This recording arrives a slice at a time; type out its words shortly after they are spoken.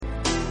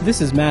This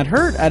is Matt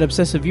Hurt at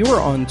Obsessive Viewer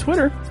on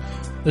Twitter.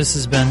 This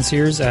is Ben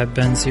Sears at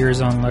Ben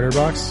Sears on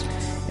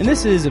Letterboxd. And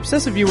this is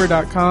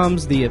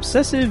ObsessiveViewer.com's The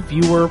Obsessive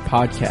Viewer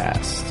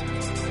Podcast.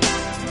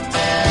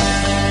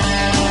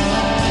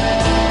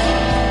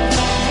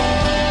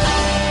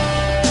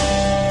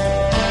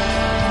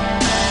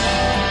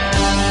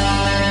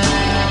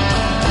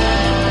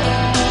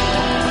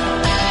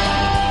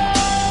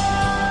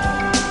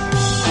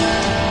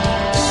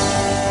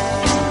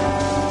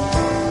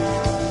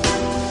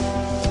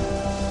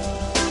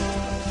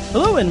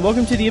 Hello and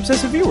welcome to The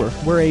Obsessive Viewer.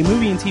 We're a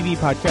movie and TV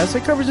podcast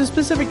that covers a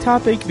specific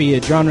topic, be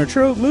it genre,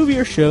 trope, movie,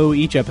 or show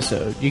each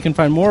episode. You can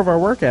find more of our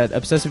work at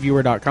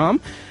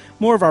ObsessiveViewer.com,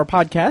 more of our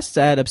podcasts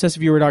at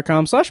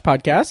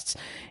ObsessiveViewer.com/podcasts,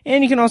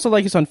 and you can also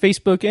like us on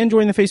Facebook and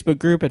join the Facebook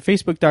group at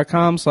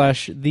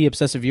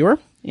Facebook.com/TheObsessiveViewer.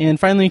 And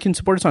finally, you can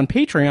support us on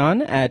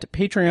Patreon at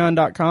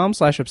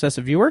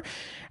Patreon.com/ObsessiveViewer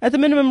at the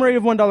minimum rate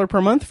of $1 per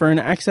month for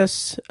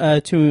access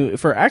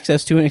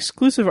to an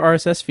exclusive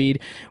RSS feed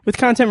with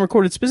content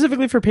recorded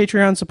specifically for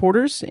Patreon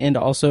supporters. And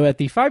also at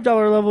the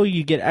 $5 level,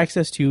 you get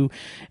access to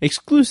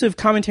exclusive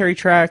commentary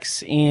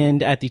tracks.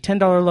 And at the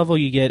 $10 level,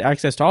 you get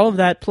access to all of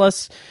that,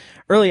 plus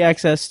early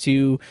access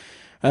to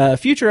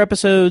future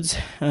episodes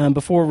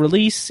before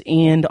release,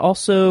 and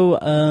also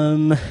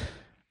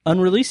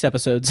unreleased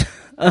episodes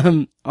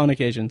on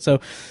occasion.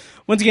 So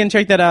once again,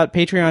 check that out,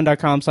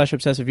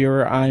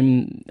 patreon.com/obsessiveviewer.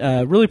 I'm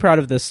really proud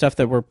of the stuff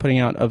that we're putting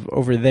out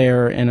over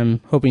there, and I'm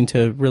hoping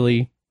to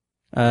really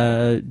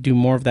do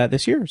more of that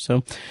this year.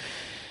 So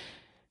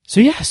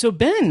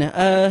Ben,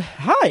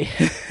 hi.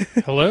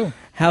 Hello.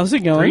 How's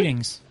it going?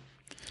 Greetings.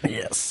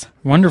 Yes.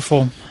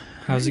 Wonderful.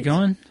 How's it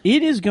going?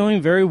 It is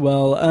going very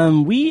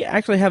well. We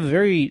actually have a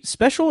very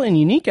special and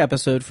unique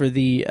episode for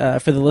the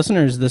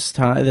listeners this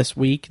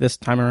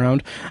time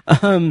around.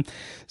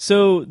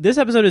 So this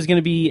episode is going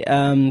to be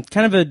kind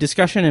of a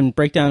discussion and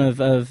breakdown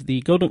of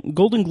the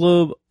Golden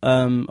Globe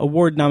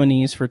award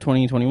nominees for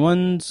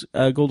 2021's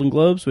Golden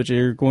Globes, which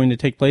are going to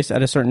take place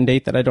at a certain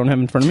date that I don't have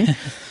in front of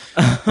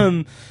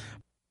me.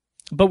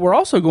 But we're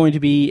also going to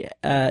be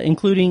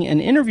including an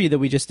interview that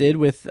we just did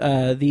with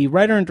the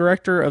writer and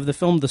director of the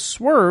film The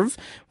Swerve,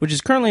 which is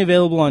currently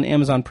available on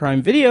Amazon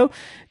Prime Video,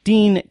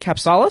 Dean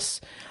Kapsalis.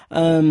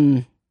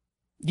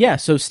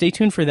 So stay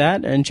tuned for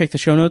that and check the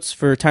show notes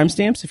for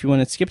timestamps if you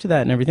want to skip to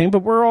that and everything. But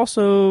we're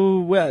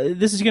also,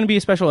 this is going to be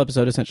a special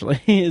episode, essentially,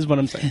 is what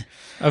I'm saying.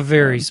 A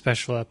very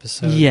special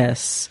episode.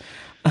 Yes.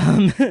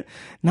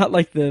 Not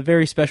like the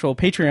very special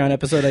Patreon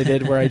episode I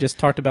did where I just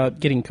talked about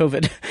getting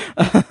COVID.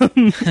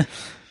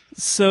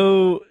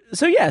 So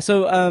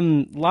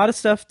a lot of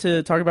stuff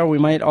to talk about. We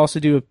might also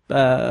do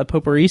a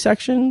potpourri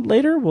section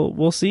later.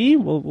 We'll see.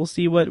 We'll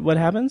see what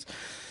happens.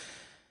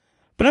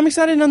 But I'm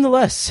excited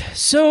nonetheless.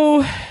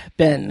 So,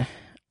 Ben,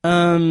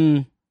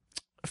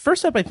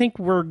 first up, I think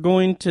we're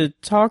going to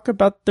talk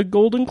about the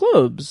Golden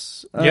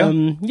Globes.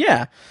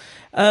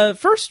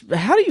 First,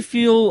 how do you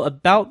feel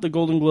about the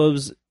Golden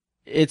Globes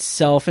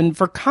itself? And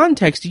for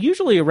context,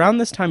 usually around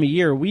this time of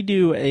year, we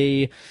do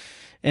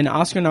an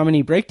Oscar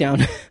nominee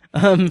breakdown.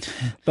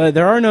 But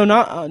there are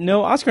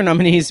no Oscar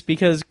nominees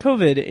because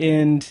COVID,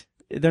 and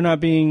they're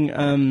not being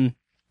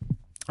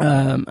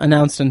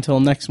announced until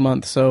next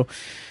month. So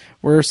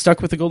we're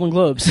stuck with the Golden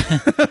Globes.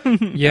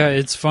 Yeah,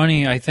 it's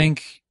funny. I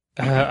think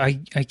I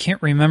can't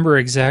remember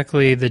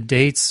exactly the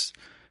dates,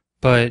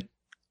 but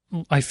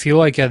I feel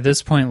like at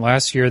this point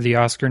last year the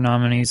Oscar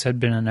nominees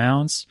had been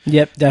announced.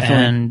 Yep,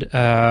 definitely.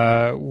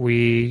 And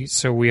we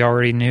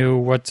already knew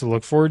what to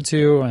look forward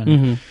to, and.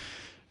 Mm-hmm.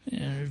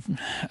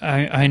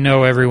 I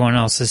know everyone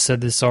else has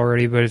said this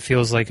already, but it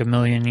feels like a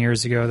million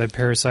years ago that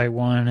Parasite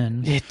won,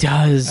 and it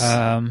does.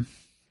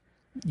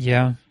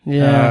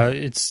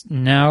 It's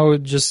now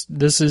just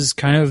this is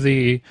kind of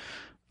the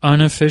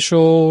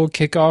unofficial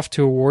kickoff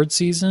to award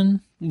season.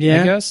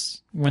 Yeah, I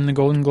guess when the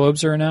Golden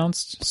Globes are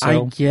announced. So,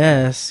 I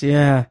guess,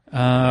 yeah.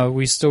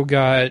 We still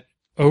got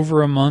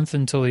over a month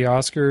until the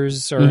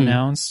Oscars are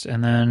announced,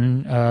 and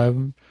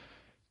then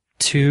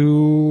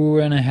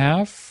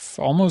 2.5.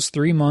 Almost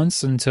 3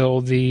 months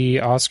until the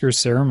Oscar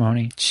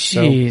ceremony.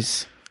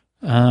 Jeez.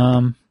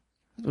 So,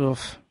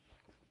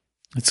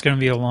 it's going to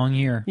be a long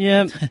year.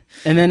 Yeah.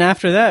 And then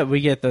after that, we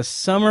get the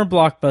summer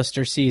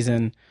blockbuster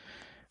season,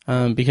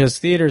 because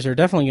theaters are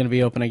definitely going to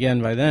be open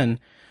again by then,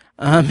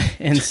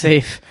 and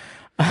safe.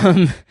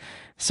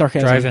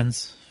 Sarcasm.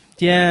 Drive-ins.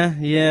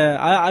 Yeah.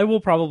 I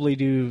will probably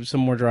do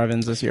some more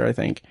drive-ins this year, I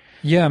think.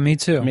 Yeah, me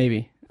too.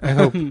 Maybe. I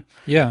hope.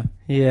 Yeah.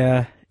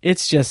 Yeah.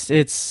 It's just,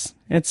 it's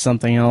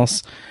something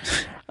else.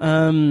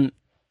 But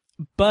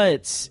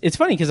it's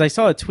funny because I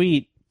saw a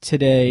tweet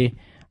today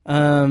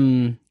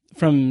from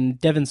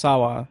Devin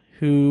Sawa,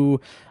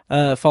 who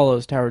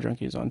follows Tower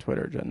Junkies on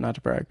Twitter, not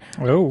to brag.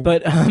 Oh.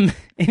 But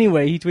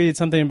anyway, he tweeted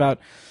something about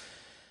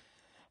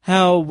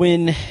how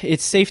when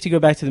it's safe to go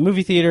back to the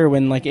movie theater,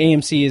 when like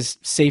AMC is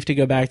safe to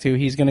go back to,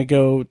 he's going to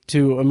go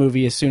to a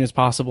movie as soon as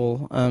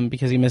possible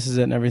because he misses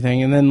it and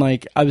everything. And then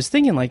like I was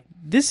thinking like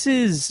this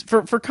is,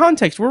 for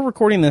context, we're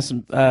recording this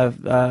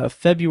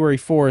February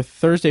 4th,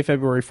 Thursday,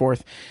 February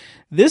 4th.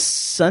 this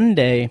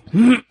Sunday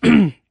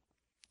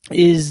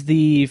is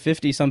the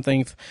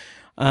 50-something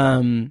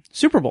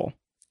Super Bowl.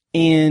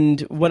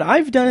 And what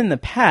I've done in the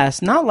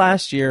past, not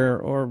last year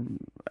or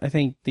I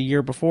think the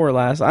year before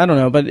last, I don't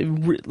know, but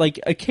like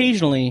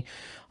occasionally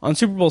on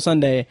Super Bowl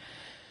Sunday,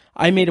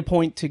 I made a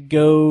point to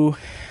go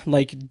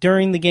like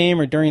during the game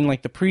or during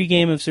like the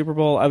pregame of Super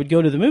Bowl, I would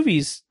go to the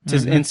movies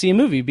and see a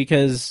movie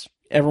because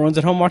everyone's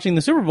at home watching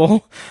the Super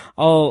Bowl.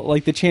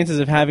 The chances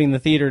of having the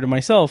theater to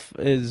myself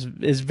is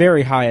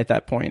very high at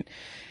that point.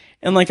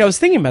 And like I was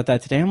thinking about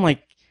that today, I'm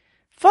like,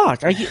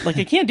 fuck, I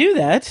can't do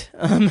that.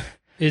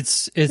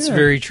 It's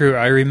very true.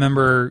 I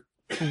remember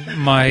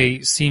my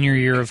senior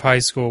year of high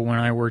school when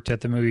I worked at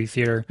the movie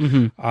theater.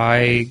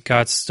 I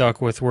got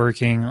stuck with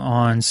working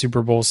on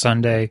Super Bowl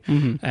Sunday,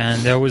 and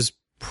that was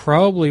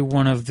probably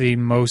one of the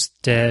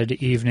most dead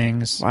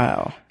evenings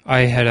I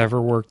had ever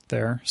worked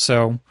there.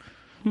 So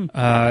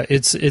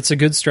it's a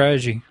good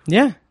strategy.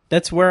 Yeah,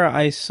 that's where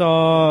I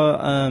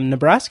saw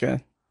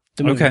Nebraska.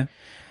 The movie. Okay.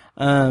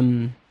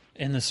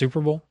 In the Super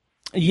Bowl?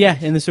 Yeah,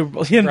 in the Super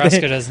Bowl.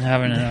 Nebraska doesn't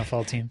have an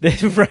NFL team.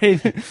 Right.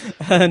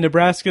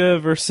 Nebraska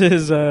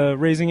versus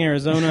Raising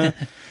Arizona.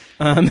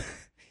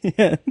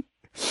 Yeah.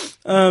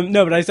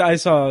 No, but I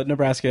saw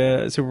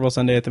Nebraska Super Bowl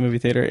Sunday at the movie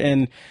theater,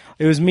 and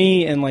it was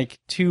me and like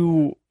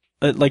two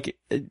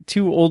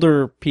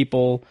older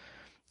people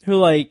who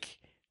like,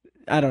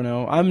 I don't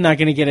know. I'm not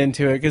going to get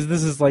into it because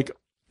this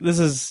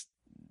is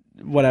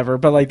whatever,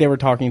 but like they were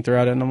talking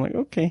throughout it and I'm like,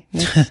 okay,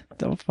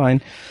 that's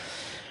fine.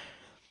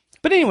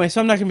 But anyway, so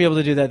I'm not going to be able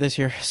to do that this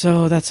year.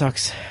 So that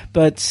sucks.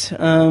 But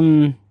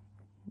better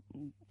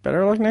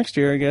luck next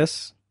year, I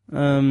guess.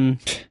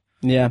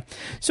 Yeah.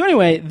 So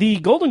anyway,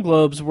 the Golden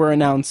Globes were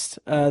announced.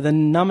 The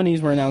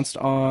nominees were announced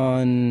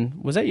on,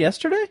 was that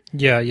yesterday?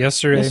 Yeah,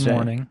 yesterday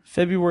morning.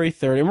 February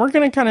 3rd. And we're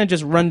going to kind of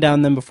just run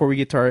down them before we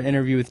get to our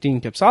interview with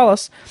Dean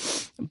Kapsalis.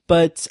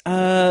 But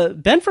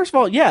Ben, first of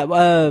all, yeah,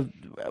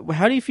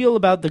 how do you feel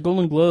about the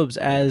Golden Globes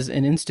as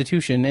an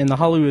institution and the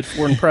Hollywood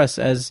Foreign Press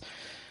as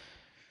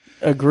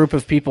a group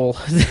of people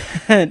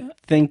that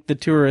think The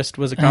Tourist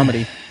was a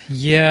comedy?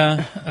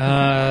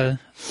 Yeah,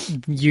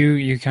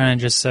 you kind of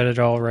just said it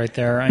all right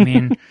there. I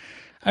mean,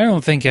 I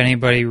don't think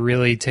anybody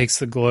really takes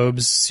the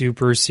Globes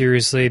super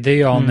seriously.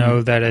 They all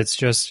know that it's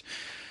just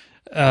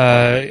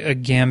a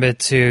gambit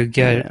to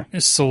get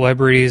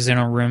celebrities in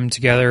a room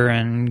together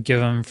and give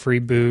them free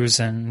booze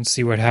and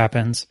see what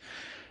happens.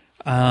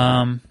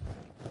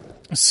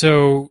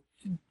 So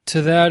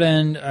to that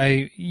end,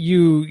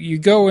 you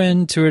go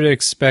into it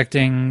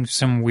expecting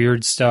some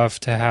weird stuff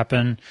to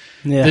happen.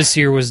 Yeah. This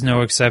year was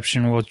no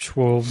exception, which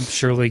we'll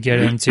surely get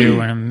into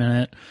in a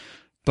minute.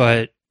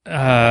 But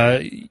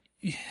I've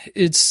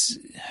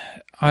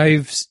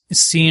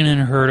seen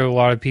and heard a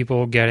lot of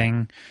people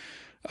getting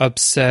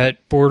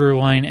upset,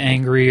 borderline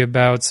angry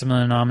about some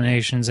of the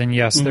nominations, and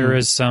yes, there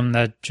is some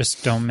that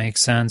just don't make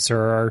sense or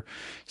are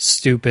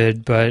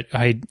stupid, but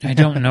I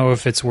don't know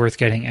if it's worth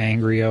getting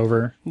angry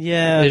over.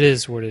 Yeah. It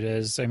is what it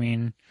is. I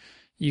mean,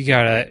 you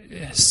gotta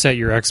set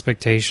your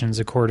expectations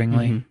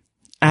accordingly.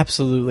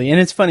 Absolutely. And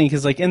it's funny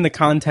because like in the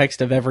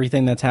context of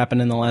everything that's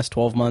happened in the last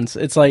 12 months,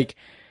 it's like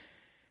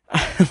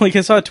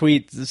I saw a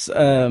tweet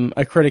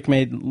a critic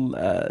made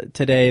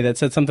today that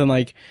said something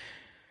like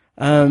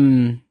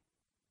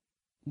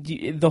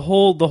the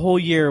whole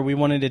year we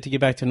wanted it to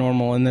get back to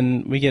normal, and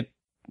then we get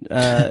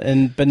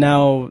but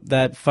now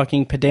that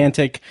fucking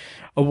pedantic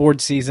award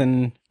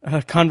season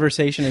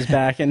conversation is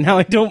back, and now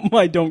I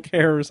don't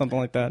care or something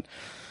like that.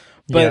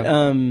 But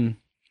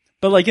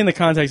but like in the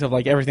context of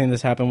like everything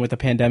that's happened with the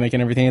pandemic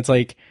and everything, it's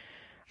like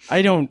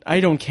I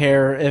don't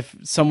care if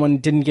someone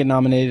didn't get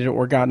nominated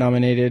or got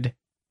nominated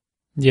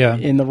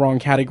in the wrong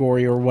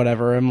category or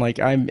whatever. I'm like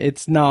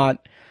it's not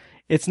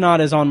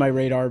as on my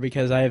radar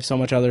because I have so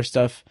much other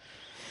stuff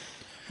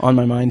on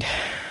my mind.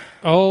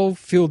 I'll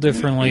feel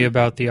differently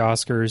about the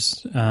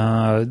Oscars.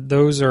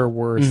 Those are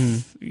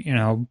worth,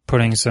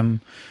 putting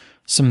some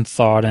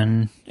thought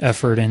and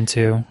effort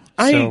into.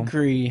 I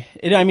agree.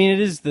 It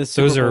is the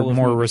Super those are Bowl of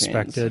more movie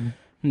respected.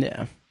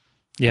 fans.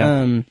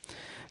 Yeah.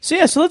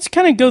 So let's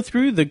kind of go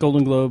through the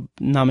Golden Globe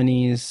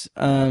nominees.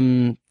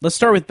 Let's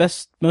start with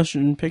Best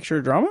Motion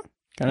Picture Drama,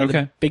 kind of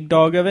the big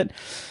dog of it.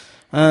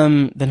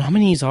 The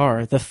nominees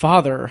are The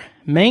Father,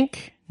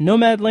 Mank,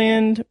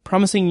 Nomadland,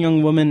 Promising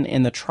Young Woman,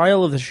 and The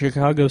Trial of the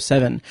Chicago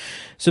 7.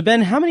 So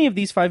Ben, how many of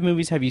these 5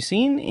 movies have you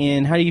seen,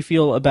 and how do you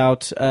feel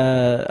about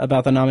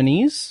the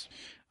nominees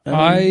in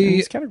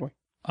this category?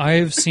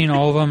 I've seen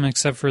all of them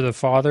except for The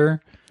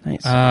Father.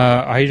 Nice.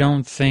 I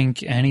don't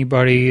think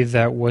anybody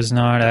that was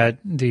not at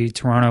the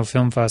Toronto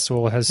Film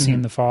Festival has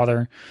seen The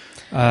Father,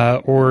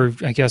 or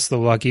I guess the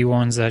lucky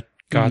ones that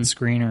got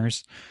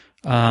screeners.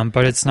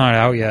 But it's not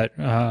out yet.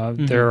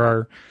 There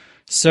are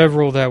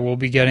several that we'll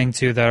be getting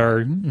to that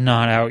are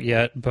not out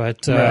yet,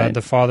 but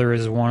The Father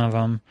is one of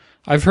them.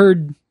 I've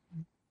heard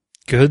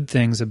good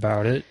things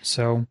about it,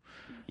 so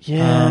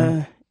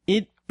yeah,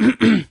 it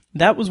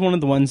that was one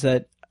of the ones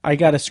that I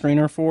got a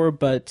screener for,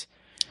 but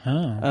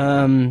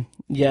a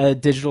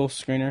digital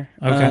screener.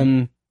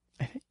 Okay.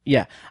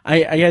 Yeah,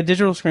 I got a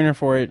digital screener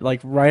for it like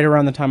right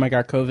around the time I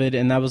got COVID,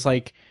 and that was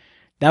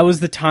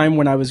the time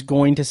when I was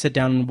going to sit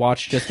down and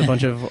watch just a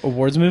bunch of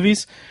awards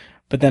movies,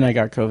 but then I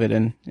got COVID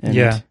and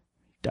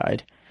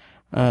died.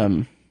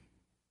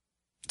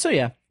 So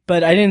yeah,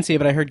 but I didn't see it,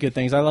 but I heard good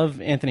things. I love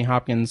Anthony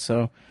Hopkins,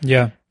 so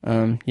Yeah.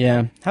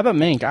 yeah. How about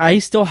Mank? I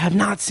still have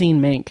not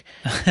seen Mank.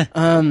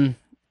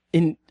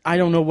 And I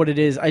don't know what it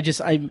is.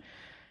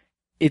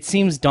 It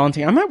seems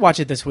daunting. I might watch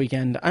it this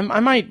weekend.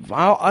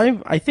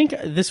 I think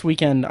this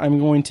weekend I'm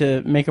going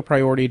to make a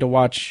priority to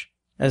watch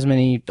as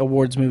many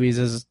awards movies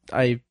as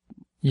I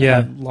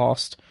have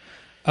lost.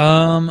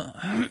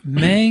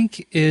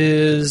 Mank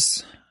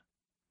is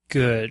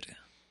good.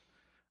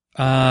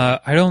 I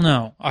don't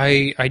know.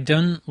 I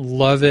didn't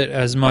love it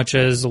as much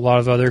as a lot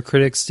of other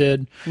critics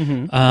did.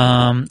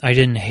 Mm-hmm. I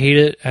didn't hate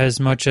it as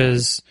much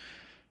as,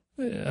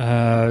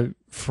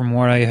 from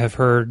what I have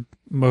heard,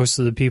 most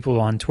of the people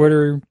on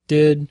Twitter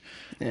did.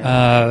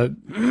 Yeah.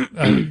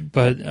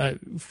 But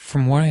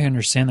from what I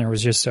understand, there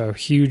was just a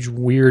huge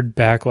weird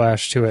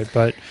backlash to it.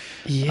 But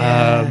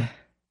yeah.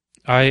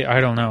 I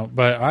don't know.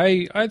 But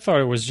I thought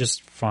it was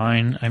just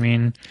fine. I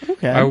mean,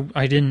 okay.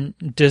 I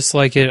didn't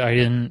dislike it. I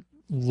didn't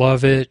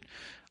love it.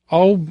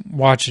 I'll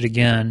watch it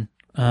again.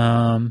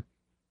 But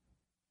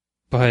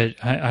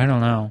I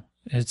don't know.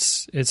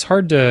 It's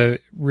hard to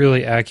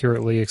really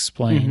accurately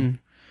explain.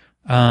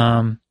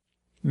 Mm-hmm.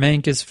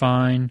 Mank is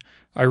fine.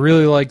 I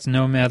really liked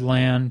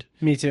Nomadland.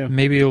 Me too.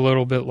 Maybe a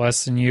little bit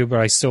less than you, but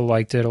I still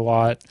liked it a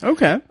lot.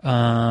 Okay.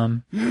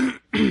 I'm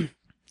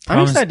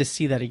excited to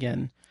see that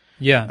again.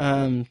 Yeah.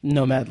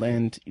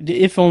 Nomadland,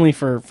 if only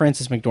for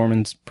Frances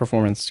McDormand's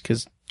performance,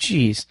 because,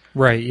 geez.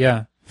 Right,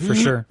 yeah, for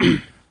sure.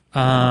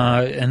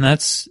 And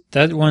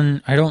that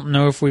one, I don't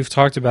know if we've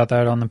talked about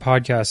that on the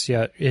podcast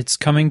yet. It's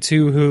coming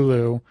to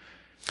Hulu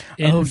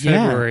in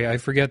February. I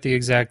forget the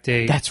exact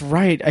date. That's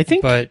right. I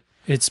think. But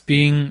I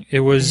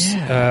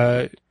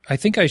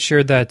think I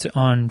shared that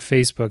on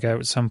Facebook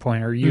at some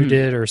point, or you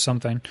did or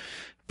something.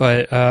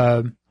 But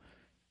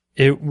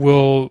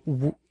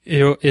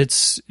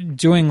it's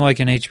doing like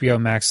an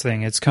HBO Max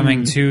thing. It's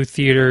coming to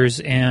theaters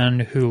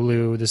and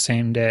Hulu the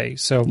same day.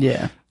 So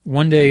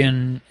one day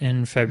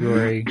in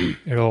February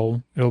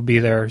it'll be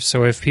there.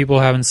 So if people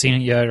haven't seen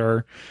it yet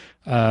or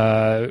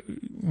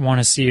want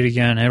to see it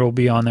again, it'll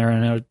be on there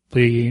and it'll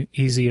be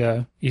easy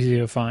to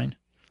find.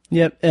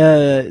 Yep.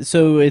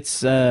 So it's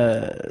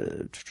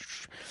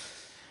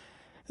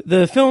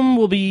the film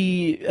will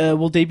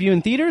debut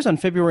in theaters on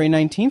February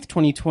 19th,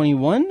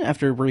 2021,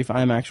 after a brief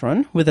IMAX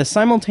run, with a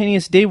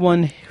simultaneous day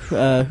one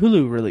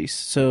Hulu release.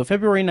 So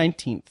February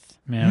 19th.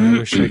 Man, I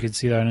wish I could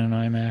see that in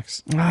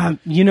IMAX.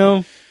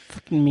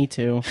 Fucking me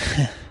too.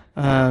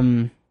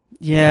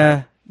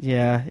 Yeah.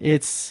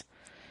 It's.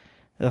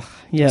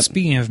 Yeah.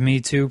 Speaking of Me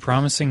Too,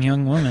 Promising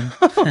Young Woman.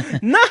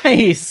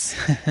 Nice.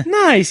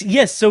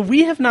 Yes. So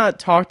we have not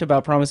talked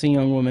about Promising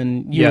Young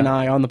Woman, you and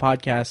I, on the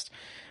podcast.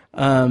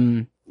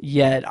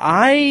 Yet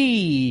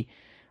I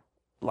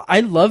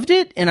loved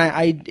it, and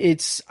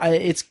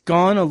it's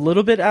gone a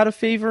little bit out of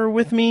favor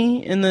with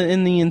me in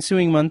the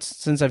ensuing months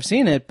since I've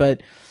seen it.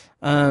 But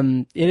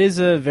it is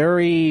a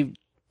very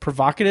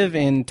provocative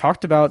and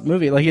talked about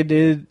movie. Like it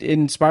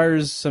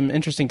inspires some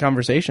interesting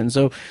conversation.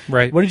 So,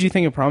 right. What did you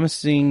think of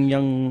Promising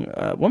Young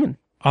Woman?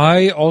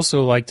 I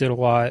also liked it a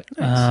lot.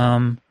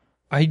 Nice.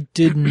 I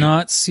did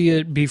not see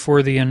it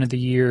before the end of the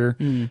year,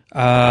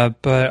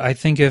 but I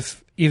think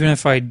even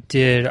if I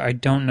did, I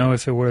don't know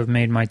if it would have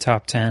made my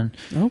top 10.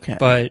 Okay.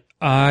 But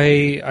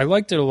I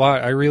liked it a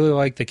lot. I really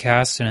liked the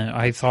cast in it.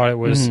 I thought it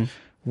was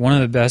one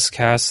of the best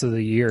casts of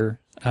the year.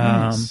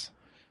 Nice.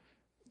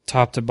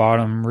 Top to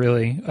bottom,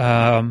 really.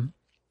 And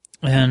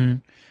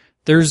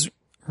there was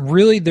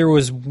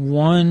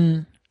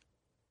one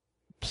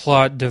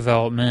plot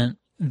development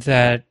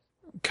that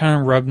kind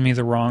of rubbed me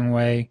the wrong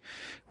way,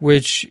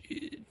 which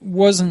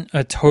wasn't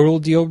a total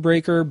deal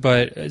breaker,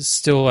 but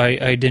still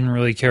I didn't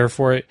really care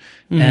for it.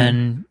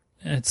 And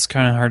it's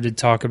kind of hard to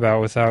talk about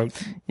without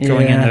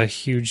going into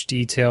huge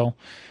detail.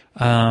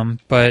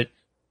 But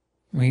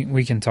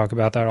we can talk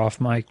about that off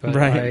mic. But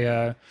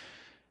right.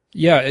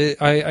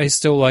 I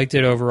still liked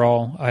it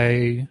overall.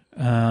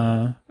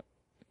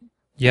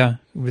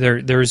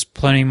 There's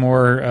plenty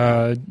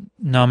more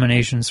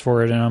nominations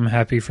for it, and I'm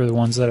happy for the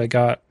ones that I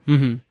got.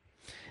 Mm-hmm.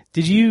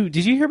 Did you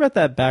hear about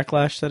that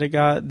backlash that it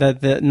got?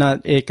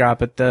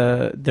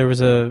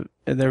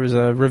 There was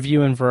a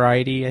review in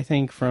Variety, I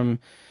think, from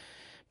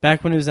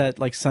back when it was at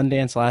like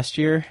Sundance last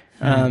year,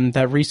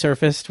 that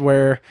resurfaced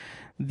where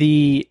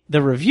the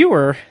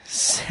reviewer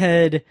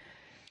said,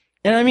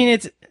 and I mean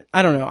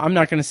I don't know, I'm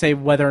not going to say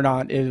whether or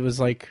not it was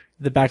like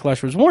the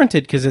backlash was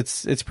warranted, because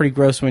it's pretty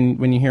gross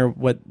when you hear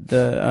what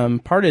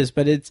the part is,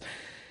 but it's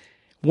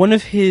one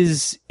of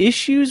his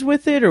issues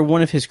with it, or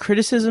one of his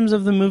criticisms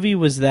of the movie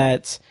was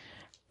that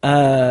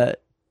Margot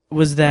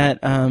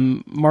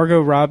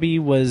Robbie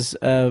was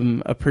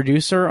a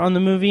producer on the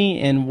movie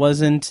and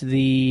wasn't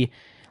the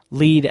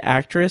lead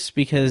actress,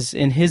 because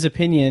in his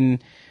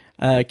opinion,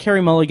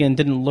 Carey Mulligan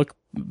didn't look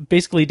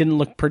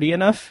pretty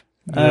enough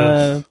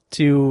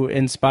to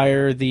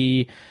inspire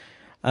the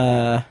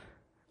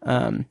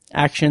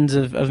actions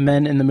of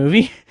men in the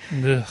movie.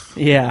 Ugh,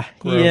 yeah,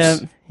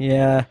 gross.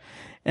 yeah.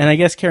 And I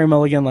guess Carey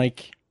Mulligan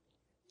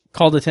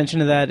called attention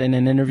to that in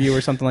an interview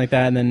or something like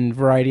that, and then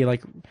Variety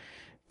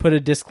put a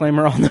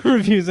disclaimer on the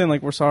reviews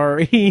and we're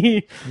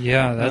sorry.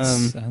 Yeah,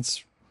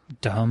 that's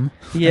dumb.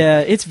 Yeah,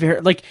 it's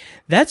very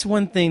that's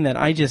one thing that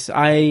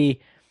I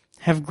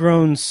have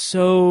grown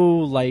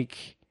so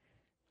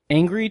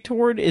angry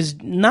toward is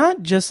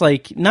not just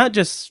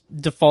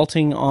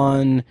defaulting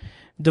to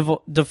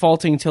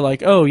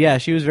oh yeah,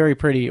 she was very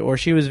pretty or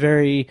she was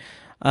very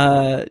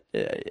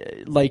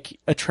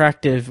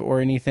attractive or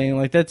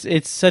anything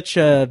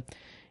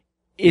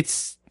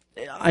it's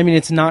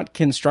not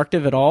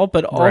constructive at all,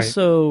 but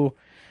also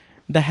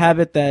the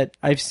habit that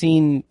I've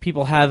seen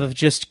people have of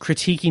just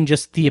critiquing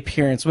just the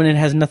appearance when it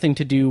has nothing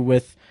to do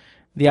with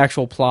the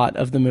actual plot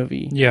of the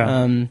movie.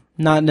 Yeah.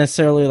 Not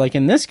necessarily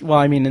in this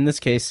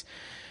case,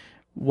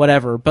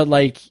 whatever, but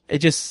it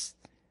just,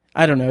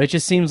 I don't know, it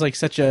just seems like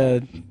such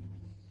a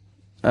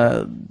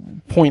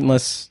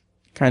pointless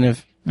kind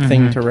of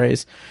thing to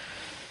raise.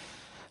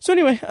 So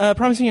anyway,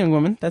 Promising Young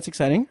Woman, that's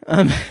exciting.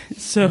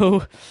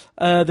 The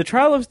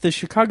Trial of the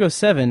Chicago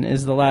 7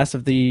 is the last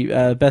of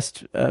the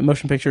Best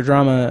Motion Picture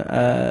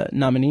Drama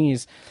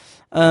nominees.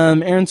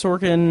 Aaron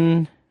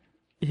Sorkin,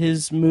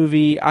 his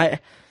movie,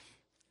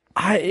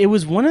 it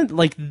was one of,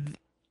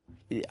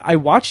 I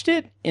watched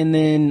it, and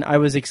then I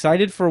was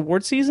excited for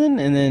award season,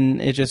 and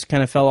then it just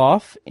kind of fell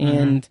off,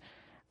 and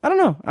I don't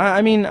know.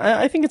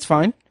 I think it's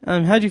fine.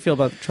 How'd you feel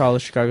about the Trial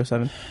of Chicago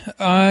 7?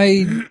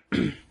 I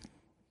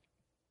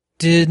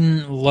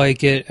didn't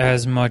like it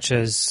as much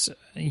as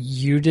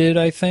you did,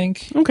 I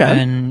think. Okay.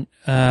 And,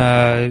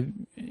 yeah,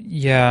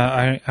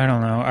 I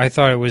don't know. I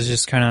thought it was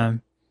just kind of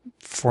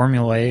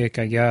formulaic,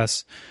 I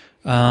guess.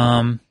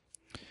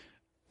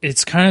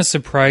 It's kind of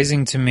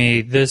surprising to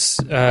me, these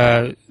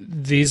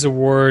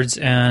awards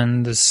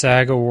and the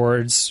SAG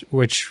Awards,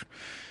 which,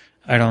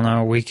 I don't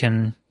know, we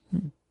can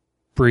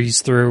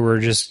breeze through or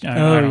just,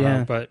 I don't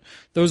know, but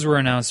those were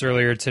announced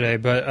earlier today.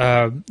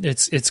 But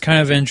it's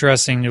kind of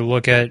interesting to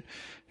look at.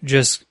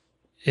 Just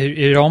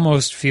it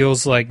almost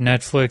feels like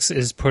Netflix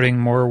is putting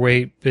more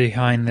weight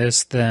behind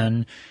this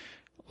than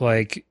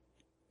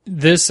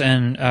this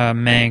and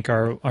Mank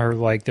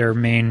are their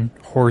main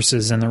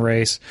horses in the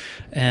race.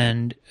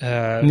 And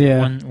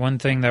one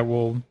thing that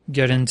we'll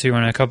get into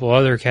in a couple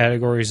other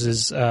categories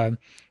is The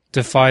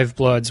Five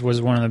Bloods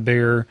was one of the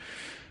bigger,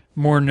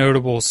 more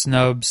notable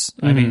snubs.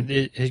 I mean,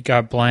 it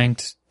got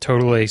blanked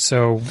totally.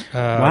 So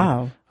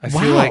wow, I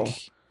feel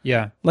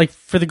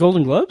for the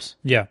Golden Globes.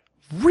 Yeah.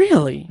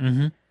 Really?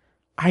 Mm-hmm.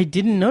 I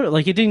didn't know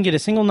it. It didn't get a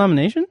single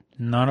nomination?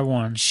 Not a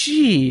one.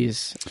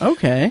 Jeez.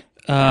 Okay.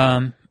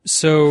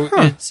 So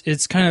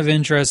it's kind of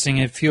interesting.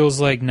 It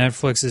feels like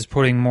Netflix is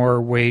putting more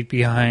weight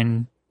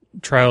behind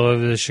Trial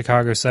of the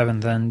Chicago 7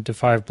 than The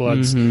Five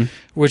Bloods,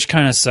 which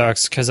kind of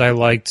sucks because I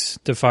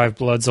liked The Five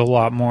Bloods a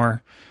lot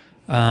more.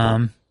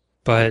 But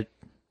I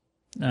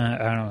don't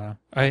know.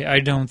 I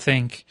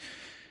think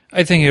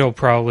it'll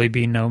probably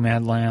be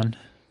Nomadland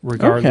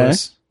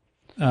regardless.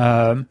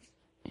 Okay.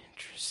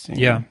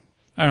 Yeah,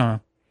 I don't know.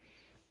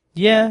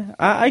 Yeah,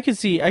 I could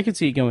see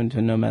it going to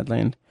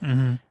Nomadland,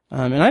 and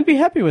I'd be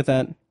happy with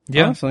that.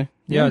 Yeah, honestly.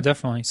 Yeah,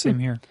 definitely. Same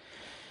here.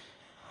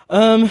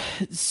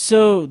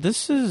 So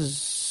this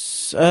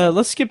is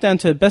let's skip down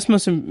to Best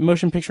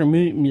Motion Picture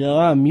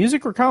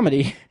Music or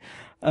Comedy.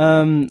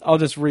 I'll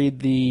just read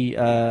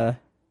the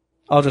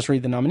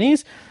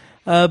nominees.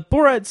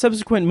 Borat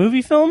subsequent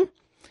movie film,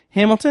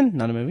 Hamilton,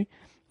 not a movie.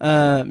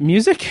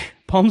 Music,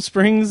 Palm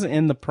Springs,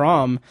 and The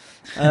Prom.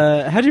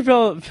 How do you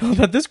feel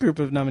about this group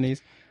of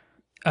nominees?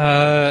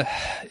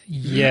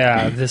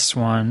 Yeah, this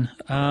one.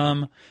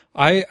 I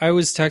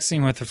was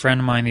texting with a friend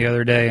of mine the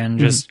other day, and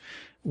just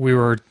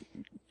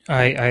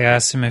I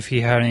asked him if he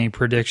had any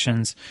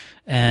predictions,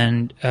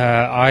 and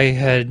I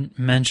had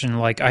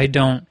mentioned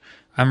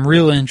I'm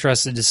real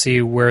interested to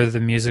see where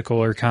the musical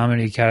or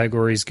comedy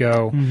categories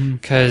go,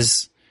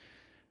 because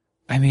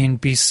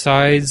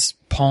besides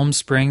Palm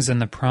Springs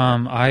and The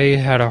Prom, I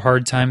had a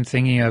hard time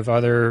thinking of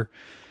other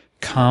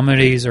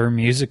comedies or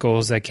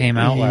musicals that came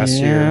out last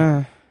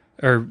year.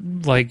 Or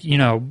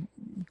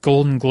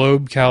Golden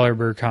Globe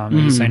caliber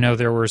comedies. I know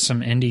there were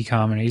some indie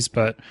comedies,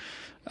 but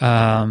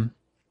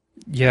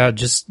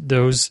just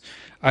those.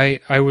 I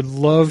would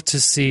love to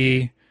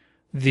see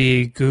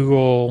the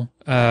Google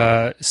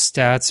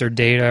stats or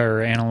data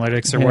or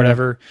analytics or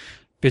whatever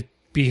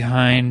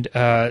behind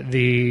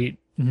the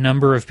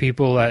number of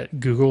people that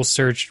Google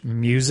searched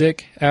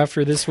music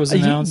after this was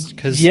announced,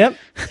 because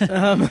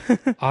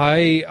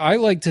I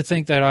like to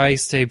think that I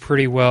stay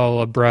pretty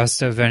well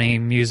abreast of any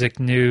music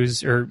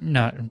news, or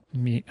not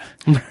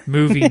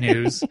movie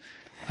news,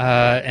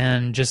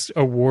 and just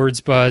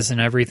awards buzz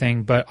and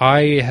everything, but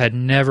I had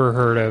never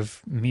heard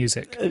of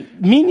music.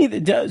 Me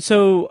neither.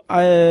 So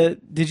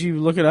did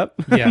you look it up?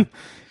 Yeah.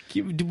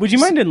 Would you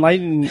mind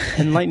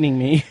enlightening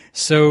me?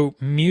 So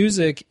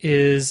music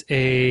is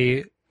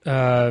a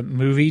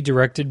movie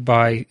directed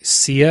by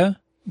Sia,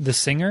 the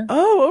singer.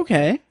 Oh,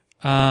 okay.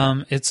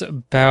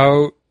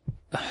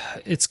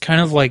 It's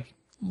kind of like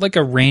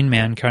a Rain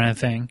Man kind of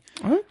thing.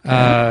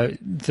 Okay.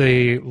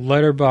 The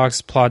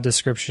letterbox plot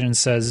description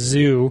says,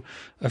 Zoo,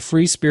 a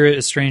free spirit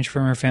estranged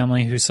from her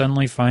family who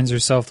suddenly finds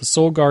herself the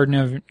sole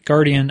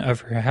guardian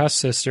of her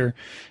half-sister,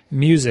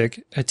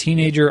 Music, a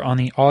teenager on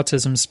the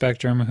autism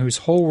spectrum whose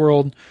whole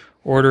world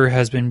order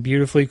has been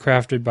beautifully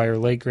crafted by her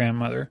late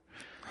grandmother.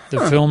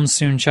 The film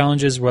soon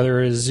challenges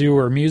whether it is Zoo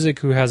or Music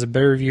who has a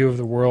better view of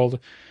the world,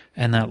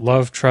 and that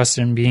love, trust,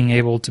 and being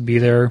able to be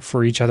there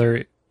for each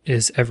other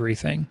is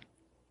everything.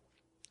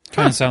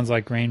 Kind of sounds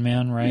like Rain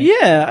Man, right?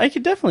 Yeah, I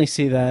could definitely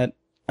see that.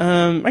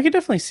 I could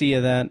definitely see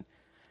that.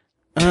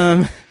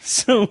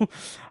 So,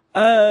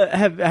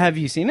 have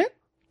you seen it?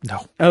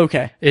 No.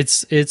 Okay.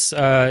 It's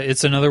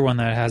another one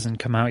that hasn't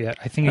come out yet.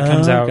 I think it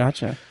comes out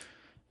gotcha.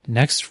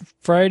 next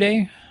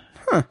Friday.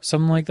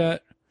 Something like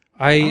that.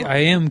 I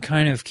am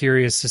kind of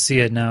curious to see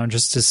it now,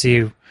 just to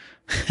see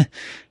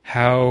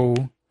how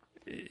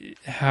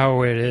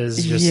it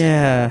is. Just,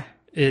 yeah.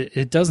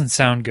 It doesn't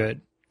sound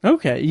good.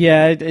 Okay.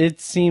 Yeah,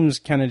 it seems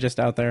kind of just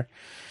out there.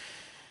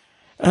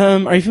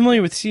 Are you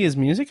familiar with Sia's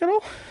music at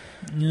all?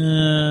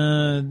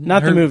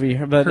 Not the movie,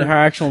 but her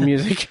actual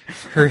music.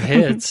 Her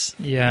hits,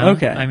 yeah.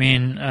 Okay. I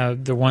mean,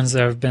 the ones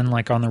that have been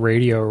like on the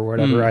radio or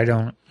whatever. I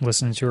don't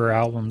listen to her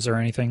albums or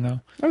anything, though.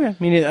 Okay. I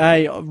mean,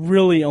 I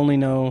really only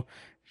know,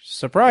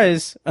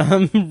 surprise,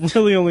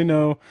 really only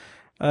know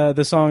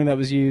the song that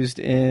was used,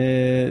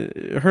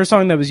 her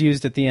song that was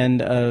used at the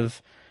end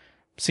of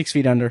 6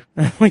 Feet Under.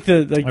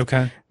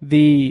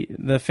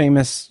 The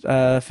famous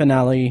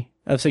finale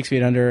of 6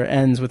 Feet Under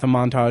ends with a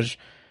montage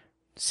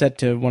set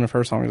to one of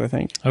her songs, I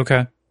think.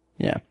 Okay.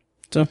 Yeah.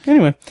 So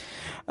anyway,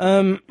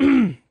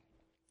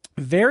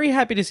 very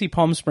happy to see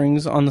Palm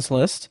Springs on this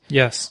list.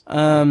 Yes.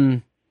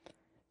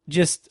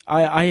 Just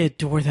I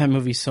adore that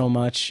movie so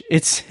much.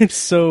 It's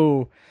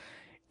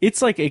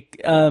like a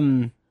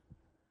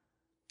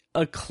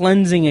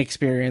cleansing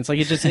experience. Like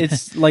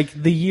it's like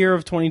the year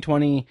of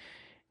 2020,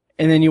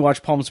 and then you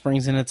watch Palm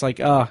Springs, and it's like,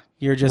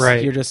 you're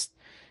just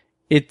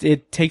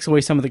it takes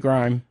away some of the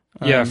grime.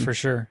 Yeah, for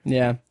sure.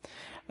 Yeah.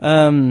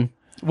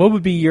 What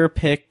would be your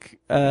pick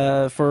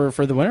for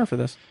the winner for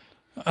this?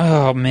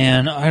 Oh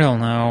man, I don't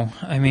know.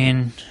 I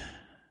mean,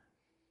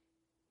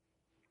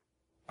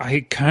 I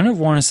kind of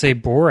want to say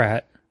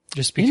Borat,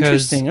 just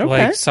because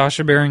like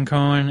Sacha Baron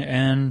Cohen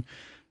and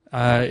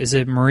is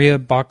it Maria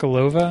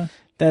Bakalova?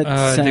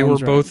 They were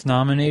both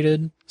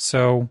nominated,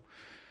 so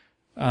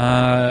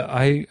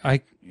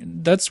I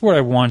that's what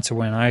I want to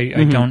win.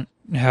 I don't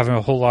have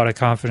a whole lot of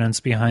confidence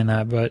behind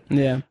that, but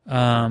yeah.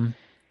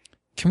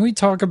 Can we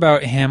talk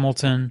about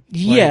Hamilton?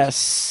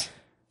 Yes.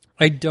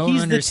 I don't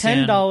understand.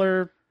 He's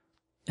the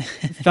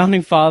 $10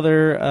 founding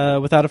father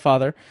without a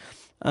father.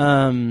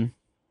 Oh,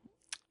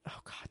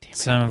 God damn it.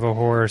 Son of a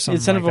whore or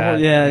something Son like of a that.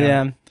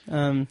 whore,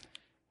 yeah.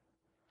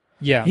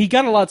 Yeah. He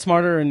got a lot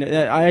smarter, and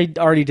I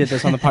already did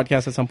this on the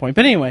podcast at some point.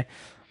 But anyway,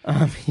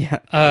 yeah.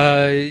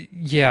 I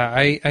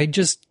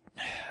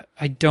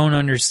don't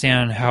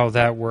understand how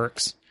that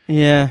works.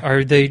 Yeah.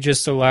 Are they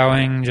just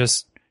allowing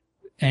just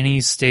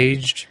any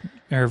staged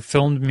or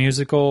filmed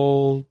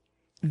musical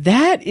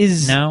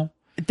now?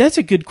 That's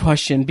a good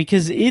question,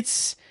 because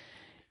it's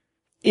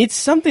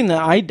something that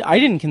I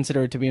didn't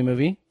consider it to be a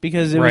movie,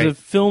 because it was a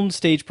filmed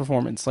stage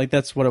performance. Like,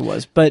 that's what it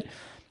was. But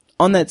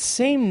on that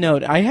same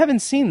note, I haven't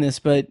seen this,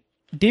 but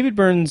David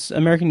Byrne's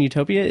American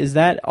Utopia, is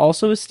that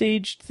also a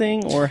staged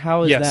thing, or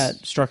how is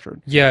that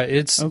structured? Yeah,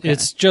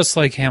 it's just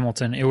like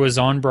Hamilton. It was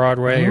on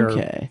Broadway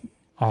or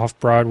off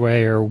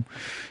Broadway, or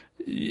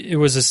it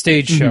was a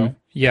stage show.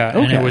 Yeah,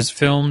 and it was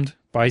filmed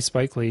by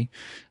Spike Lee.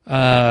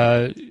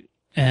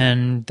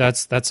 And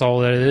that's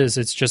all that it is.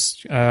 It's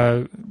just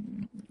a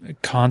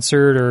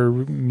concert or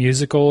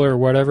musical or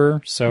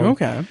whatever. So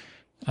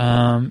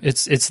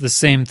it's the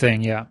same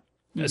thing, yeah.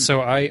 So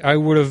I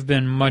would have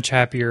been much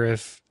happier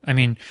if, I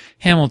mean,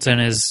 Hamilton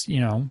is,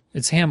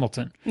 it's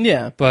Hamilton.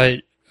 Yeah.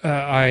 But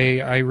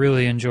I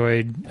really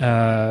enjoyed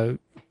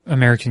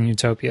American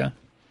Utopia.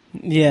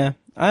 Yeah.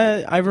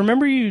 I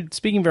remember you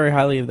speaking very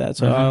highly of that,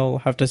 so I'll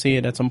have to see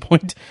it at some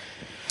point.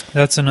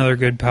 That's another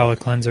good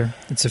palate cleanser.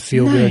 It's a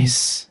feel-good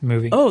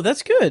movie. Oh,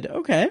 that's good.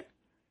 Okay.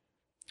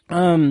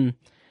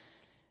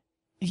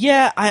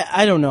 Yeah,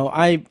 I don't know.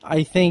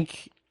 I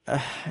think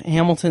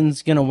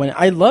Hamilton's gonna win.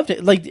 I loved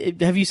it. Like,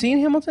 have you seen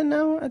Hamilton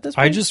now at this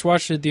point? I just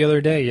watched it the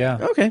other day, yeah.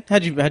 Okay.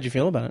 How'd you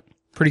feel about it?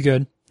 Pretty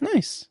good.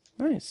 Nice.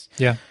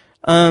 Yeah.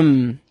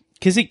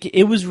 Because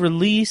it was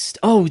released.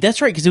 Oh,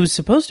 that's right. Because it was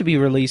supposed to be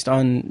released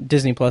on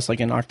Disney Plus like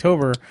in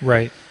October.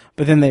 Right.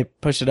 But then they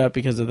pushed it up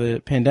because of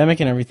the pandemic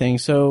and everything.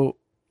 So,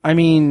 I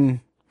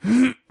mean,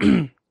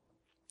 and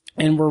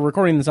we're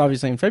recording this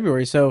obviously in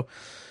February. So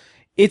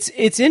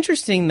it's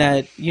interesting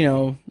that,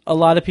 a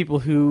lot of people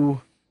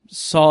who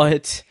saw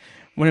it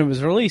when it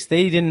was released,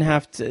 they didn't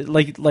have to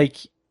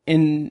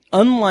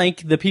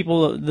unlike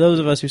those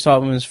of us who saw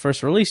it when it was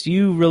first released,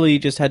 you really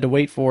just had to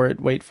wait for it.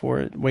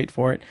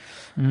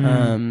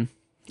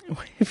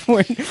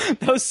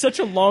 That was such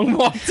a long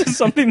walk to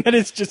something that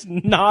is just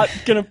not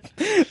gonna,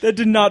 that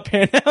did not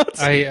pan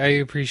out. I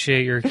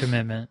appreciate your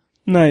commitment.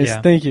 Nice,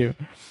 Yeah. thank you.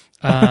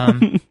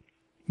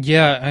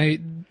 Yeah,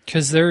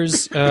 because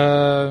there's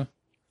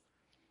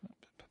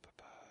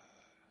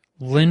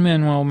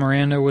Lin-Manuel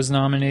Miranda was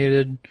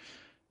nominated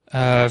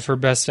for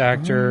Best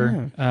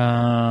Actor.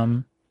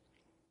 Oh,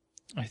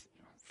 yeah. I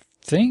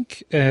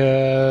think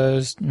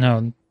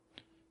no,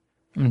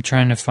 I'm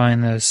trying to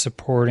find the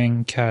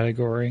supporting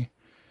category.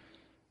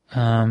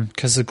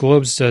 Because the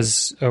Globes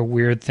does a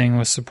weird thing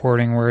with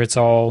supporting where it's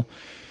all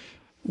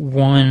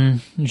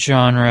one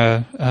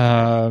genre,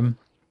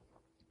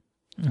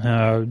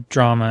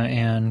 drama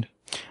and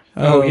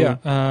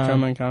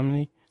drama and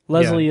comedy.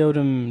 Leslie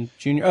Odom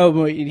Jr. Oh,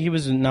 wait, he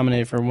was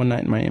nominated for One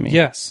Night in Miami.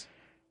 Yes,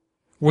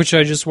 which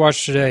I just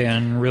watched today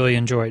and really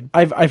enjoyed.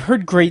 I've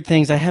heard great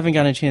things. I haven't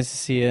gotten a chance to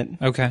see it.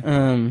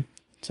 Okay.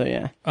 So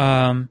yeah.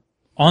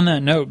 On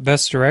that note,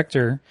 Best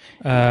Director,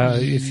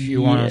 if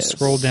you want to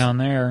scroll down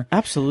there.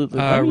 Absolutely.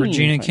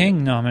 Regina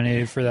King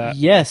nominated for that.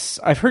 Yes,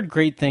 I've heard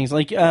great things.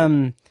 Like,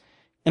 and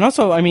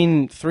also, I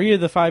mean, 3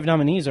 of the 5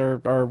 nominees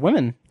are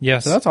women.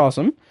 Yes. So that's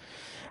awesome.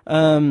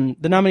 The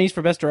nominees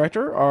for Best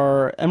Director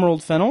are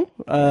Emerald Fennell,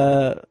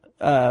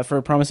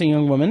 for Promising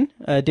Young Woman,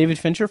 David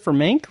Fincher for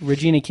Mank,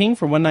 Regina King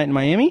for One Night in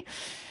Miami,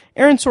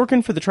 Aaron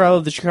Sorkin for The Trial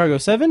of the Chicago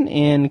 7,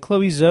 and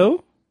Chloe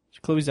Zhao,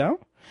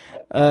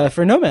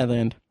 for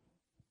Nomadland.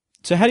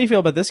 So how do you feel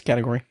about this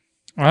category?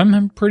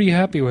 I'm pretty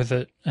happy with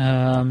it.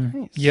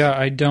 Nice. Yeah,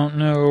 I don't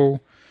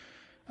know.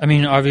 I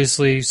mean,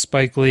 obviously,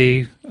 Spike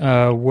Lee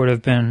would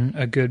have been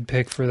a good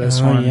pick for this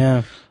one.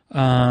 Yeah.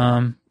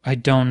 I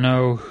don't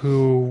know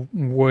who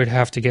would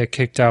have to get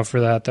kicked out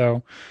for that,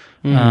 though.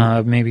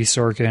 Maybe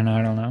Sorkin,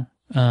 I don't know.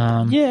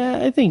 Yeah,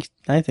 I think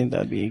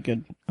that'd be a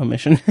good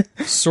omission.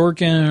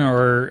 Sorkin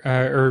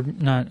or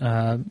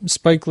not,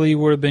 Spike Lee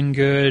would have been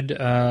good.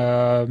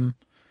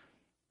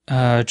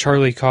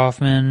 Charlie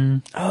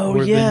Kaufman.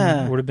 would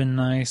have been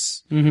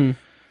nice.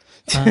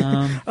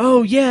 Mm-hmm.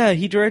 Oh yeah,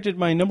 he directed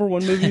my number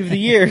 1 movie of the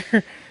year.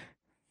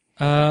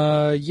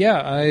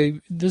 Yeah,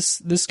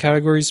 this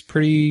category is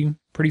pretty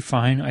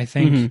fine. I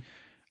think.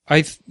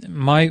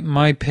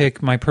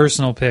 My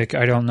personal pick.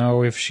 I don't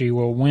know if she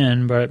will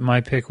win, but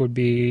my pick would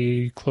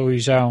be Chloe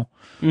Zhao.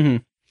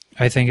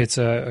 I think it's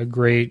a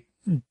great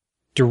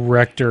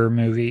director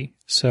movie.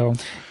 So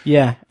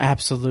yeah,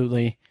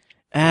 absolutely.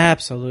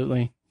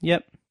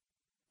 Yep.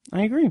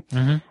 I agree.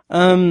 Do you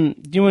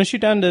want to shoot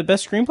down to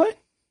Best Screenplay?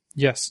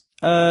 Yes.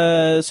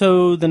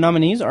 So the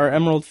nominees are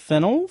Emerald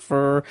Fennell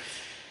for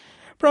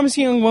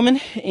Promising Young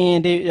Woman,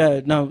 and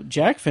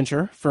Jack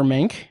Fincher for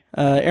Mank,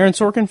 Aaron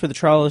Sorkin for The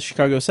Trial of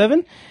Chicago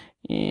 7,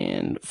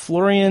 and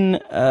Florian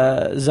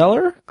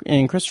Zeller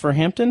and Christopher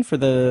Hampton for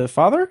The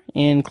Father,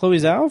 and Chloe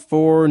Zhao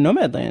for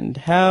Nomadland.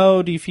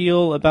 How do you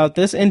feel about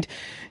this? And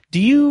do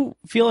you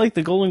feel like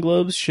the Golden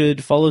Globes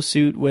should follow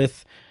suit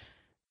with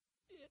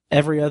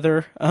every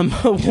other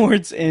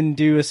awards and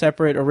do a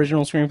separate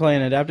original screenplay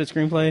and adapted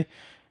screenplay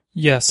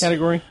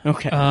category?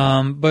 Okay.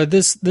 But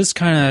this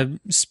kind of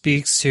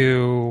speaks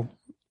to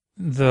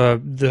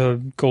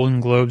the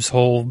Golden Globes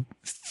whole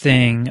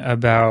thing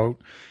about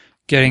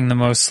getting the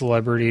most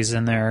celebrities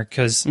in there,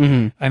 because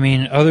I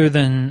mean, other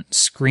than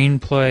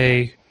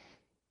screenplay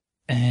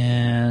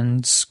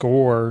and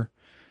score,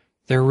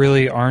 there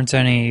really aren't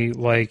any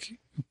like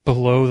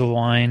below the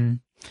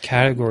line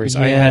categories.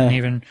 Yeah.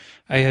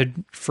 I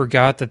had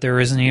forgot that there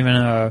isn't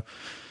even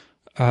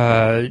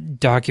a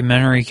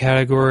documentary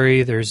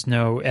category. There's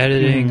no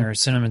editing or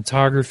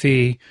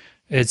cinematography.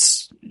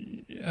 It's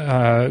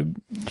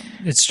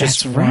just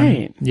That's one.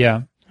 right.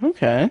 Yeah.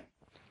 Okay.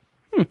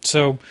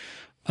 So,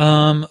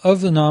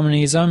 of the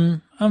nominees,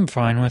 I'm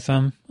fine with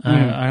them.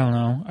 I don't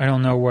know. I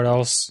don't know what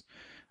else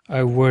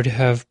I would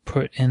have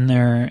put in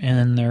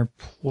their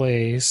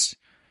place.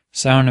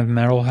 Sound of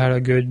Metal had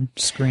a good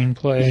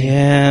screenplay.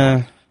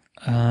 Yeah.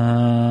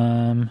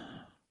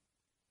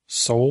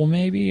 Soul,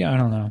 maybe? I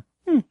don't know.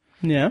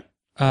 Yeah.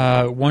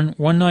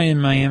 One Night in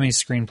Miami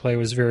screenplay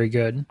was very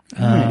good.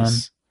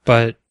 Nice.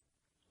 But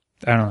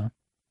I don't know.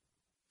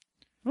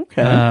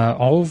 Okay.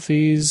 All of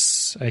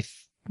these, I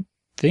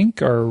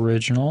think, are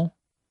original.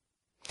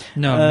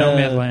 No,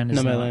 Nomadland is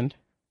Nomadland.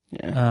 not.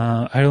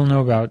 Yeah. I don't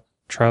know about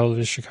Trial of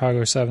the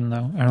Chicago 7,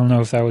 though. I don't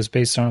know if that was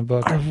based on a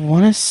book. I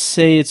want to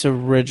say it's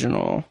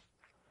original.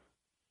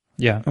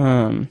 Yeah.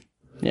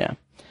 Yeah.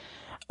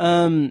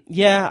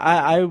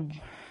 Yeah,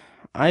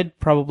 I'd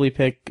probably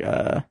pick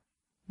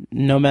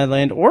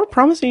Nomadland or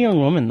Promising Young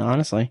Woman,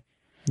 honestly.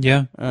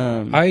 Yeah.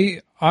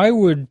 I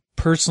would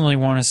personally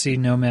want to see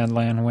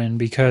Nomadland win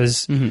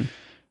because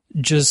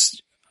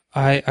just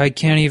I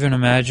can't even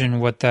imagine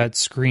what that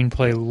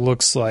screenplay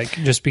looks like,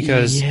 just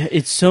because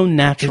it's so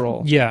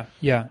natural. Yeah.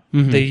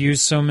 They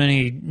use so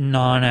many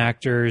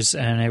non-actors,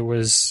 and it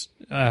was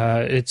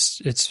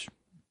it's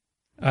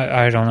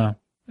I don't know.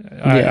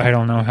 I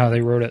don't know how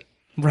they wrote it.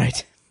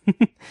 Right.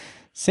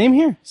 Same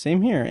here.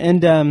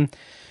 And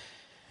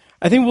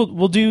I think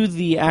we'll do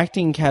the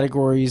acting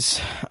categories,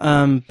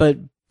 but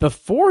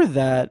before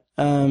that,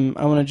 I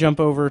want to jump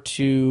over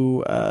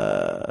to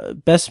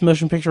Best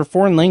Motion Picture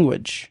Foreign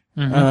Language.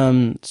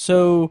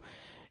 So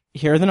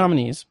here are the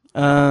nominees.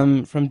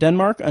 From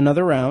Denmark,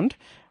 Another Round.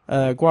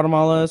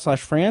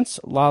 Guatemala/France,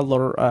 La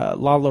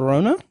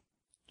Llorona.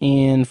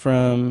 And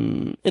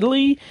from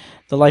Italy,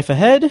 The Life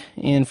Ahead.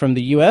 And from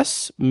the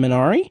U.S.,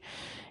 Minari.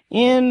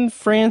 And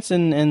France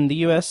and the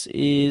U.S.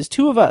 is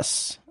Two of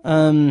Us.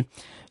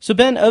 So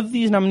Ben, of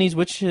these nominees,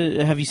 which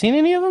have you seen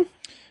any of them?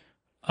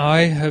 I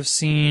have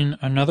seen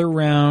Another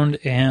Round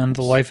and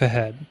The Life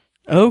Ahead.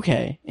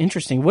 Okay,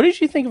 interesting. What did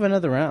you think of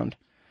Another Round?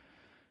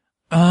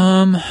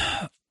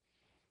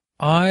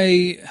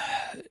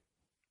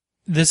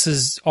 This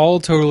is all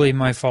totally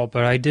my fault,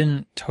 but I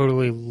didn't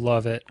totally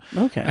love it.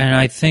 Okay. And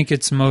I think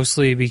it's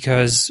mostly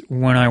because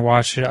when I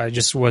watched it, I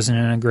just wasn't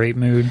in a great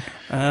mood.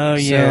 Oh,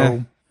 yeah.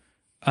 So,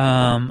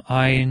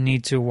 I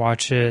need to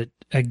watch it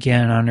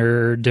again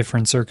under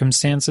different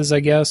circumstances, I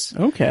guess.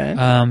 Okay.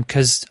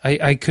 Because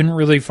I couldn't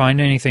really find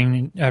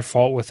anything at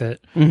fault with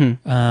it.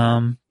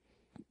 Mm-hmm.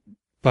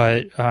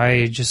 But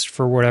I just,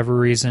 for whatever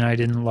reason, I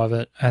didn't love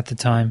it at the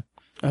time.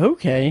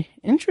 Okay,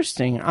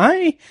 interesting.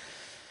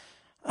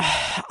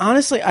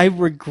 Honestly, I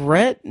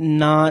regret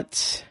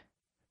not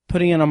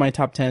putting it on my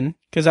top 10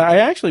 because I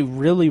actually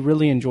really,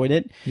 really enjoyed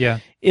it. Yeah.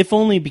 If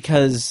only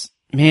because,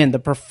 man, the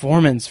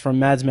performance from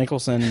Mads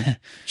Mikkelsen,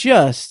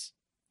 just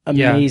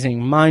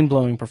amazing,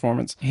 mind-blowing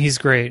performance. He's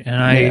great,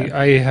 and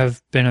I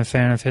have been a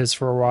fan of his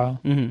for a while.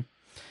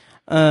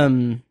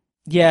 Mm-hmm.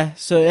 Yeah,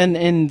 so,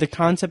 and the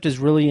concept is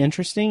really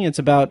interesting. It's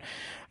about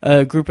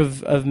a group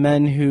of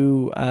men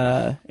who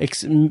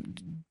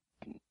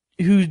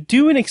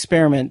do an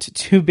experiment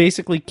to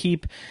basically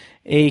keep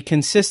a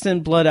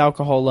consistent blood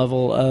alcohol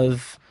level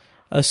of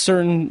a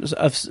certain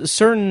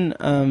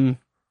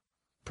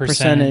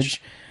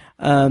percentage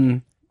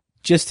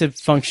just to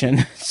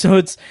function. So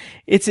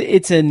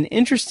it's an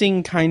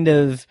interesting kind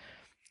of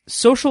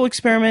social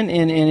experiment,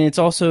 and it's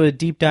also a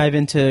deep dive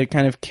into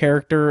kind of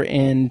character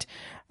and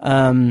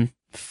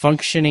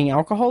functioning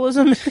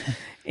alcoholism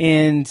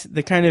and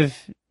the kind of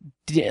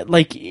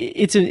like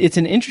it's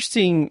an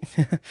interesting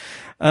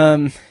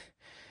I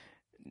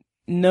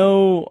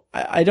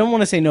don't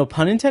want to say no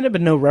pun intended,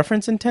 but no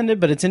reference intended,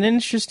 but it's an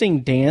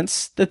interesting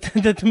dance that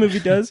the movie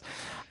does.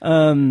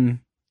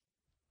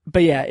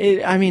 But yeah,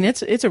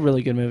 it's a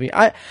really good movie.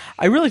 I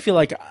really feel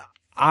like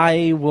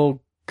I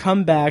will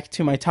come back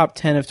to my top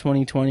 10 of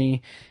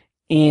 2020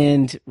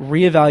 and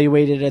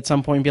reevaluate it at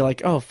some point and be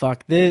like, oh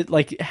fuck,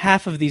 like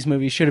half of these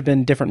movies should have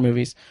been different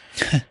movies.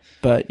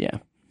 But yeah.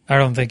 I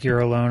don't think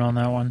you're alone on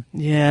that one.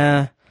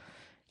 Yeah.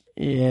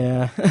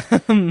 Yeah.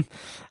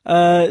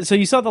 So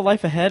you saw The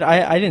Life Ahead?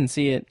 I didn't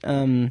see it.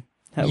 What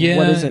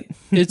is it?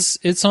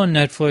 it's on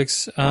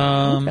Netflix.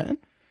 Okay.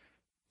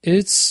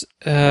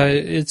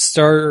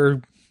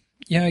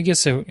 I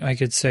guess I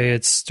could say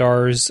it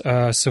stars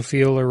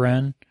Sophia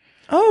Loren.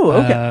 Oh,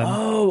 okay.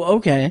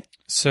 Okay.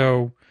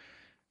 So,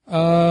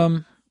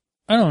 I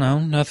don't know.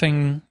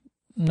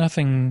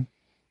 Nothing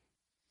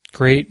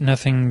great,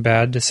 nothing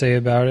bad to say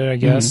about it, I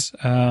guess.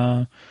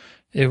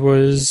 It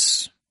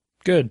was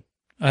good.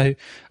 I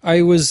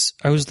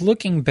was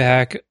looking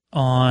back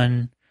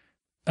on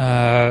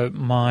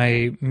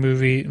my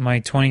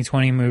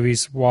 2020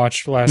 movies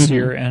watched last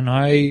year, and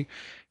I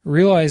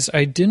realized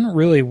I didn't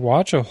really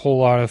watch a whole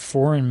lot of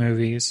foreign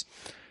movies.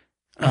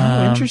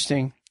 Oh,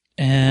 interesting.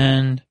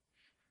 And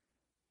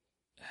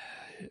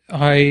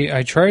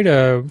I try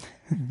to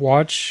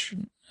watch,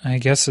 I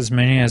guess, as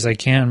many as I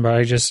can, but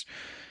I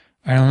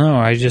don't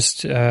know.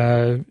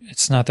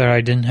 It's not that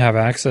I didn't have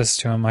access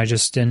to them. I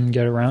just didn't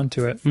get around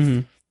to it.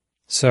 Mm-hmm.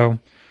 So,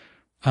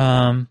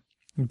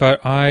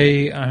 but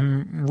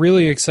I'm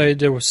really excited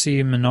to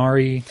see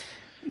Minari.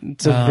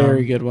 It's a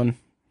very good one.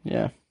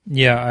 Yeah.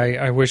 Yeah,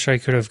 I wish I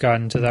could have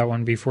gotten to that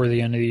one before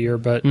the end of the year,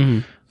 but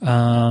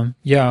I'll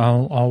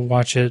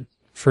watch it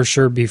for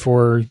sure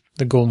before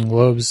the Golden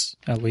Globes,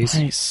 at least.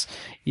 Nice.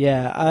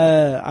 Yeah,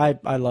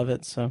 I love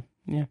it. So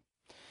yeah.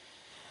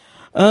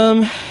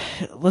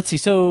 Let's see.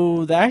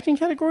 So the acting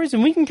categories,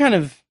 and we can kind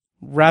of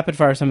rapid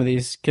fire some of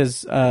these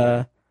because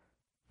I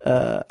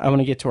want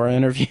to get to our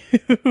interview.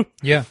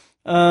 Yeah.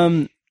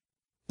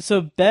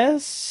 So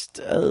best,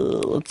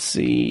 let's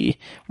see.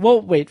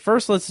 Well, wait.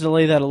 First, let's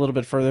delay that a little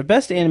bit further.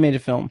 Best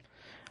animated film.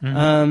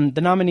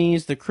 The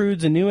nominees: The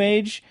Croods: A New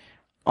Age,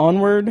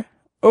 Onward,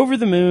 Over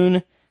the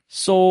Moon,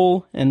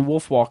 Soul, and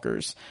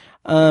Wolfwalkers.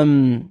 How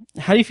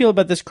do you feel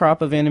about this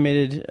crop of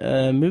animated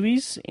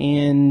movies,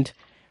 and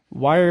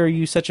why are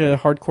you such a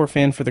hardcore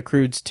fan for The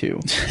Croods too?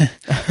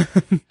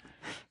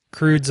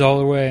 Croods all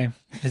the way.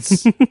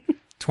 It's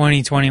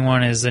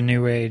 2021 is the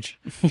new age.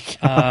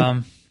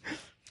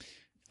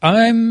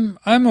 I'm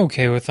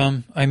okay with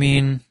them. I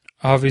mean,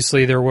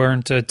 obviously there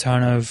weren't a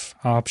ton of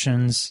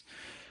options.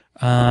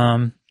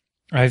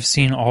 I've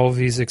seen all of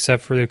these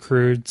except for The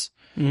Croods.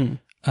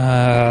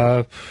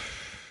 I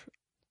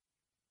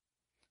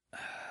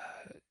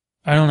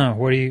don't know.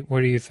 What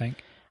do you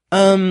think?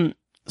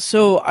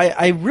 So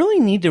I really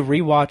need to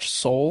rewatch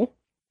Soul.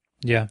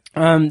 Yeah.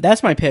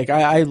 That's my pick.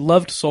 I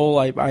loved Soul.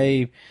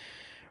 I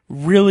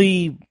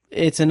really,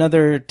 it's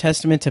another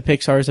testament to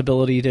Pixar's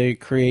ability to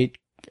create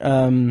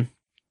simple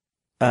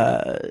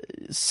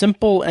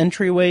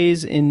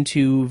entryways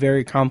into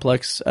very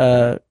complex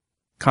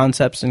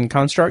concepts and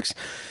constructs,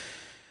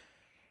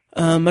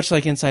 much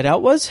like Inside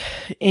Out was.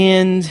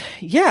 And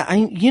yeah,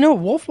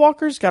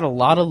 Wolfwalkers got a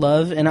lot of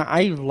love, and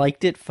I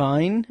liked it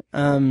fine.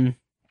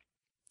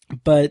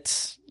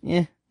 But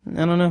yeah,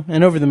 I don't know.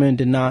 And Over the Moon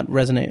did not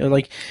resonate.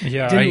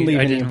 Or didn't leave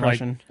any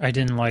impression. I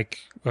didn't like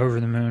Over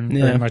the Moon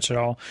very much at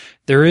all.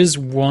 There is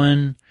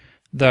one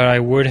that I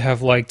would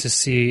have liked to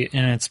see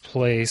in its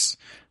place,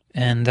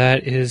 and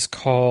that is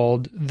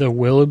called The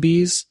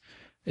Willoughbys.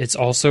 It's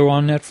also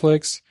on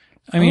Netflix.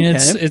 I mean,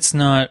 it's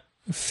not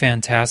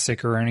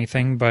fantastic or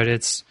anything, but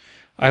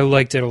I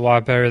liked it a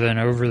lot better than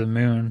Over the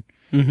Moon.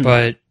 Mm-hmm.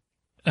 But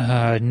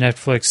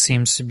Netflix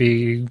seems to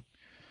be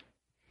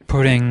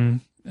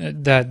putting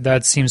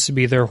that seems to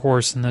be their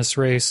horse in this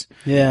race.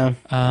 Yeah.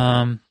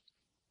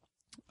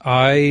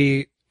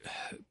 I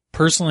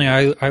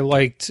personally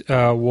liked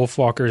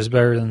Wolfwalkers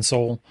better than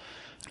Soul.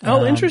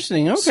 Oh,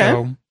 interesting. Okay.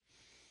 So,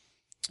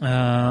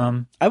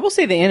 I will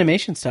say the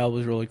animation style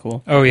was really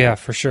cool. Oh yeah,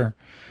 for sure.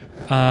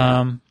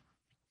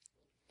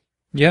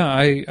 Yeah,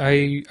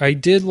 I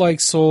did like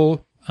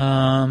Soul,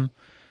 but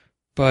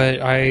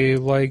I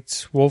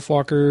liked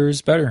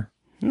Wolfwalkers better.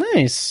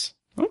 Nice.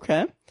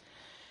 Okay.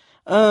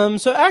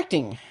 So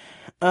acting.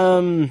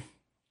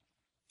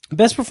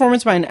 Best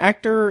performance by an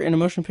actor in a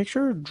motion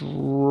picture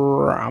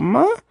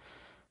drama.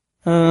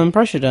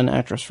 Probably should have done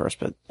actress first,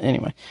 but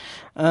anyway.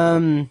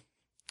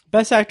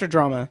 Best actor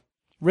drama.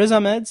 Riz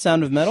Ahmed,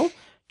 Sound of Metal.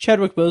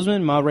 Chadwick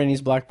Boseman, Ma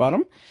Rainey's Black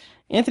Bottom.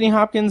 Anthony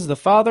Hopkins, The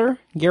Father.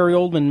 Gary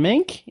Oldman,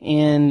 Mank.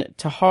 And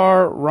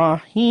Tahar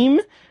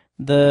Rahim,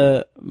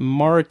 The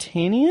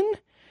Mauritanian.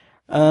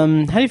 How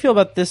do you feel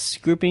about this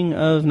grouping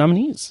of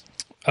nominees?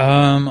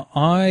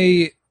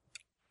 I,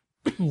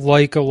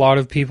 like a lot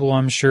of people,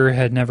 I'm sure,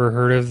 had never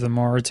heard of The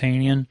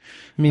Mauritanian,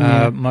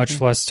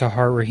 much less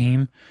Tahar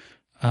Rahim.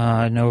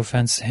 No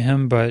offense to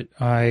him, but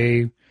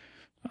I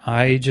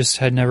just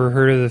had never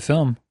heard of the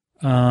film.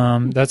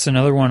 That's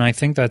another one. I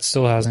think that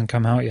still hasn't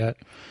come out yet.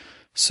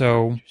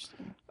 So,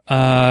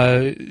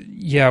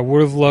 yeah,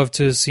 would have loved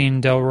to have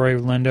seen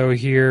Delroy Lindo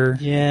here.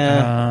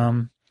 Yeah.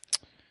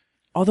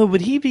 Although,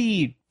 would he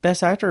be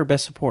best actor or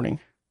best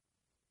supporting?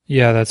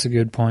 Yeah, that's a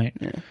good point.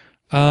 Yeah.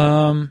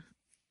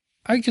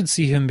 I could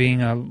see him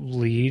being a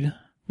lead.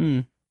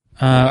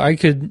 I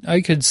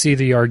could see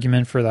the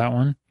argument for that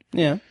one.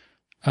 Yeah.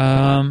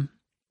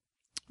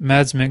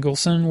 Mads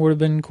Mikkelsen would have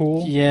been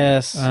cool.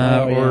 Yes.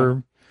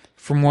 Or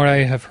from what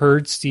I have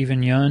heard,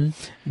 Stephen Yeun.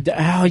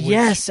 Oh,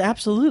 yes,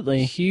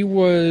 absolutely. He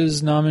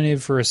was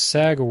nominated for a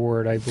SAG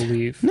award, I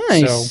believe.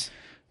 Nice.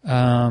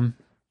 So,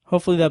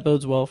 hopefully that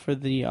bodes well for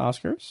the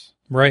Oscars.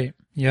 Right.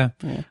 Yeah.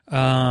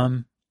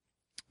 Delroy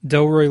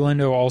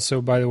Lindo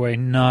also, by the way,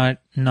 not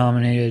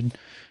nominated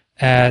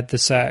at the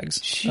SAGs.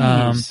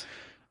 Jeez.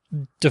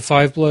 Da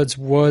Five Bloods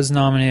was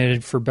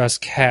nominated for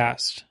Best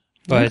Cast,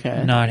 but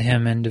not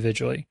him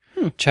individually.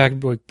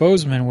 Chadwick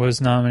Boseman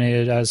was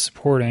nominated as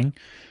supporting,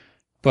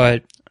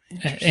 but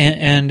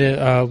and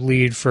a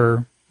lead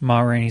for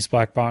Ma Rainey's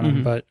Black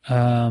Bottom. But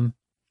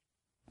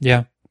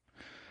yeah,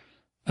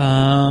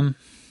 I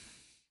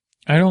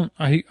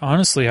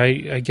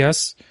honestly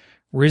guess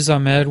Riz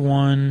Ahmed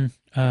won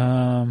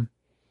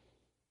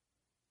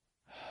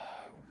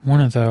one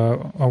of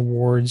the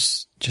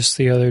awards just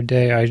the other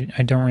day. I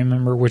don't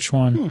remember which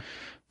one.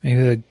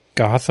 Maybe the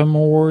Gotham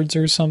Awards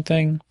or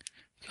something.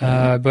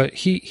 But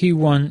he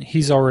won.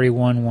 He's already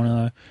won one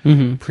of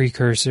the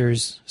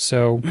precursors.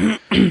 So,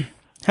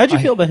 how'd you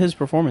feel about his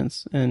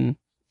performance in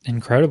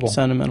incredible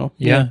Sound of Metal?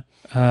 Yeah.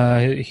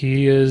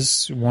 He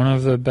is one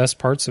of the best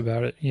parts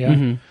about it.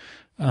 Yeah.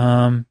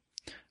 I'm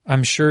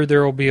sure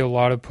there will be a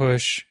lot of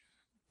push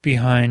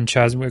behind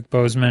Chadwick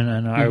Boseman,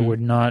 and I would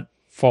not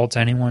fault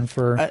anyone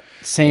for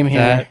same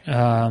here.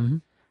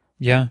 That.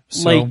 Yeah.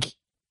 So.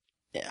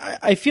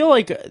 I feel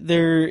like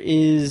there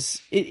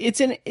is it's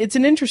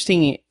an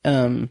interesting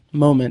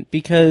moment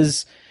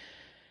because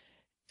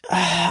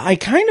I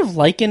kind of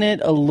liken it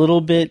a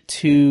little bit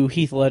to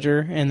Heath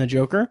Ledger and the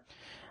Joker,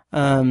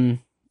 in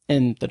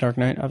The Dark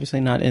Knight, obviously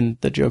not in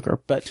the Joker,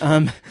 but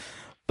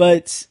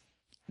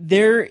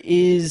there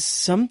is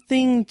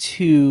something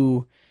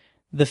to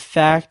the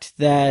fact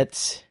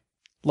that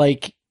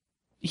like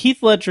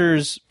Heath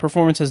Ledger's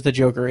performance as the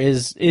Joker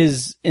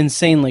is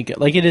insanely good.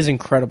 Like it is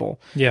incredible.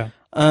 Yeah.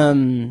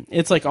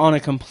 It's like on a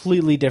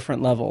completely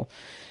different level.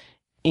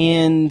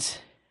 And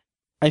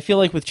I feel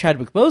like with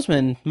Chadwick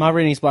Boseman, Ma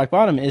Rainey's Black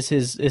Bottom is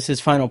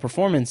his final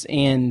performance,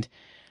 and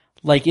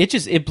like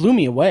it blew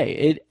me away.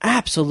 It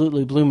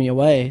absolutely blew me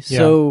away. Yeah.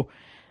 So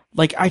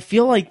like I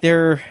feel like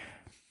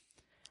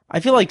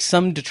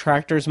some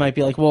detractors might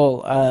be like,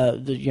 well,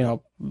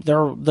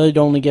 they'd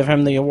only give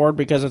him the award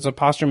because it's a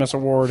posthumous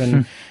award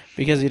and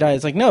because he died.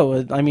 It's like,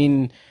 no, I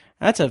mean,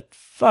 that's a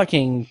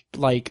fucking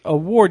like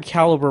award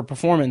caliber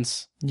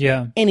performance.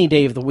 Yeah. Any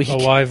day of the week.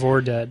 Alive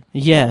or dead.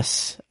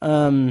 Yes.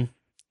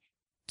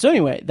 So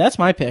anyway, that's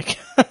my pick.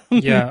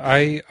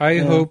 Yeah, I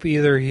hope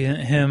either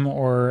him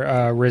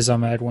or Riz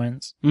Ahmed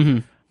wins.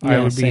 Mm-hmm. I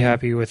would be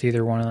happy with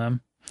either one of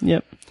them.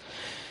 Yep.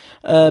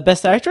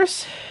 Best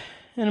actress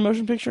in a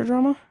motion picture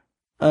drama?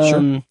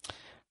 Sure.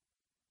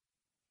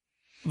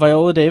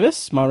 Viola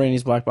Davis, Ma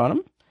Rainey's Black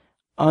Bottom.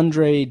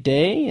 Andre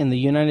Day in The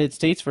United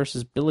States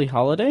versus Billie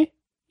Holiday.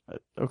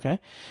 Okay.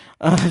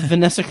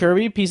 Vanessa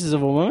Kirby, Pieces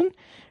of a Woman.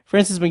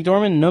 Frances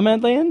McDormand,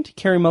 Nomadland.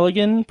 Carey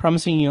Mulligan,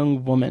 Promising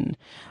Young Woman.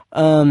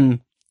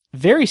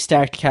 Very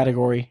stacked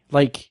category.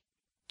 Like,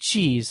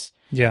 geez.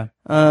 Yeah.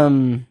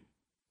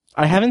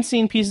 I haven't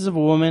seen Pieces of a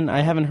Woman.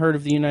 I haven't heard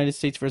of The United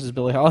States versus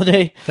Billie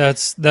Holiday.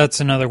 That's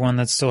another one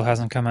that still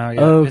hasn't come out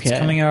yet. Okay. It's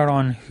coming out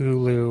on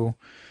Hulu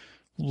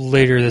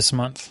later this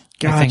month.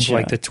 Gotcha. I think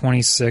like the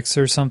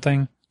 26th or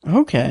something.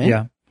 Okay.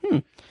 Yeah.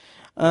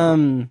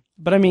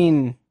 But I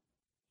mean,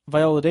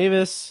 Viola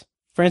Davis,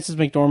 Frances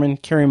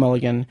McDormand, Carey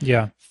Mulligan.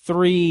 Yeah.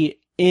 3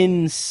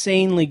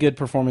 insanely good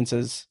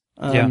performances.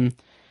 Yeah.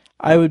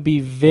 It would be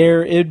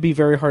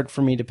very hard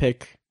for me to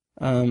pick.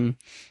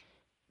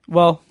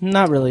 Well,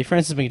 not really.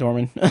 Frances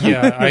McDormand.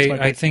 Yeah,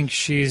 I think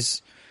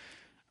she's,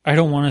 I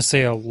don't want to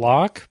say a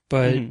lock,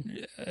 but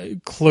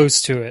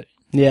close to it.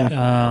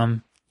 Yeah.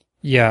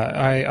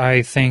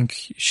 I think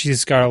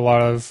she's got a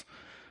lot of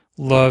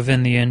love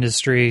in the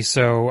industry,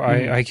 so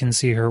I can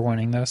see her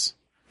winning this.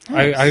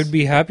 Nice. I would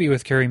be happy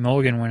with Carey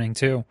Mulligan winning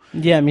too.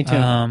 Yeah, me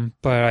too.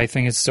 But I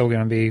think it's still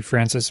going to be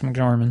Frances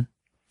McDormand.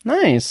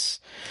 Nice.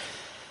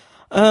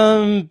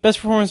 Best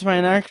performance by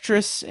an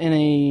actress in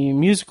a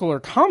musical or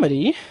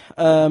comedy.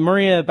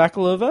 Maria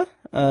Bakalova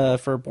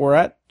for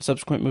Borat,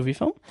 subsequent movie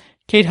film.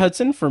 Kate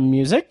Hudson for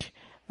music.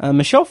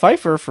 Michelle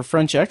Pfeiffer for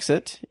French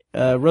Exit.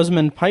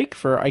 Rosamund Pike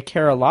for I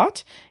Care a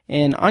Lot.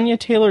 And Anya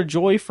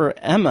Taylor-Joy for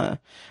Emma.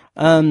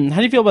 How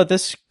do you feel about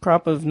this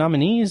crop of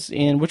nominees,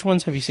 and which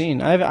ones have you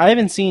seen? I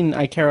haven't seen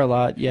I Care a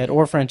Lot yet,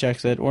 or French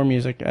Exit, or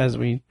music, as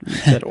we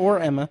said, or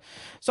Emma.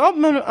 So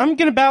I'm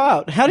gonna bow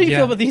out. How do you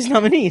feel about these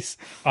nominees?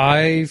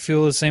 I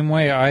feel the same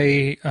way.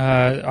 I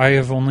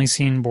have only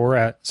seen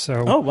Borat,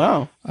 so. Oh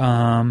wow.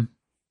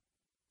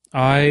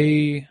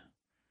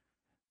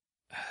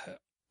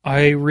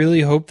 I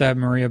really hope that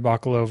Maria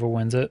Bakalova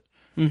wins it.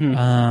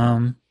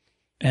 Mm-hmm.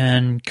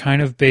 And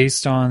kind of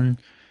based on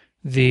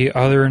the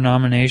other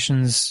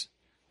nominations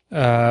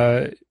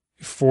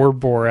for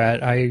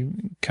Borat, I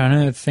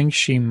kind of think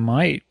she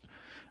might.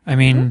 I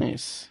mean,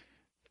 nice.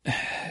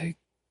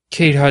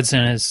 Kate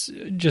Hudson is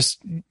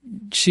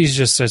she's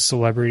just a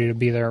celebrity to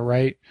be there,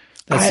 right?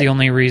 That's the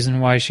only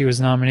reason why she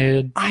was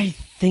nominated. I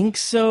think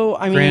so.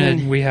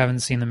 Granted, we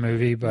haven't seen the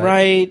movie, but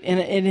right, and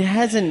it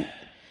hasn't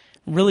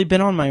really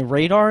been on my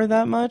radar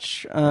that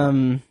much.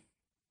 So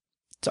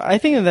I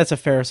think that's a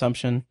fair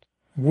assumption.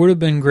 Would have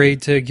been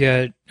great to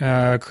get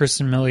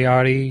Kristen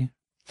Milioti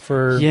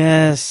for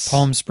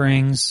Palm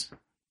Springs.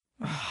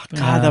 Oh,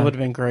 God, that would have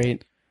been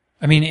great.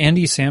 I mean,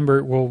 Andy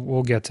Samberg.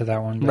 We'll get to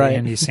that one. But right.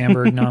 Andy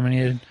Samberg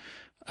nominated.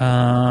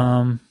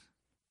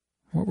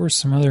 What were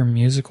some other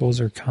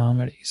musicals or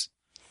comedies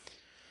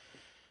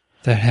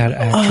that had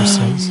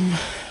actresses?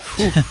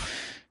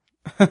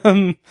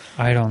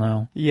 I don't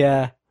know.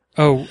 Yeah.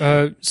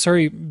 Oh,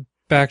 sorry.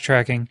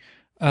 Backtracking.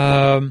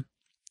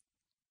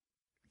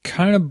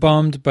 Kind of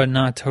bummed, but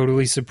not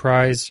totally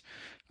surprised.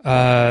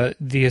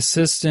 The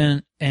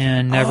Assistant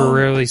and Never,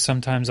 Rarely,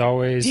 Sometimes,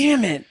 Always.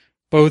 Damn it.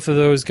 Both of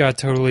those got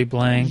totally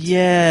blanked.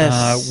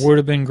 Yes. Would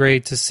have been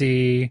great to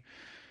see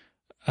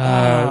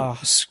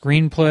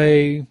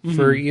screenplay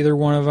for either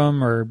one of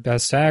them, or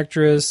Best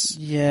Actress.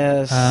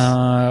 Yes.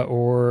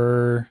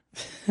 Or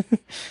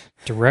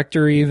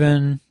director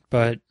even,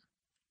 but,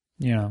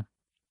 you know.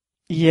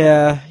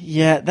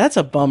 Yeah, that's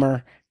a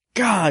bummer.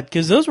 God,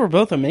 because those were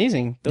both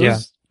amazing.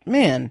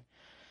 Man.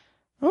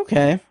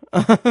 Okay.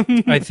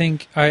 I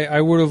think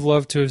I would have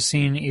loved to have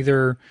seen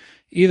either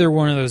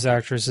one of those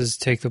actresses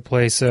take the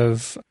place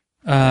of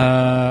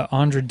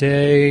Andra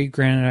Day.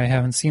 Granted, I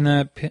haven't seen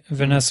that.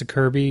 Vanessa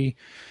Kirby.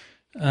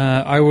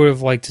 I would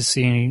have liked to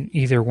see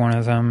either one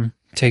of them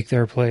take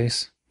their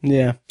place.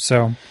 Yeah.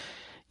 So.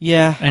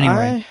 Yeah.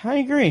 Anyway. I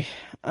agree.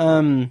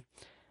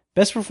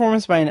 Best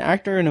performance by an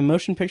actor in a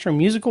motion picture,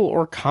 musical,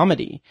 or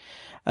comedy.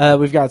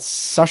 We've got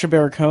Sacha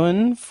Baron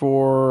Cohen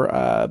for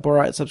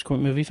Borat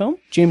subsequent movie film,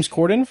 James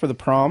Corden for The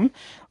Prom,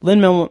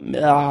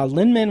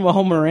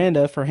 Lin-Manuel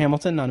Miranda for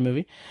Hamilton, not a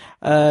movie,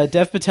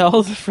 Dev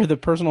Patel for The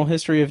Personal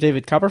History of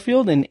David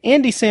Copperfield, and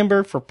Andy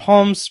Samberg for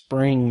Palm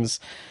Springs.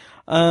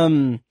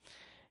 Dev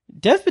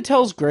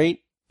Patel's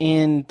great,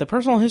 and The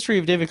Personal History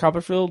of David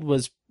Copperfield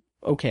was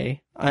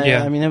okay.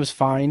 I mean, it was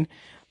fine,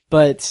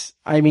 but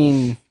I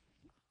mean,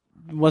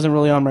 wasn't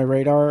really on my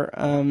radar,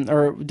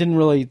 or didn't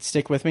really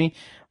stick with me.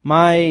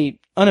 My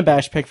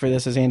unabashed pick for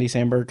this is Andy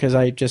Samberg, because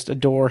I just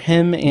adore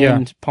him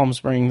and Palm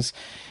Springs,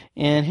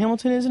 and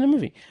Hamilton isn't a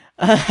movie.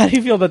 How do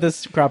you feel about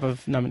this crop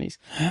of nominees?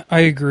 I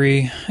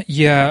agree.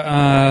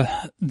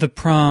 Yeah, The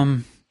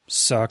Prom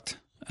sucked.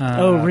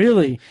 Oh,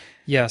 really?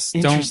 Yes.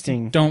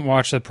 Interesting. Don't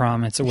watch The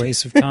Prom. It's a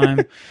waste of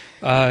time.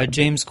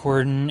 James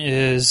Corden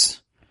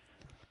is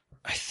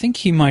I think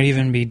he might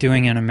even be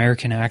doing an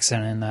American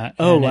accent in that.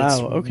 Oh, and wow. It's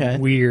Okay.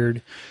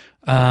 weird.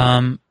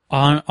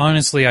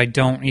 Honestly, I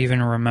don't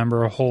even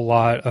remember a whole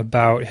lot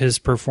about his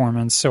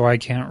performance, so I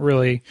can't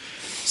really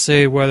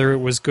say whether it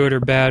was good or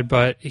bad,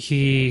 but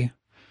I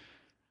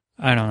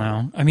don't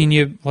know. I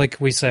mean, like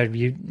we said,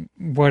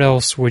 what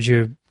else would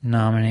you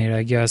nominate?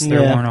 I guess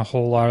there weren't a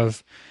whole lot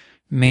of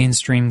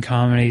mainstream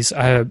comedies.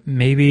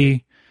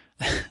 Maybe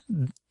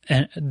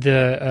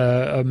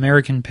the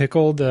American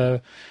Pickle,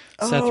 the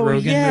Seth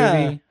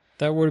Rogen movie.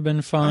 That would have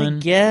been fun. I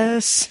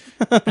guess.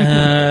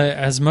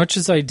 As much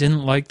as I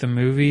didn't like the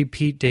movie,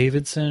 Pete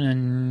Davidson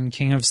and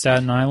King of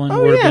Staten Island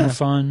would have been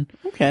fun.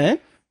 Okay.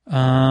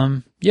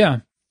 Yeah.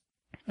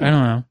 I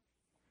don't know.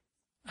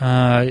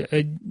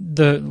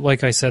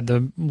 Like I said,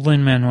 the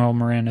Lin-Manuel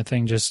Miranda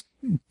thing just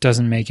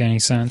doesn't make any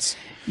sense.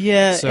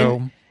 Yeah.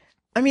 So,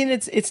 I mean,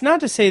 it's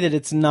not to say that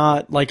it's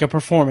not like a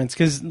performance,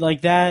 because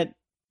like that.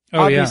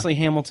 Obviously,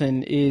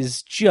 Hamilton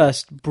is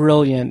just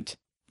brilliant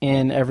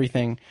in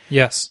everything.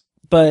 Yes.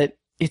 But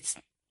it's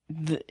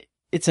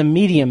a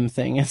medium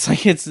thing. It's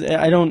like it's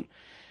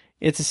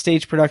a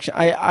stage production.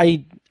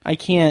 I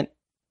can't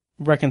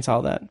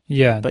reconcile that.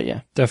 Yeah. But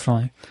yeah.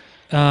 Definitely.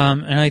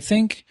 And I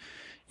think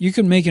you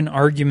could make an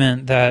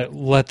argument that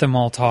Let Them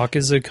All Talk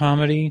is a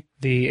comedy,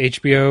 the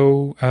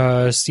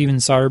HBO Steven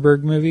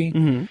Soderbergh movie.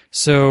 Mm-hmm.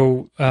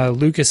 So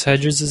Lucas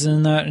Hedges is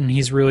in that, and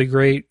he's really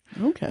great.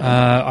 Okay.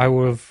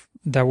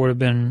 That would have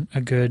been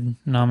a good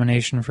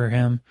nomination for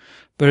him.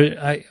 But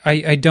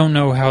I don't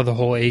know how the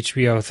whole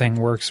HBO thing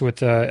works with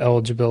the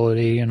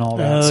eligibility and all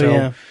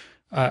that.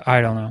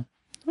 I don't know.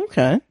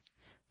 Okay.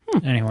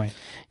 Anyway.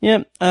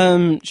 Yeah.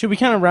 Should we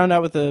kind of round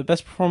out with the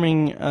best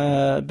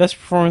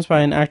performance by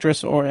an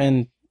actress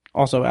and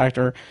also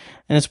actor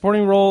in a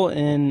supporting role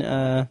in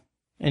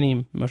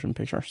any motion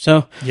picture?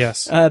 So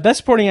yes. Best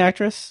supporting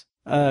actress: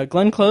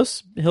 Glenn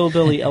Close,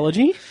 Hillbilly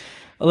Elegy;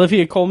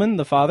 Olivia Colman,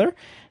 The Father;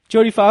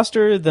 Jodie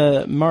Foster,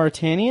 The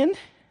Mauritanian;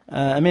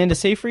 Amanda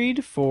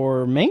Seyfried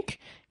for Mank;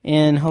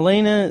 and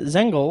Helena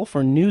Zengel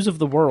for News of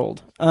the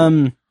World.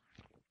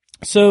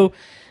 So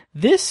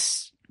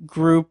this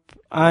group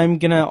I'm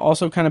gonna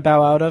also kind of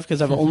bow out of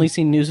because I've only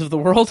seen News of the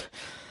World.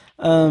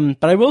 But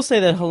I will say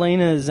that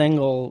Helena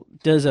Zengel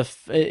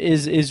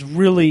is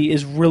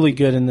really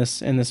good in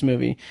this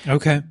movie.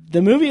 Okay.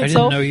 The movie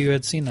itself, I didn't know you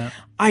had seen that.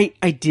 I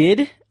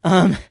did.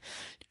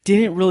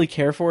 Didn't really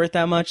care for it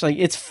that much. Like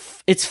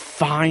it's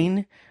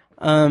fine.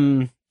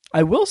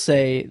 I will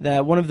say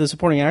that one of the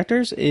supporting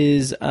actors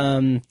is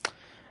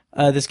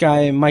this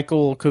guy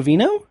Michael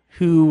Covino,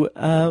 who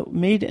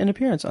made an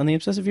appearance on the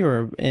Obsessive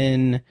Viewer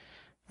in,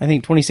 I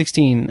think,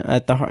 2016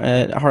 at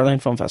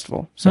Heartland Film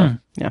Festival. So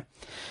yeah.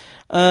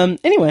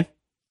 Anyway,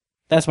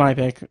 that's my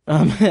pick.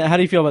 How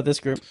do you feel about this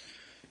group?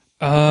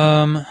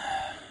 Yeah,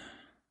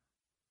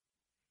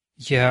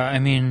 I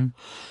mean,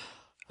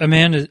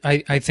 Amanda.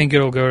 I think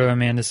it'll go to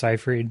Amanda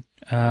Seyfried.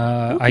 Okay.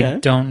 I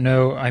don't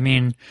know. I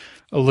mean,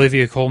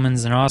 Olivia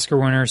Colman's an Oscar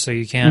winner, so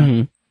you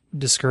can't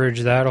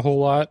discourage that a whole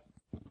lot.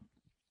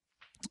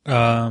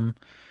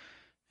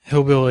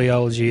 Hillbilly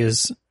Elegy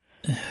is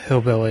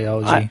Hillbilly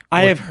Elegy.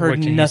 I have heard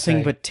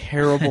nothing but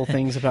terrible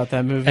things about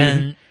that movie.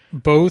 And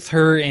both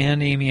her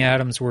and Amy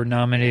Adams were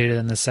nominated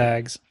in the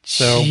SAGs.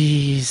 So,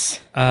 jeez.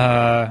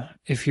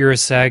 If you're a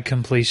SAG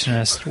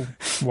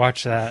completionist,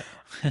 watch that.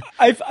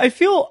 I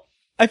feel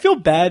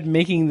bad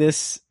making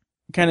this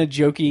kind of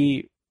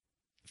jokey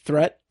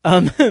threat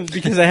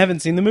because I haven't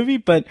seen the movie.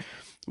 But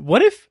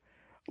what if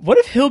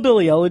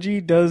Hillbilly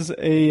Elegy does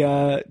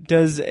a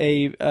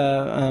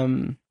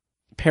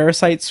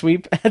Parasite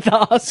sweep at the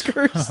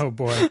Oscars? Oh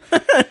boy.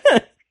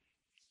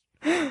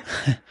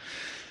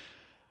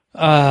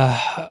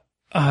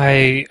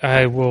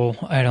 I will.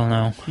 I don't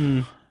know.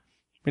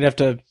 We'd have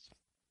to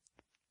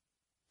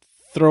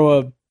throw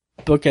a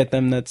book at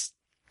them that's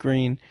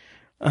green.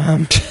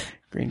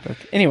 Green book.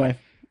 Anyway,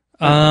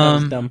 that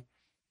was dumb.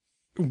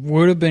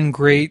 Would have been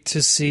great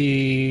to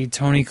see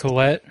Toni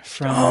Collette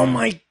from. Oh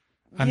my!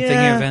 I'm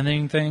thinking of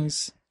Ending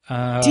Things.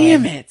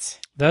 Damn it!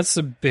 That's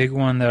a big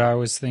one that I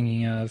was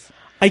thinking of.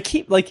 I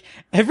keep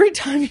every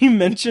time you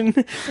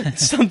mention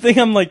something,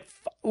 I'm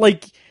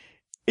like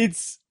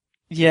it's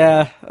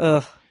yep.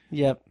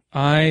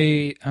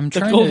 I'm trying.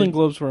 The Golden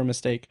Globes were a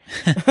mistake.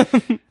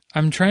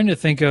 I'm trying to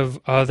think of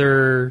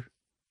other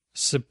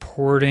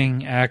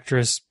supporting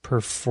actress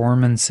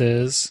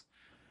performances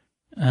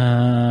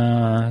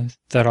that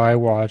I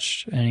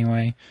watched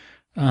anyway,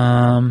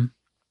 and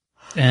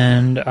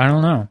I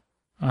don't know.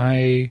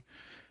 I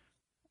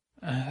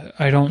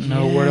don't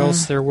know what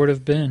else there would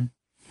have been.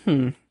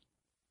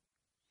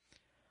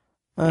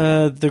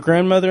 The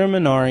Grandmother of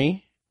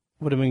Minari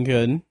would have been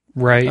good.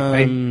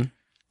 Right.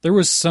 There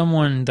was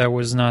someone that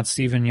was not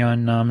Stephen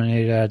Yeun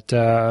nominated at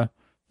the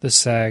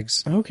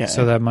SAGs. Okay.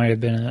 So that might have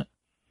been it.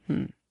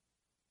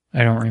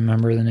 I don't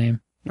remember the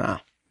name.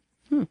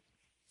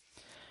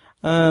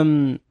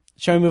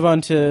 Shall we move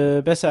on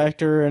to Best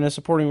Actor in a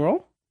Supporting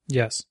Role?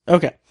 Yes.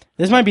 Okay.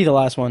 This might be the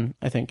last one,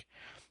 I think.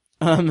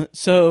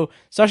 So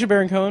Sacha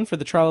Baron Cohen for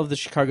The Trial of the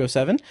Chicago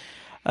 7.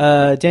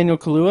 Daniel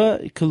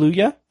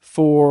Kaluuya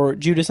for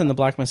Judas and the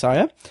Black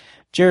Messiah.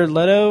 Jared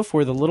Leto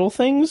for The Little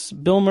Things,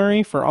 Bill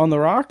Murray for On the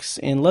Rocks,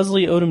 and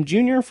Leslie Odom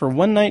Jr. for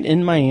One Night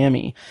in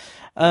Miami.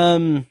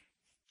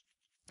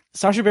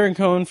 Sacha Baron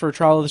Cohen for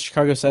Trial of the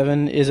Chicago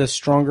 7 is a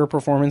stronger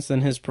performance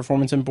than his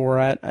performance in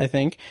Borat, I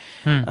think.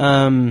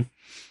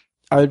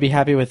 I would be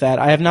happy with that.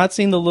 I have not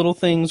seen The Little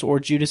Things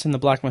or Judas and the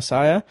Black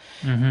Messiah.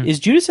 Is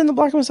Judas and the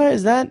Black Messiah,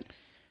 has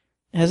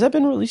that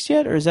been released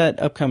yet, or is that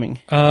upcoming?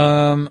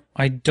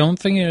 I don't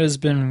think it has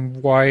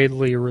been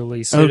widely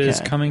released. Okay. It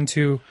is coming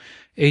to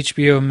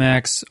HBO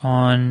Max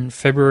on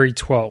February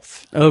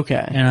 12th.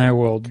 Okay. And I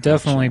will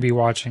definitely be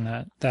watching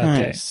that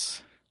day,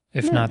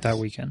 if not that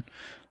weekend.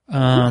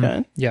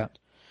 Okay. Yeah.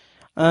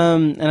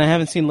 And I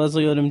haven't seen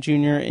Leslie Odom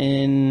Jr.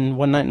 in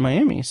One Night in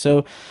Miami.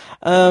 So,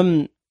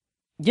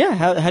 yeah,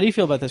 how do you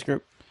feel about this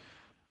group?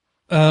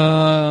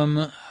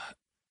 I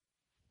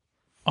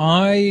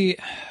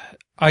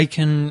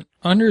can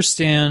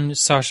understand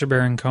Sacha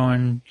Baron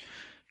Cohen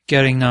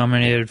getting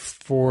nominated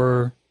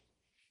for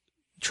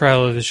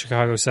Trial of the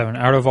Chicago 7.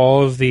 Out of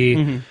all of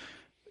the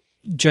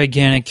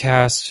gigantic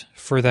cast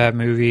for that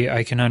movie,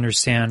 I can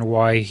understand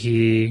why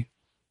he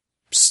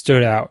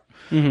stood out.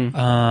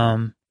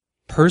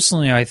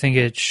 Personally, I think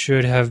it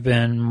should have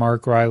been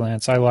Mark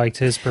Rylance. I liked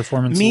his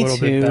performance a little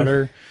bit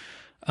better.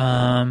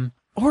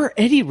 Or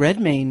Eddie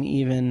Redmayne,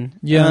 even.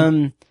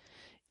 Yeah.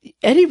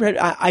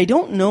 I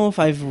don't know if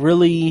I've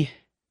really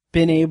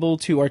been able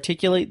to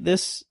articulate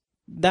this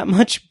that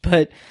much,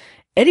 but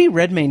Eddie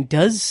Redmayne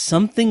does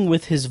something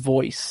with his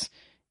voice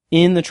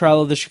in the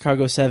Trial of the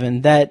Chicago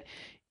 7 that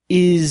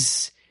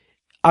is,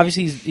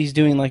 obviously he's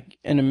doing like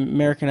an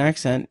American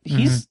accent.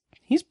 He's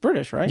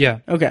British, right? Yeah.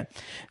 Okay.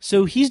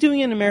 So he's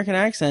doing an American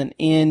accent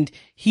and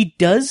he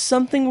does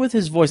something with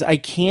his voice. I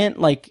can't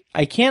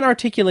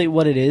articulate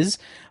what it is,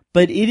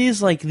 but it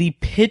is like the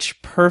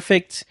pitch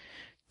perfect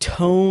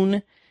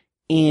tone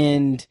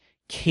and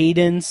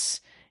cadence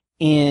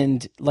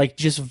and like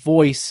just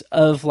voice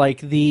of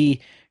like the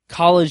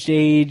college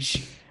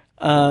age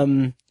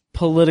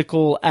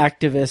political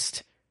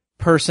activist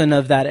person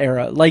of that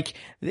era. Like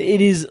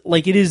it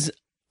is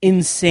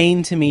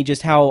insane to me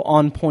just how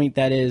on point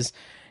that is.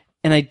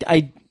 And I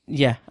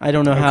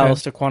don't know how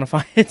else to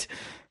quantify it.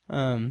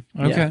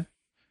 Okay.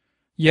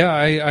 Yeah,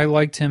 I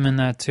liked him in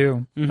that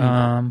too.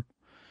 I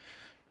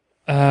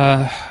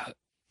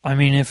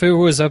mean, if it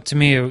was up to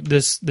me,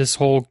 this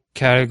whole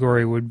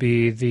category would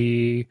be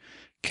the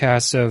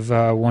cast of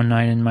One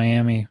Night in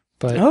Miami.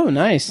 But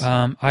nice.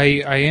 I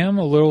am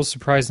a little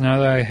surprised now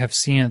that I have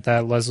seen it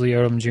that Leslie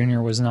Odom Jr.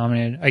 was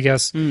nominated. I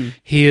guess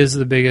he is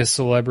the biggest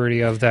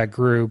celebrity of that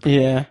group.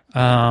 Yeah.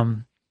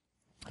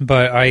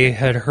 But I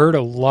had heard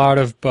a lot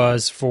of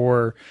buzz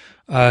for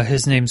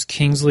his name's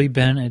Kingsley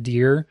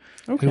Ben-Adir,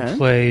 who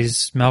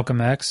plays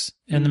Malcolm X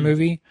in the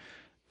movie.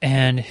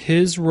 And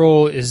his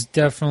role is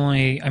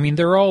definitely, I mean,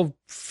 they're all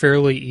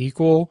fairly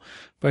equal,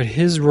 but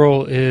his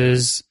role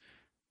is,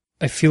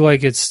 I feel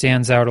like it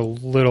stands out a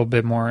little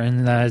bit more,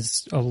 and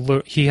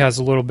he has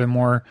a little bit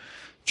more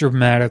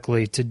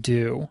dramatically to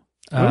do.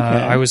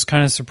 I was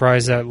kind of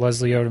surprised that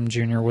Leslie Odom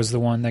Jr. was the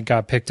one that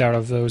got picked out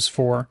of those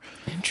four.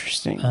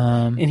 Interesting.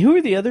 And who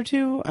are the other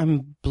two?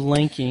 I'm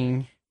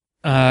blanking.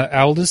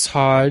 Aldous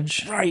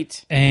Hodge.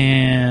 Right.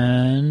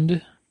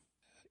 And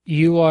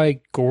Eli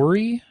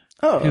Gorey,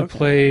 who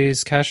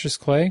plays Cassius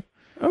Clay.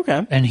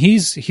 Okay. And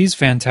he's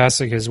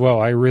fantastic as well.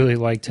 I really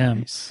liked him.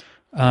 Nice.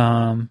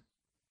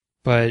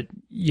 But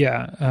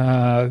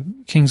yeah,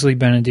 Kingsley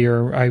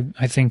Ben-Adir,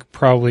 I think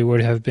probably would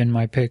have been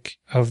my pick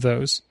of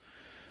those.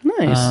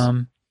 Nice.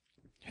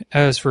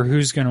 As for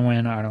who's going to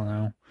win, I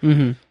don't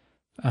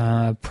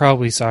know.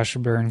 Probably Sacha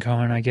Baron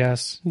Cohen, I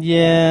guess.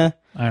 Yeah.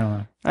 I don't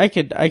know. I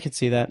could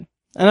see that.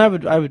 And I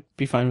would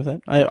be fine with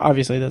it.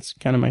 Obviously that's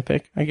kind of my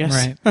pick, I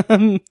guess.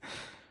 Right.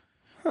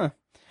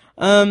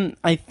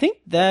 I think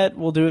that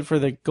will do it for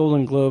the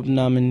Golden Globe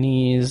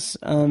nominees.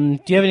 Do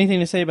you have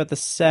anything to say about the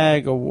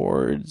SAG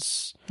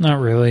Awards? Not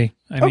really.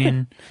 I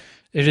mean,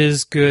 it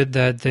is good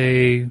that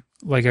they,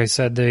 like I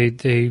said,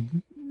 they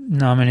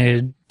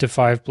nominated Da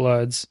 5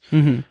 Bloods.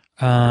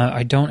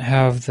 I don't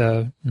have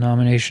the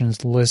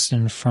nominations list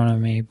in front of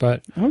me,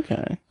 but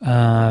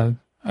I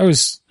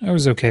was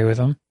okay with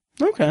them.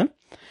 Okay.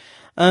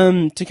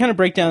 To kind of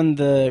break down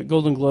the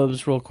Golden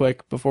Globes real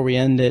quick before we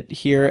end it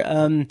here,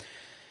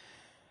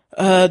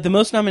 the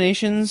most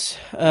nominations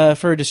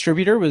for a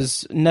distributor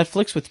was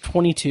Netflix with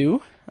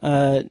 22.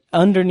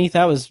 Underneath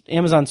that was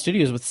Amazon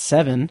Studios with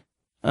 7.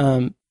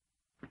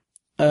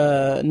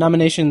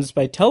 Nominations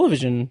by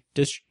television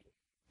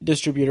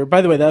distributor.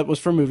 By the way, that was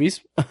for movies.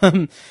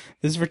 This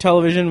is for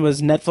television,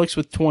 was Netflix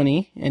with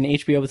 20 and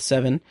HBO with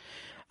 7.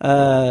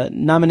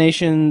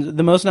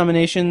 The most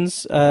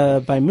nominations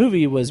by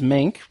movie was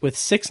Mank with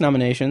 6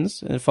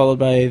 nominations, followed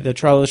by The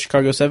Trial of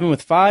Chicago 7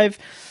 with 5.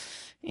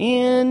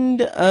 And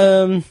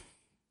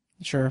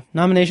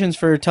nominations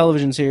for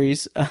television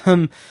series.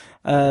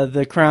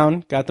 The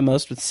Crown got the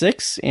most with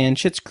 6, and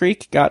Schitt's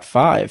Creek got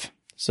 5.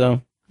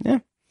 So yeah.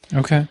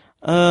 Okay.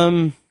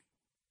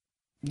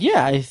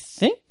 Yeah, I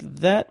think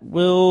that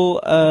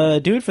will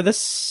do it for this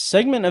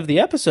segment of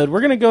the episode.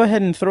 We're going to go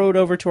ahead and throw it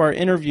over to our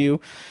interview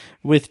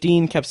with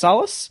Dean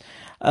Kapsalis,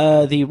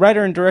 the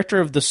writer and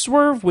director of The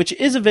Swerve, which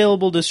is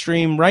available to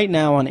stream right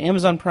now on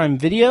Amazon Prime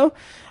Video.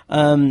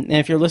 And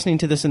if you're listening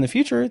to this in the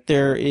future,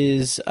 there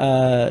is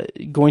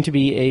going to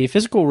be a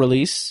physical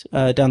release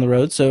down the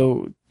road,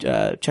 so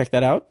check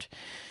that out.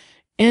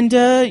 And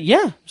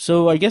yeah,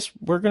 so I guess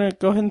we're going to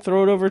go ahead and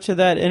throw it over to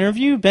that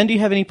interview. Ben, do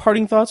you have any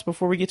parting thoughts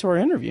before we get to our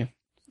interview?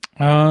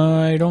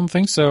 I don't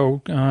think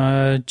so.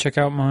 Check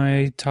out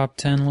my top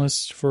 10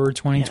 list for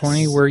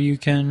 2020 where you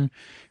can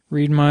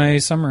read my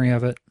summary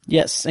of it.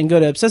 Yes, and go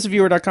to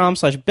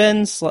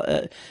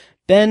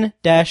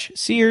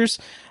obsessiveviewer.com/Ben-Sears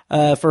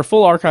for a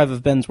full archive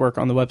of Ben's work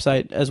on the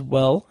website as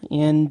well.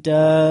 And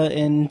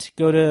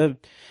go to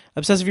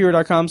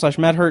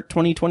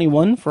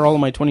obsessiveviewer.com/MattHurt2021 for all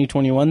of my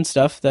 2021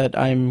 stuff that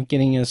I'm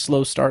getting a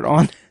slow start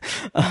on.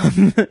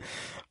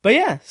 But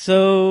yeah,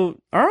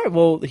 so, all right,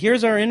 well,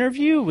 here's our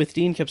interview with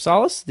Dean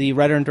Kapsalis, the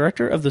writer and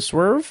director of The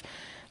Swerve.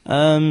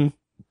 There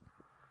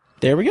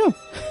we go.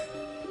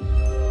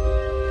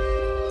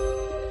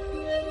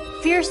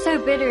 Fear so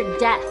bitter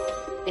death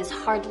is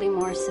hardly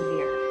more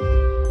severe.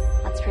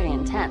 That's pretty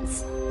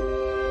intense.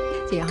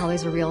 Yeah,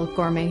 Holly's a real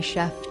gourmet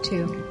chef,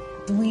 too.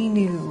 We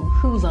knew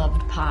who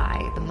loved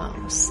pie the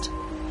most.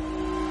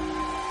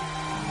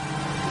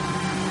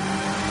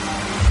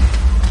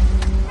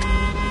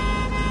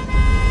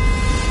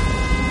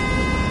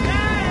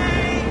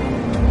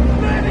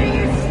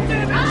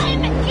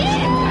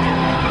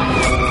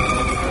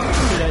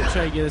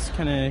 Should I get us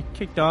kind of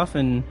kicked off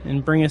and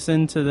bring us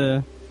into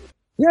the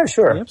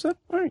sure. episode?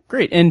 All right,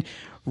 great. And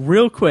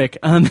real quick,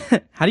 how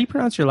do you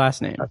pronounce your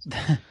last name?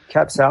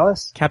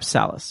 Kapsalis?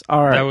 Kapsalis.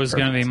 All right. That was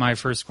going to be my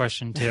first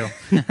question, too.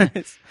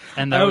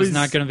 And that was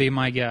not going to be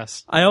my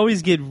guess. I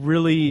always get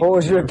really... What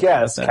was your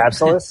guess?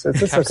 Kapsalis? It's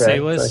just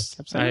Kapsalis?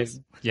 Okay.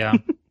 Yeah.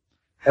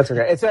 That's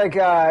okay. It's like,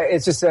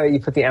 it's just, you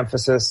put the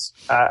emphasis.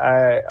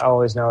 I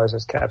always know it's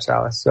just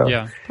Kapsalis. So.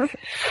 Yeah.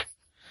 Perfect.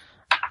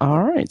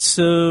 All right.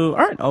 So,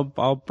 all right.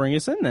 I'll bring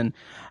us in then.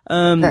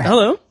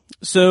 Hello.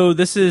 So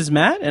this is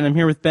Matt, and I'm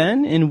here with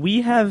Ben, and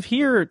we have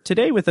here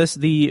today with us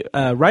the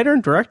writer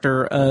and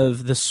director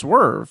of The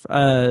Swerve,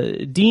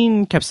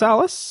 Dean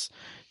Kapsalis.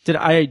 Did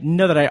I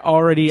know that I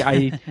already?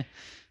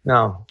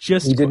 No,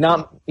 just you did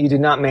not. You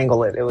did not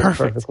mangle it. It was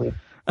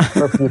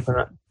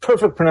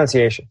perfect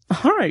pronunciation.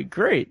 All right,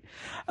 great.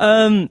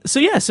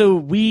 So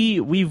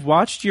we've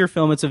watched your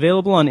film. It's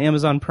available on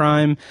Amazon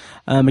Prime.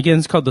 Again,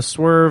 it's called The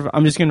Swerve.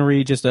 I'm just going to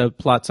read just a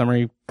plot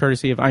summary,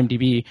 courtesy of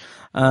IMDb.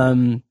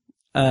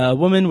 A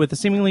woman with a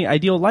seemingly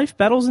ideal life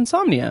battles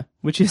insomnia,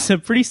 which is a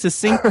pretty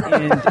succinct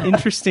and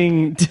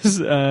interesting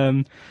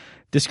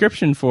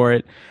description for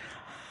it.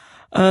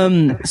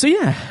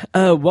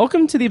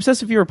 Welcome to the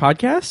Obsessive Viewer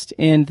podcast,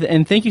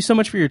 and thank you so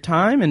much for your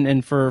time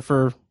and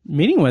for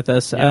meeting with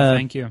us. Yeah,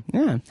 thank you.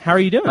 Yeah. How are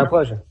you doing? My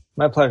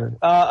pleasure.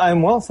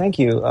 I'm well, thank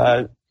you.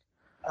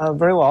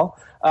 Very well.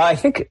 I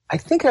think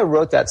I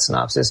wrote that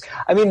synopsis.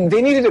 I mean,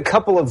 they needed a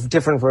couple of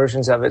different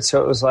versions of it,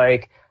 so it was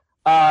like,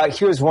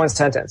 here's one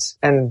sentence,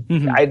 and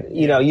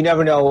you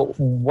never know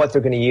what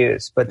they're going to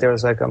use, but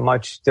there's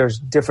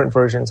different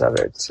versions of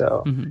it.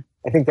 So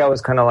I think that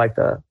was kind of like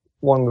the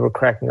one we were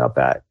cracking up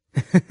at,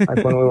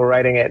 like when we were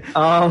writing it.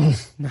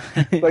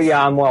 But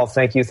yeah, I'm well.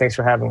 Thank you. Thanks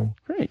for having me.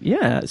 Great.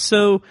 Yeah.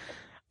 So,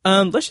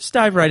 let's just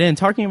dive right in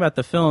talking about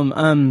the film.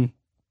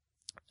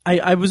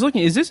 I was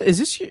looking, is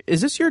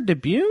this your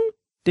debut?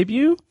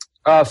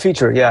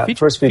 Feature. Yeah.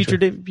 First feature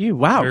debut.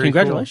 Wow. Very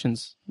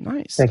Congratulations. Cool.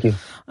 Nice. Thank you.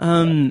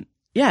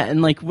 Yeah,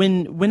 and like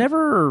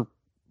whenever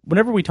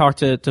we talk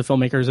to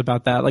filmmakers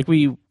about that, like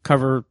we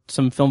cover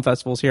some film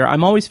festivals here,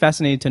 I'm always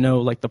fascinated to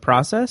know like the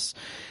process.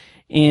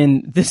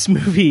 And this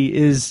movie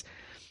is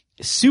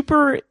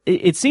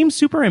it seems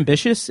super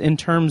ambitious in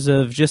terms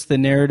of just the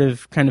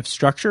narrative kind of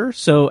structure.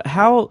 So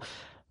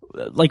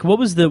what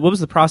was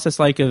the process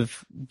like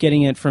of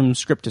getting it from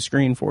script to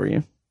screen for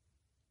you?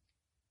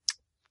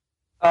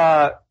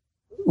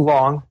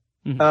 Long.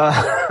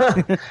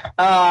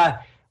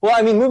 Well,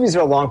 I mean, movies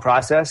are a long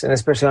process, and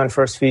especially on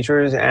first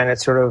features, and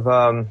it's sort of,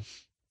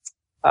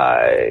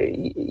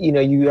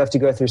 you have to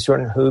go through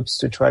certain hoops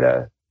to try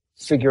to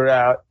figure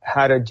out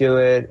how to do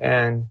it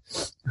and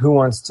who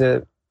wants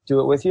to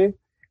do it with you.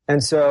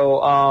 And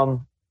so,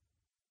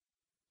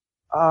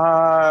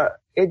 overall,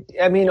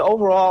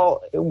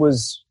 it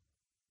was,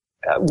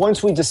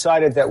 once we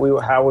decided that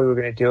how we were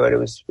going to do it,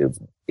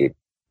 it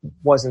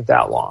wasn't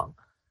that long.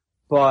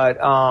 But,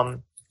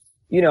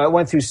 I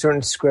went through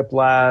certain script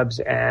labs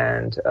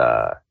and,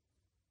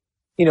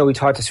 we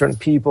talked to certain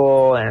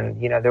people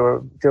and,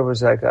 there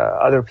was like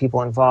other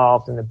people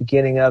involved in the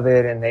beginning of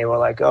it, and they were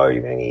like, oh,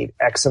 you're going to need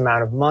X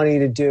amount of money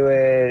to do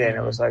it. And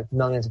it was like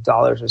millions of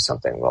dollars or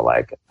something. We're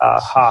like,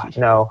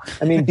 no.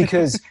 I mean,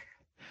 because,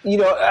 we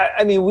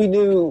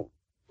knew,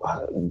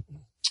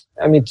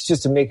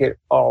 just to make it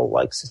all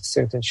like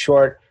succinct and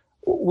short,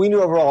 we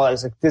knew overall, I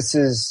was like, this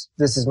is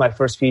my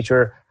first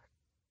feature.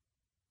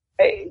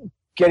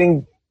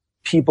 Getting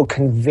people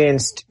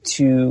convinced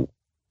to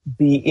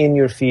be in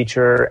your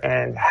feature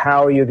and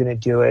how are you going to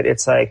do it?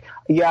 It's like,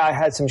 yeah, I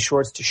had some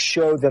shorts to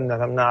show them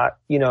that I'm not,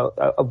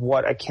 of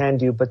what I can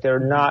do, but they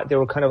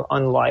were kind of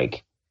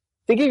unlike,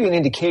 they gave you an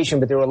indication,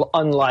 but they were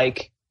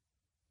unlike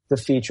the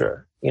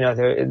feature.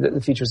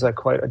 The feature is like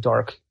quite a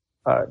dark,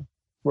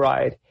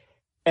 ride.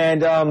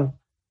 And,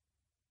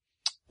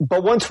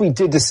 but once we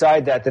did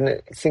decide that, then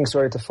things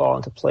started to fall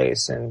into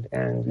place and,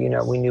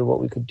 we knew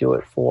what we could do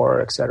it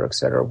for, et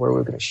cetera, where we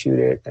were going to shoot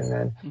it. And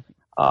then,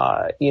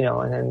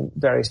 and then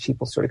various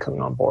people started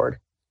coming on board.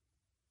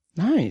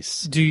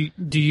 Nice. Do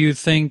you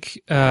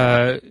think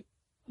that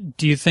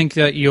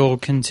you'll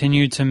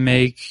continue to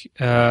make,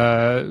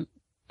 I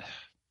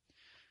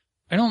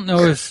don't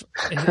know if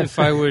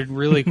I would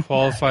really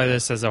qualify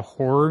this as a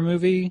horror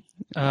movie.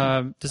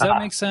 Does that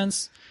make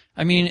sense?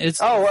 I mean, it's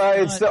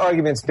the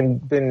argument's been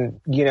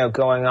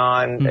going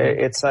on. Mm-hmm.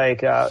 It's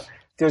like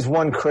there's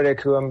one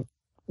critic who I'm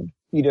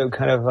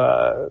kind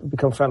of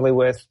become friendly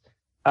with,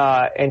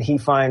 and he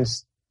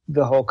finds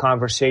the whole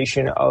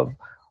conversation of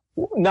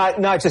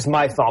not just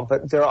my film,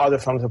 but there are other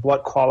films of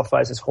what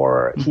qualifies as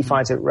horror. Mm-hmm. He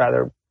finds it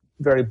rather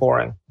very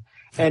boring,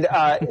 and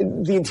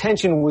the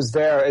intention was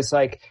there. It's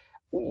like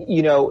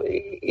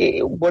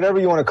whatever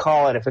you want to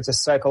call it, if it's a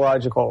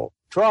psychological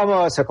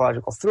drama, a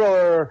psychological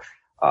thriller,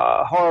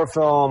 horror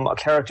film, a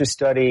character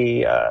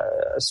study, a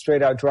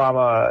straight out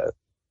drama,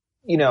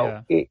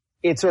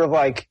 it's sort of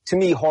like, to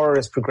me, horror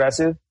is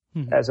progressive,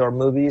 mm-hmm. as are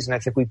movies. And I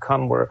think we've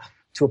come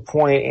to a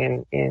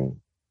point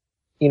in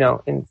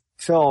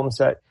films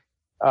that,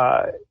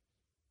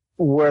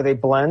 where they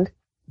blend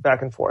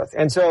back and forth.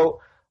 And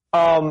so,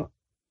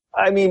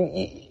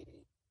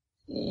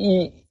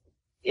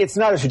 it's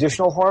not a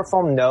traditional horror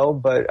film, no,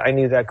 but I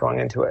knew that going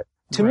into it.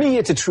 To me,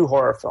 it's a true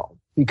horror film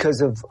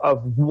because of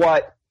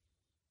what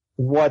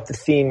the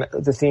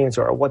themes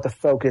are, what the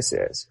focus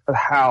is of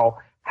how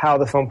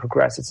the film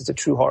progresses. It's a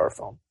true horror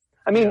film.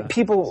 I mean,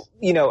 people,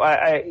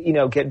 I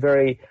get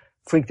very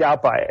freaked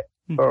out by it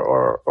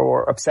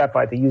or upset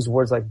by it. They use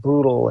words like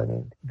brutal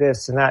and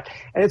this and that.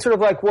 And it's sort of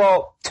like,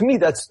 well, to me,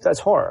 that's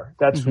horror.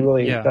 That's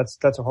really, that's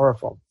a horror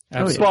film.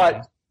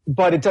 Absolutely.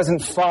 But it doesn't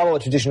follow a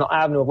traditional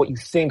avenue of what you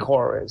think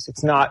horror is.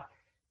 It's not,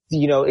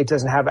 it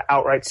doesn't have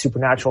outright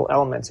supernatural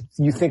elements. If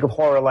you think of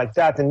horror like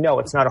that, then no,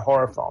 it's not a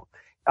horror film.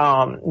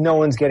 No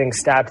one's getting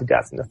stabbed to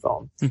death in the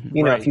film.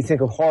 Mm-hmm. If you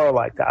think of horror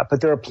like that, but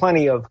there are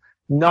plenty of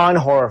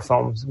non-horror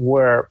films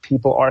where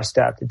people are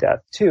stabbed to death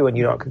too, and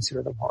you don't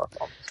consider them horror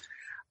films.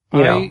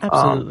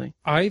 Absolutely.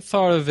 I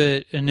thought of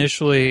it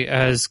initially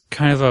as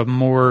kind of a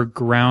more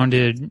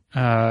grounded,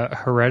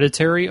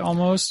 Hereditary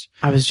almost.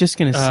 I was just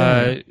going to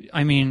say.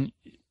 I mean,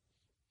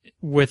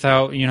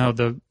 without,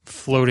 the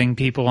floating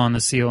people on the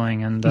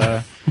ceiling and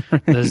the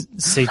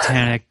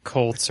satanic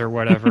cults or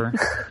whatever.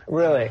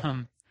 Really?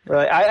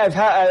 Really, I've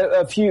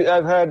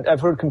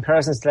heard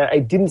comparisons to that. I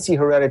didn't see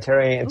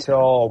Hereditary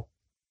until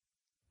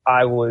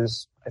I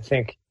was, I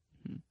think,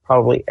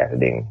 probably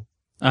editing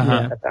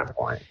at that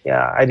point.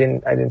 Yeah, I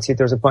didn't see it.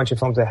 There was a bunch of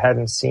films I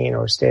hadn't seen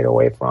or stayed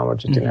away from or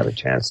just didn't have a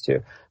chance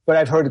to. But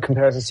I've heard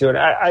comparisons to it.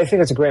 I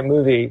think it's a great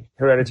movie,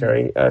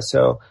 Hereditary.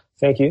 So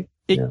thank you.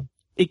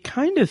 It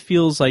kind of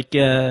feels like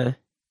there's,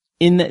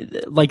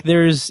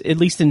 at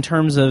least in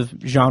terms of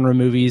genre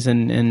movies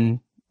and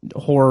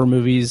horror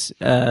movies,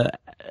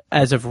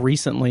 as of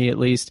recently at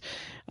least,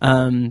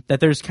 that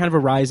there's kind of a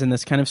rise in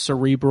this kind of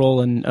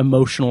cerebral and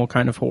emotional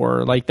kind of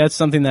horror. Like that's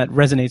something that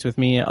resonates with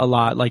me a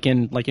lot, like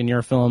in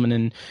your film and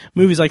in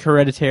movies like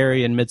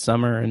Hereditary and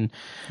Midsommar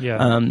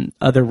and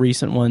other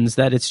recent ones,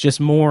 that it's just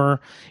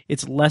more,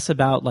 it's less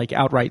about like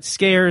outright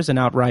scares and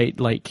outright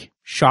like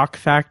shock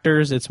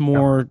factors. It's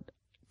more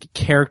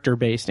character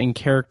based and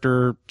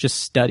character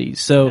just studies.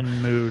 So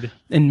and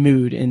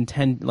mood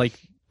and like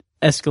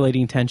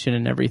escalating tension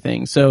and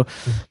everything. So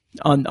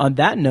on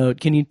that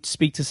note, can you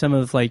speak to some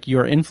of like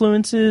your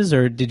influences,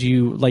 or did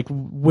you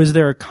was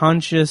there a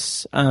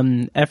conscious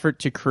effort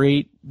to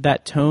create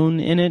that tone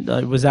in it?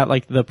 Was that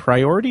like the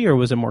priority, or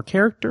was it more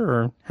character,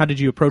 or how did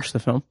you approach the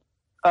film?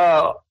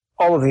 All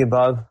of the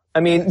above. I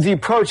mean, the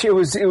approach, it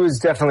was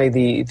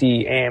definitely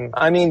the aim.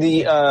 I mean,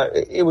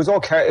 it was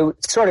all,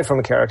 it started from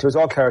a character. It was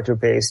all character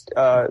based.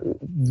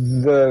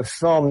 The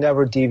film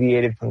never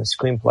deviated from the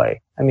screenplay.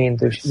 I mean,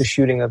 the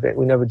shooting of it,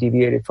 we never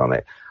deviated from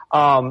it.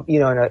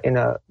 In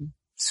a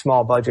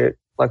small budget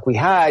like we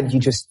had, you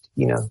just,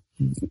 you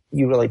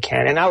really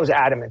can't. And I was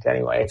adamant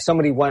anyway. If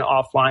somebody went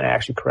offline, I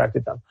actually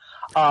corrected them.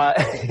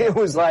 It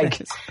was like,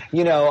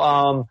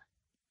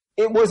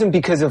 it wasn't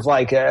because of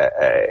like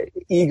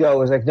ego. It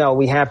was like, no,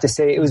 we have to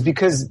say, it was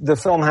because the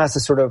film has to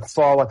sort of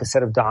fall like a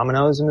set of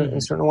dominoes in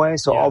a certain way.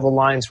 So all the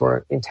lines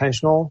were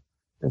intentional.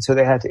 And so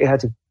it had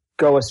to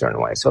go a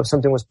certain way. So if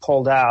something was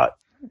pulled out,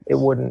 it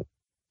would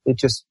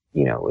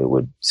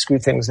screw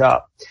things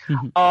up.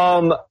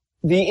 Mm-hmm.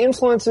 The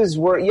influences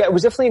were, it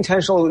was definitely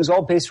intentional. It was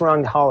all based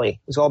around Holly.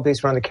 It was all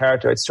based around the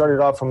character. It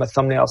started off from a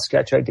thumbnail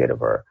sketch I did of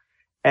her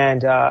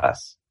and,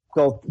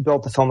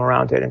 built the film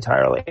around it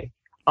entirely.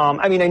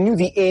 I knew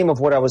the aim of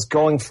what I was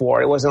going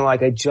for. It wasn't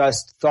like I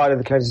just thought of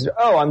the characters,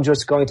 I'm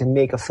just going to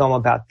make a film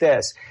about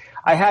this.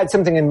 I had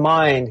something in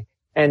mind,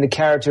 and the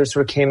character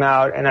sort of came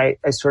out, and I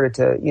started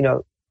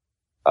to,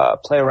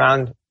 play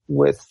around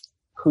with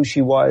who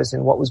she was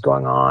and what was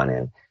going on.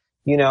 And,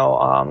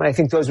 and I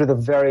think those were the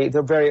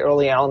very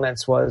early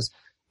elements were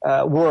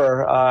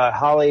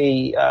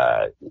Holly,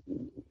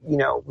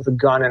 with a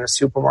gun in a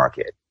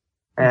supermarket.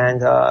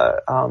 And,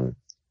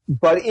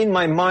 but in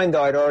my mind,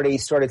 though, I'd already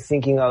started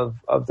thinking of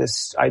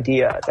this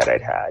idea that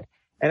I'd had.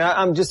 And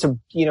I'm just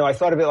I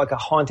thought of it like a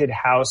haunted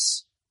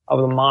house of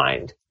the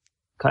mind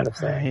kind of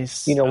thing,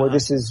 nice. Where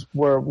this is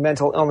where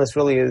mental illness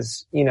really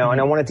is, and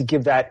I wanted to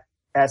give that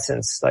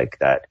essence, like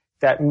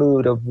that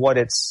mood of what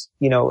it's,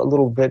 a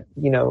little bit,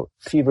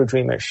 fever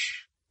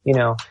dreamish,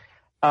 and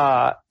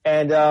I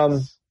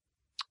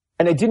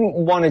didn't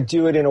want to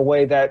do it in a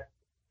way that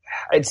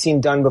I'd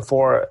seen done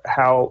before,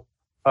 how,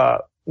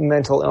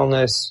 mental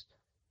illness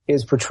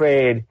is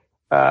portrayed,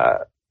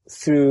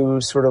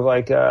 through sort of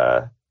like,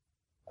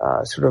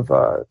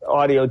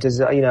 audio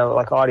design,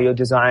 like audio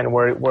design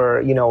where,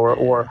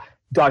 or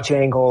Dutch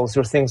angles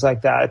or things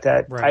like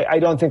that, right. I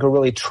don't think are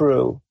really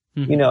true,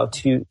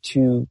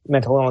 to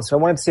mental illness. So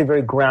I wanted to stay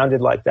very grounded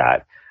like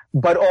that,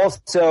 but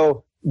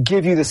also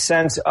give you the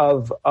sense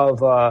of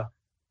a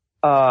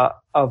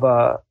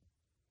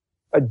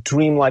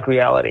dreamlike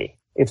reality,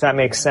 if that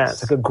makes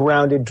sense, like a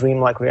grounded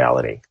dreamlike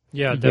reality.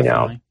 Yeah,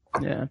 definitely.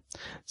 Yeah.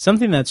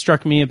 Something that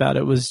struck me about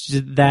it was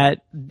just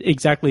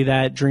exactly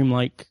that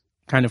dreamlike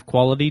kind of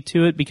quality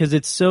to it, because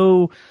it's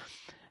so,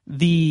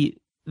 the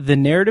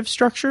narrative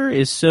structure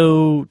is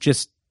so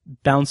just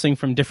bouncing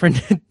from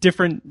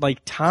different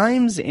like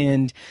times,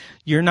 and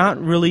you're not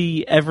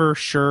really ever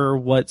sure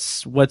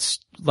what's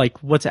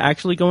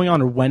actually going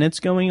on or when it's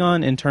going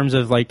on in terms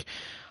of like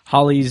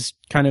Holly's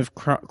kind of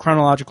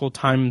chronological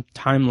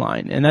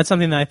timeline. And that's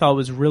something that I thought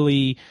was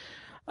really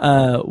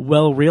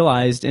well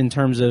realized in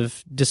terms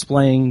of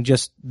displaying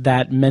just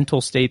that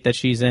mental state that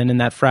she's in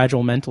and that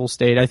fragile mental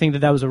state. I think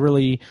that was a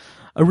really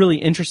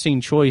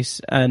interesting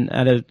choice, and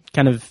at a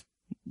kind of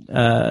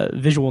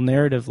visual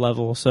narrative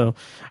level. So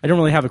I don't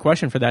really have a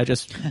question for that.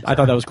 Just I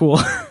thought that was cool.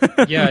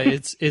 Yeah,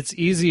 it's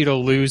easy to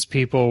lose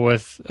people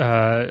with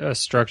a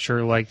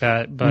structure like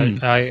that,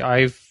 but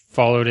I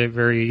followed it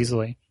very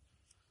easily.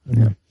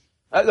 Yeah.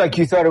 Like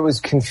you thought it was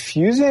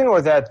confusing,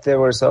 or that there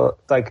was a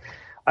like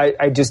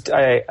I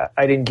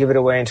didn't give it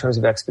away in terms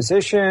of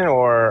exposition,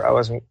 or I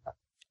wasn't.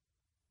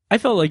 I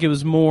felt like it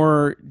was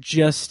more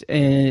just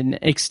an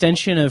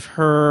extension of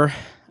her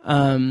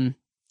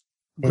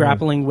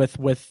grappling with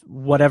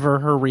whatever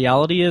her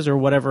reality is, or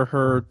whatever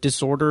her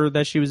disorder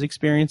that she was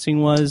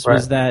experiencing was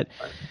that,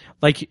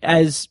 like,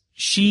 as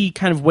she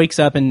kind of wakes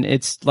up and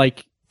it's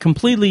like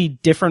completely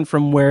different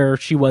from where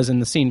she was in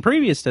the scene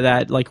previous to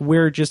that, like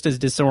we're just as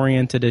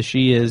disoriented as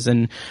she is.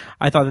 And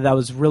I thought that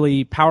was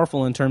really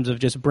powerful in terms of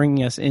just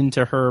bringing us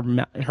into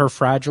her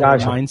fragile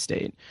mind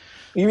state.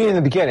 You mean in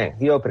the beginning,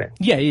 the opening?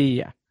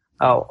 Yeah.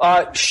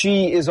 Oh,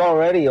 she is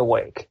already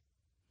awake.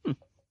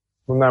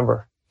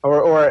 Remember,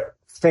 or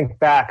think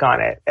back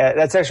on it.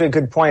 That's actually a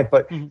good point,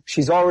 but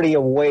she's already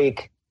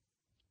awake.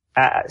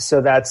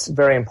 So that's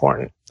very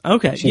important.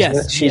 Okay.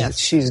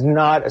 She's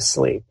not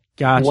asleep.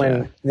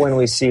 Gotcha. When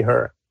we see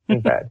her in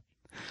bed.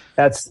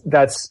 That's,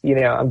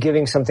 I'm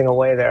giving something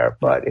away there,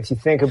 but if you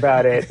think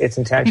about it, it's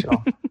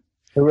intentional.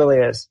 It really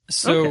is.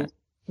 So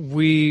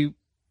we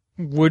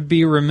would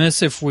be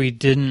remiss if we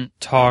didn't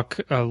talk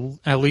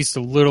at least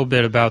a little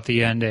bit about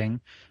the ending,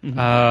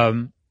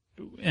 and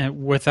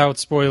without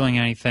spoiling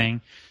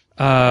anything.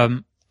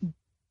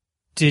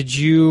 Did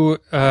you,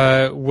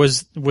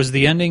 was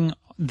the ending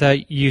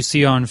that you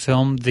see on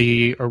film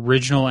the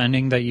original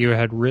ending that you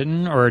had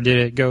written, or did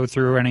it go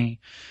through any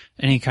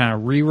kind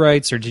of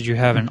rewrites, or did you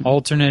have an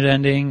alternate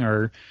ending,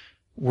 or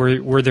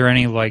were there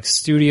any like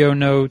studio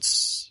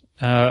notes?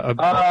 There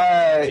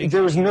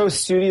was no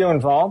studio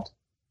involved,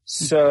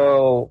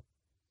 so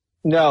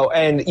no.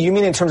 And you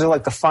mean in terms of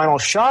like the final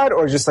shot,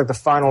 or just like the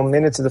final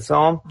minutes of the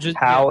film? Just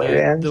it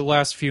ends? The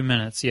last few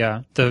minutes,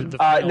 yeah. No,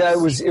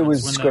 it was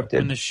scripted.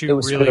 When the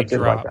shoot really drops.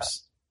 Like that.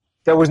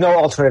 There was no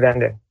alternate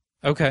ending.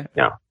 Okay.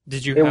 No.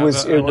 Did you have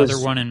another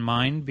one in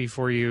mind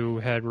before you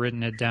had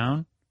written it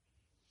down?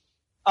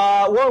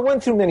 Well, I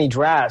went through many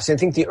drafts. I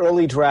think the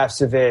early drafts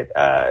of it,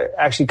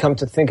 actually come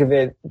to think of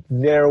it,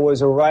 there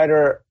was a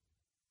writer,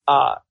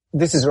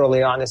 this is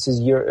early on, this is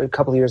a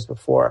couple of years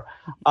before.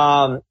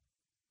 I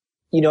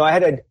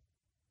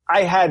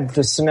had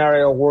the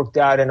scenario worked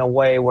out in a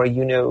way where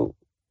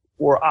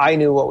where I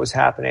knew what was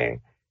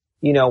happening,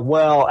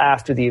 well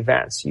after the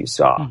events you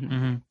saw.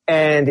 Mm-hmm.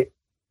 And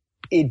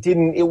it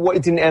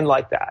didn't end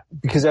like that,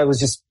 because I was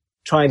just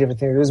trying different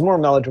things. It was more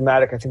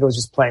melodramatic. I think I was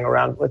just playing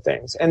around with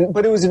things.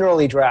 But it was an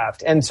early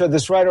draft. And so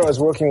this writer I was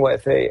working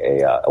with,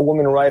 a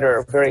woman writer,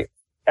 a very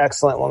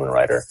excellent woman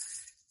writer,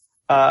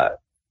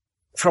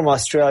 from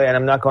Australia, and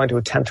I'm not going to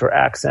attempt her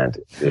accent,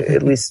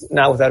 at least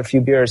not without a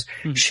few beers.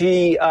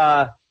 She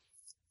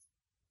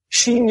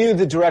knew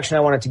the direction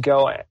I wanted to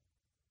go in.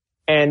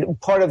 And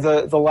part of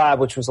the lab,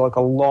 which was like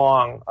a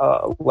long,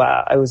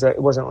 lab, it was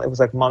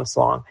like months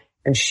long.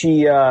 And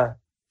she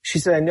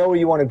said, I know where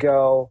you want to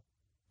go.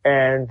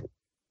 and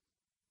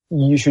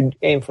you should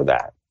aim for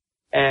that.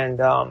 And,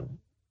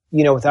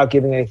 without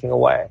giving anything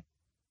away.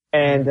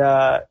 And,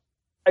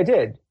 I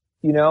did,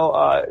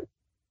 I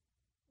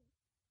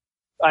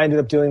ended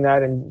up doing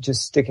that and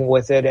just sticking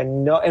with it.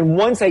 And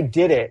once I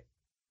did it,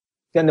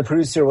 then the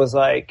producer was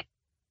like,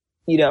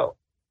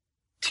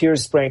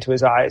 tears sprang to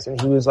his eyes,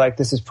 and he was like,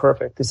 this is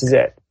perfect. This is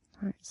it.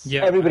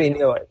 Yeah. Everybody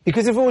knew it.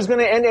 Because if it was going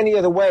to end any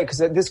other way, because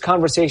this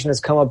conversation has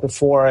come up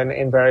before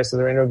in various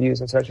other interviews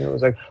and such, and it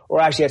was like, or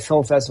actually at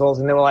film festivals,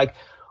 and they were like,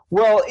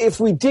 well, if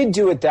we did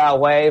do it that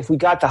way, if we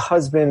got the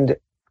husband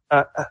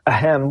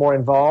more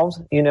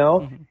involved,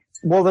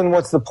 well, then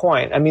what's the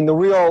point? I mean, the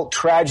real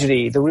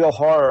tragedy, the real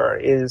horror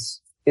is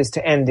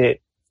to end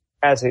it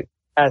as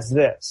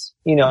this,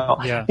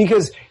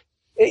 because,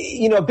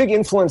 a big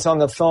influence on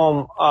the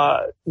film,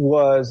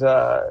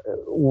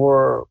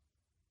 were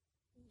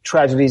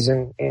tragedies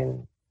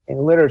in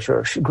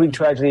literature, Greek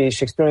tragedies,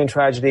 Shakespearean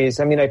tragedies.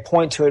 I mean, I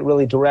point to it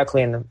really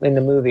directly in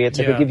the movie. It's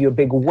like I give you a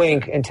big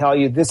wink and tell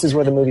you this is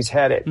where the movie's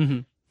headed. Mm-hmm.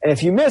 And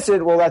if you miss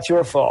it, well, that's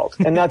your fault.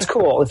 And that's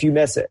cool if you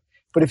miss it.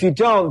 But if you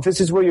don't, this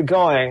is where you're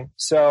going.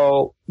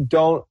 So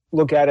don't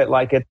look at it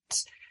like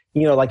it's,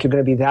 like you're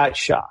going to be that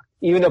shocked,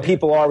 even though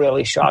people are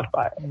really shocked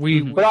by it.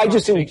 But I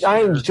just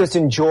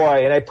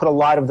enjoy, and I put a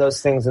lot of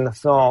those things in the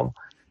film,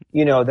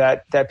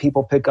 that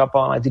people pick up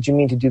on. Like, did you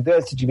mean to do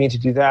this? Did you mean to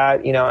do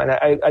that? And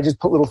I just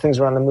put little things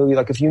around the movie.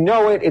 Like, if you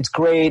know it, it's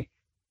great,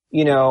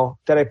 that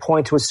I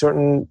point to a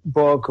certain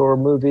book or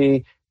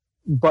movie.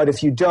 But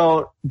if you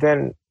don't,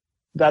 then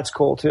that's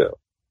cool too.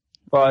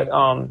 But,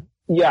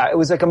 it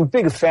was like, I'm a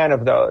big fan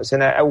of those.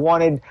 And I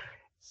wanted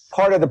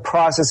part of the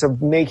process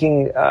of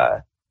making,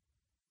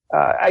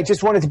 I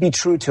just wanted to be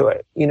true to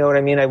it. You know what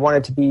I mean? I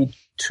wanted to be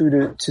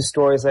true to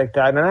stories like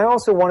that. And I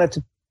also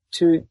wanted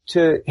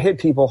to hit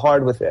people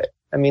hard with it.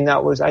 I mean,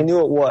 I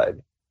knew it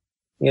would,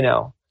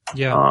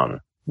 Yeah.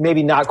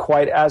 Maybe not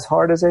quite as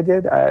hard as I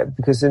did,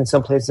 because in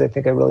some places I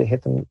think I really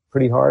hit them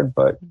pretty hard,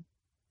 but,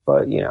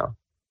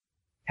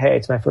 hey,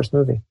 it's my first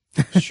movie.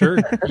 Sure.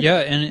 Yeah.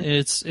 And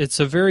it's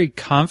a very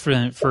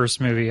confident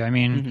first movie. I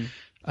mean,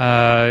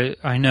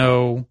 I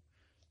know,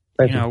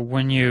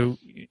 when you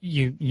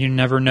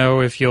never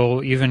know if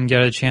you'll even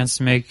get a chance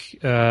to make,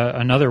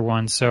 another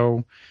one.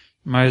 So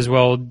might as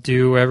well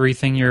do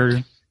everything you're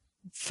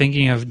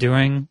thinking of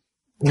doing.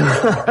 So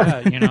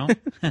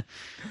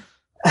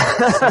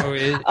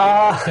is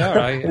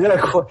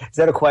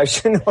that a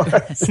question? Or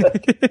is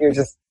you're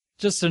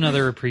just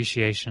another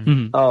appreciation.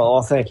 Mm-hmm. Oh,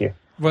 well, thank you.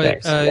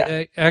 But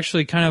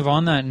actually, kind of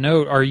on that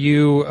note, are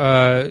you?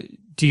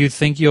 Do you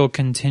think you'll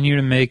continue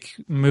to make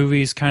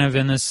movies kind of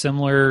in this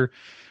similar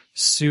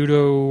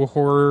pseudo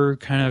horror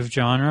kind of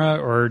genre,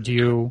 or do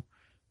you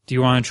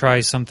want to try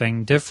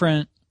something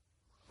different?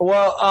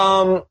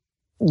 Well,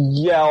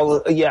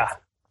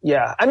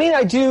 yeah. I mean,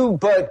 I do,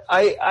 but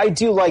I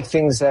do like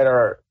things that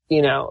are,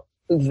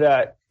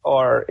 that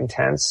are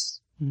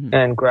intense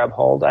and grab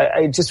hold.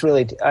 I just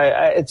really,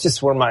 it's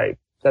just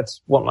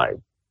that's what my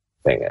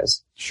thing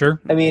is. Sure.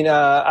 I mean,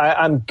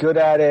 I'm good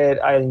at it.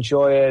 I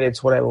enjoy it.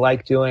 It's what I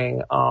like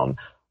doing.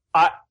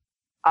 I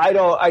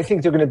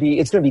think it's going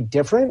to be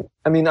different.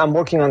 I mean, I'm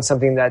working on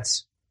something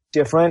that's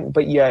different,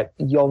 but yet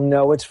you'll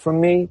know it's from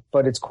me,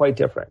 but it's quite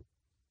different.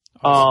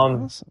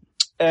 Awesome.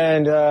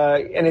 And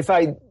if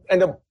I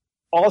end up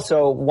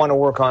also want to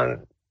work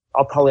on,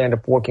 I'll probably end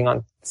up working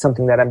on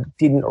something that I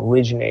didn't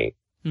originate,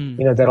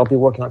 that I'll be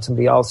working on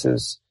somebody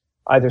else's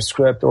either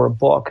script or a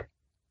book,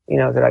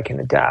 that I can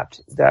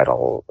adapt.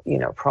 That'll,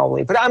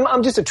 probably, but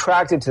I'm just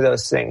attracted to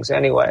those things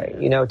anyway,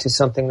 to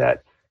something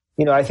that,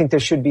 I think there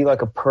should be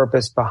like a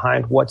purpose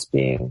behind what's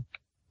being,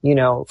 and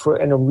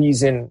a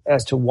reason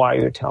as to why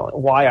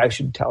I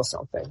should tell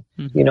something.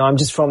 Mm-hmm. I'm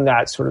just from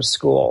that sort of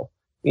school,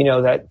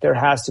 that there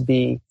has to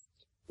be,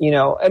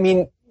 I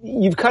mean,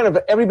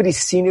 everybody's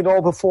seen it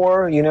all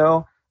before,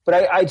 but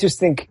I just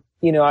think,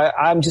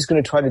 I'm just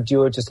going to try to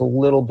do it just a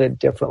little bit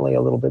differently,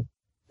 a little bit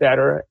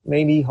better,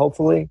 maybe,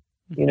 hopefully,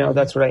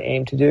 that's what I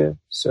aim to do.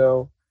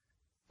 So,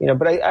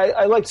 but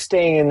I like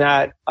staying in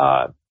that,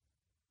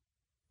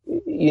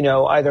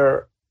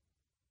 either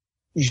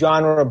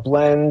genre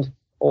blend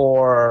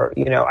or,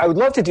 I would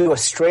love to do a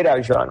straight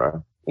out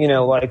genre,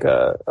 like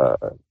a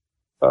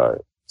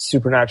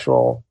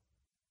supernatural,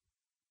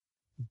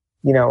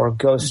 or a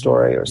ghost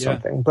story or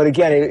something. Yeah. But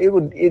again,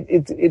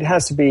 it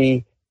has to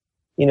be,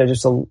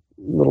 just a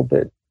little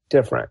bit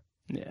different,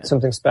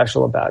 something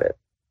special about it,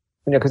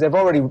 because I've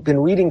already been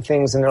reading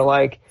things and they're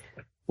like,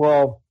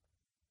 well,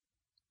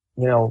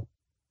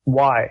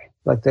 why?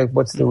 Like,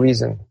 what's the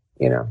reason?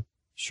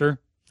 Sure.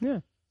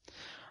 Yeah.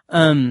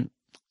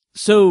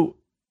 So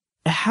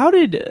how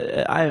did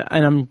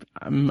I'm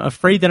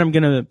afraid that I'm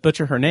going to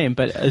butcher her name,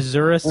 but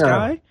Azura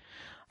Sky?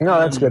 No,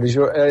 that's good.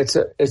 Azura, it's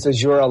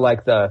Azura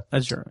like the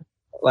Azura.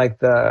 Like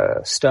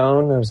the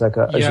stone. There's like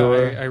a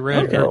Azura. I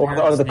read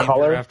or the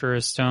color after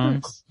a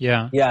stone.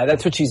 Yeah. Yeah,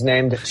 that's what she's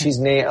named. She's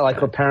named, like,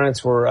 her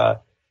parents were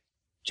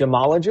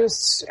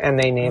gemologists, and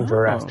they named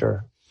her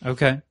after.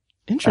 Okay.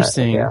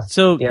 Interesting.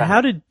 So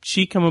how did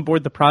she come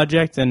aboard the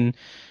project, and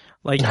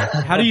Like,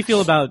 how do you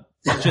feel about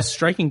just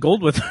striking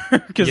gold with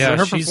her? Because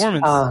her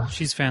performance,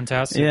 she's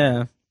fantastic.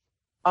 Yeah.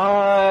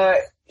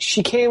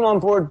 She came on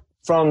board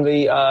from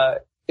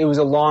it was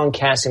a long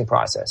casting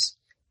process.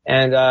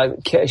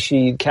 And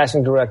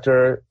casting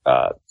director,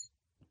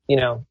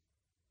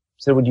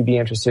 said, would you be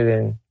interested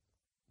in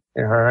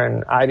her?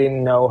 And I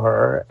didn't know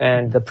her.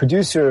 And the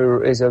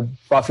producer is a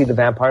Buffy the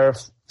Vampire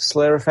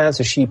Slayer fan,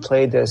 so she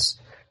played this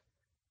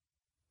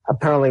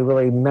apparently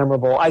really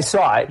memorable. I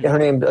saw it.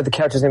 The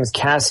character's name is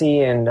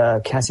Cassie,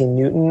 and Cassie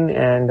Newton,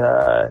 and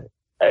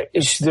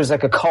there's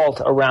like a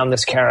cult around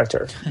this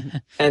character.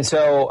 And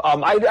so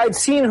I'd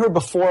seen her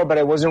before, but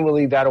I wasn't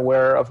really that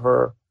aware of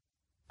her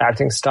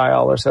acting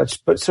style or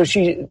such. But so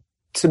she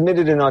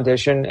submitted an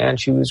audition, and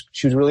she was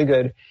really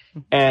good.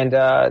 And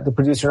the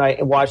producer and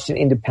I watched it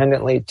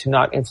independently to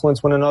not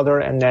influence one another.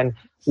 And then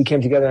we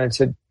came together and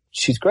said,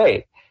 she's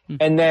great. Mm-hmm.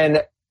 And then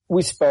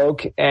we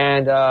spoke,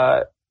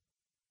 and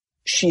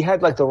she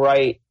had like the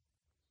right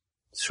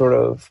sort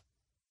of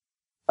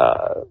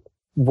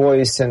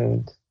voice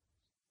and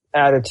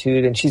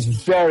attitude. And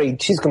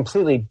she's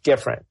completely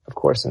different, of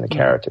course, in the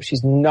character.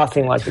 She's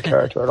nothing like the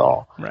character at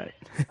all. Right.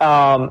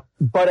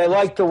 But I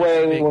liked the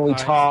way when we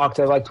talked,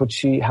 I liked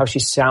how she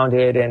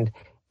sounded, and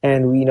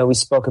we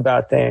spoke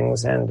about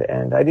things,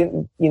 and I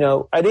didn't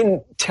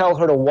tell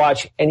her to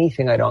watch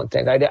anything. I don't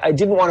think I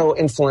didn't want to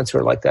influence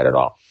her like that at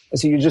all. And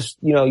so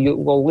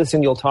you'll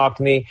listen, you'll talk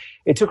to me.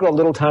 It took her a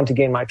little time to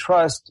gain my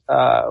trust,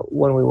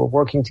 when we were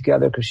working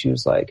together, because she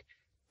was like,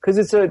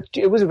 it's a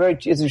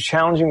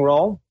challenging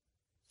role,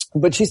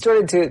 but she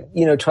started to,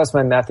 trust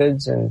my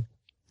methods and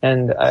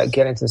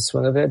get into the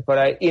swing of it.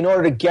 But in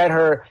order to get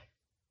her,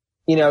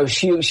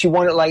 she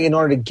wanted, like, in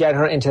order to get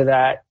her into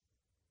that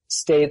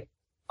state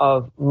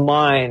of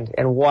mind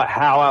and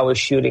how I was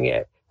shooting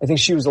it, I think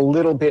she was a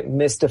little bit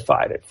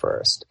mystified at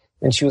first.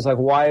 And she was like,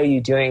 why are you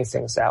doing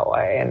things that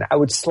way? And I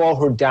would slow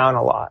her down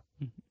a lot,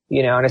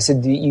 and I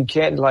said, you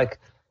can't, like,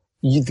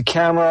 the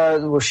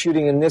camera, we're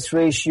shooting in this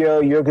ratio,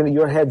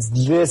 your head's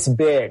this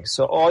big.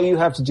 So all you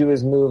have to do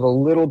is move a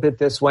little bit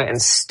this way and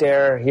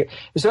stare here.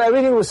 So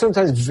everything was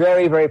sometimes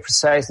very, very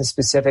precise and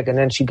specific. And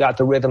then she got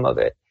the rhythm of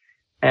it.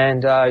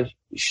 And, it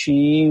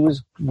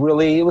was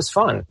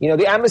fun.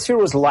 The atmosphere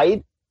was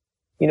light.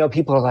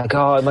 People are like,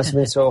 oh, it must have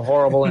been so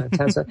horrible and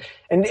intense.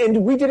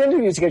 And we did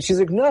interviews together. She's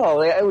like, no,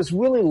 it was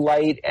really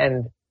light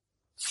and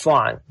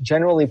fun,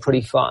 generally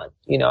pretty fun,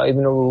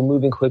 even though we were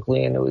moving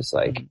quickly, and it was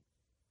like,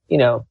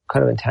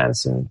 kind of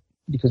intense, and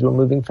because we were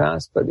moving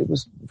fast, but it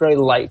was very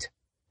light.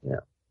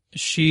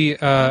 She,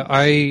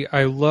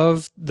 I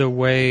love the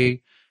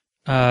way,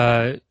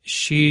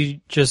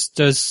 she just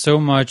does so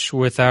much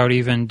without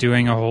even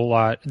doing a whole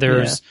lot.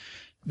 There's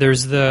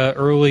the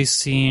early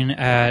scene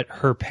at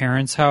her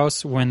parents'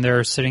 house when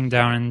they're sitting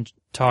down and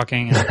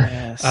talking.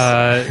 And,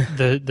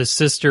 the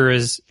sister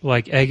is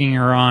like egging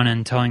her on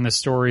and telling the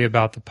story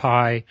about the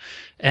pie,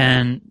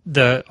 and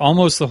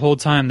almost the whole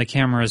time the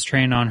camera is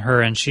trained on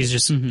her, and she's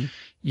just,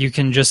 you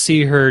can just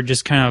see her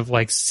just kind of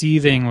like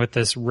seething with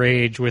this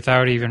rage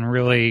without even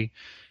really,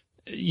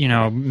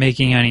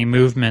 making any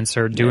movements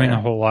or doing a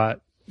whole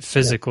lot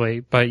physically,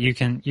 but you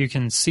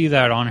can see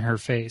that on her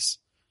face.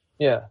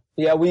 Yeah.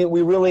 Yeah, we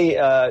really,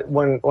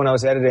 when I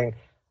was editing,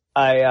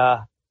 I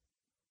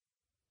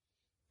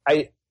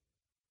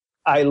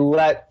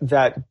let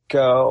that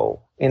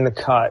go in the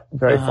cut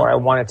very far. I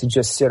wanted to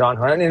just sit on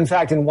her. And in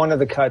fact, in one of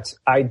the cuts,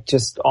 I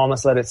just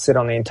almost let it sit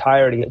on the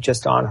entirety,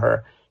 just on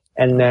her.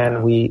 And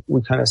then we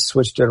kind of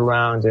switched it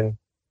around and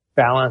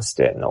balanced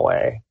it in a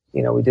way.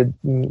 We did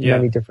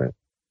many different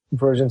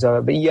versions of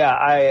it. But yeah,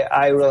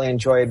 I really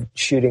enjoyed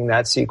shooting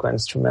that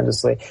sequence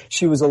tremendously.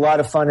 She was a lot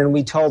of fun, and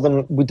we told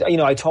them,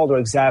 I told her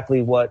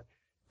exactly what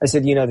I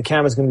said. The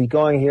camera's going to be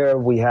going here.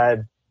 We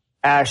had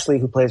Ashley,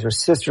 who plays her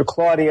sister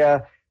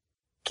Claudia,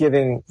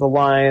 giving the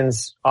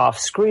lines off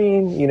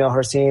screen,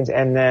 her scenes,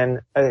 and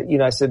then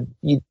I said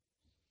we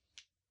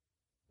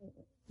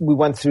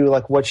went through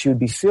like what she would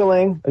be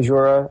feeling,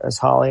 Azura as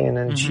Holly, and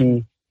then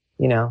she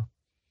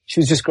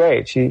was just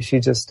great. She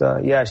just,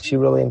 she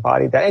really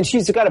embodied that. And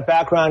she's got a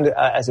background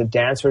as a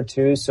dancer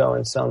too.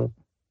 So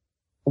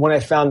when I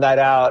found that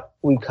out,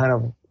 we kind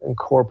of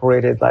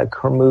incorporated like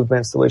her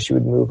movements, the way she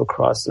would move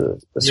across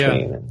the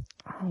screen. And,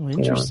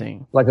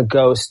 interesting. Like a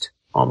ghost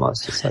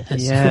almost. It's like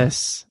this.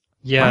 Yes.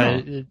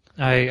 Yeah. Wow.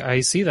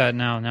 I see that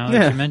now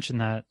that you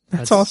mentioned that.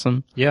 That's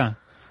awesome. Yeah.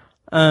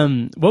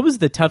 What was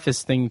the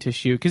toughest thing to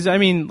shoot? Cause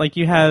like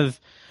you have,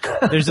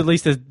 there's at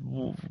least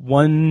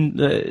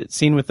one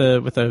scene with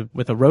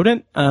a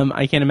rodent.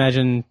 I can't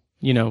imagine,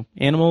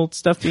 animal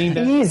stuff being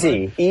done.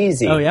 Easy.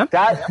 Oh yeah?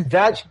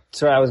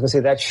 Sorry, I was gonna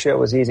say that shit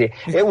was easy.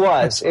 It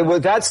was,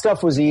 that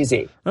stuff was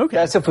easy. Okay.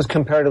 That stuff was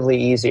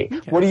comparatively easy.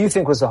 Okay. What do you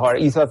think was the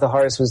hardest? You thought the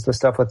hardest was the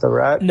stuff with the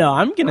rat? No,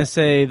 I'm gonna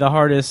say the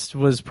hardest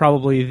was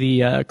probably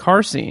the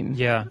car scene.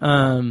 Yeah.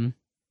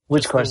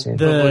 Which car scene?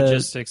 The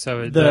logistics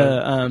of it.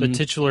 The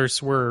titular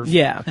swerve.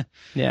 Yeah.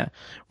 Yeah.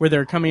 Where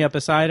they're coming up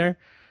beside her?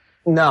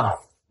 No.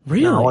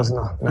 Really? No, it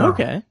wasn't. No.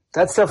 Okay.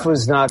 That stuff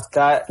was not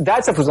that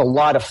stuff was a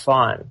lot of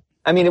fun.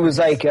 I mean, it was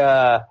like,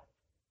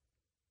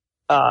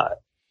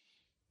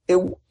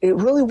 it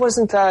really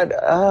wasn't that,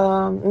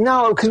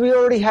 no, because we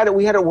already had it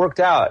worked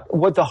out.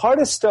 What the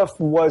hardest stuff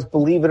was,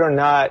 believe it or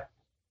not,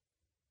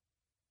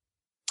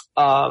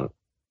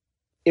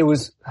 it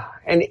was,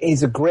 and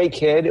he's a great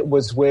kid, it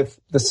was with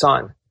the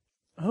son.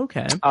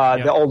 Okay.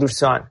 The older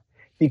son,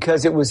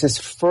 because it was his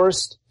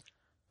first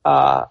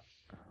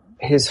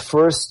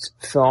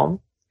film,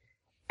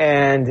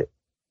 and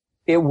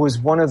it was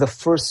one of the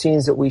first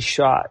scenes that we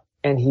shot,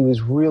 and he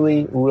was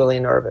really, really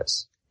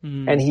nervous.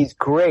 And he's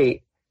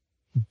great,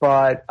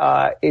 but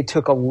it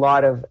took a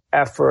lot of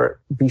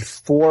effort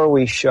before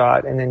we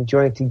shot and then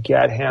during to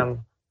get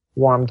him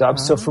warmed up.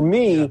 So for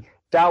me,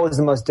 that was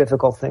the most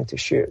difficult thing to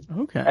shoot.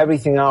 Okay.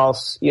 Everything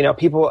else,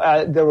 people,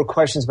 there were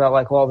questions about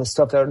like, well, the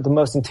stuff that are the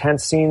most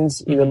intense scenes,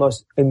 the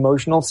most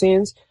emotional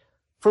scenes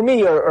for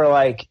me are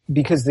like,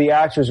 because the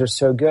actors are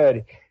so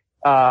good,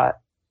 and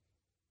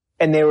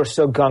they were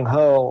so gung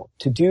ho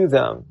to do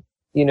them.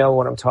 You know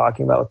what I'm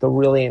talking about, the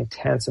really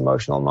intense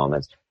emotional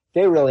moments.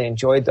 They really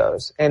enjoyed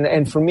those.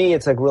 And for me,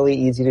 it's like really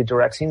easy to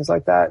direct scenes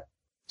like that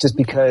just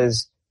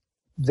because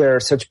they're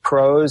such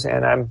pros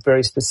and I'm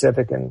very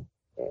specific in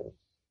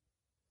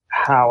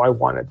how I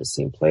wanted the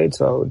scene played.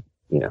 So,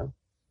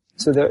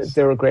 so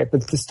they were great.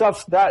 But the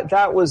stuff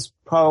that was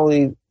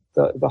probably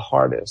the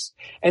hardest.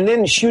 And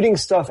then shooting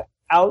stuff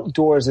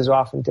outdoors is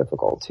often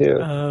difficult too,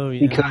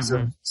 because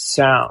of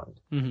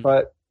sound.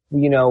 But,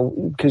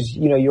 because,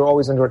 you're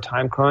always under a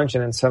time crunch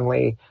and then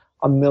suddenly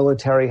a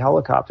military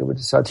helicopter would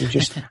decide to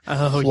just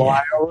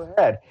fly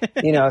overhead.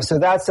 So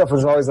that stuff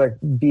was always like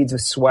beads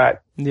of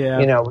sweat,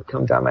 would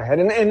come down my head.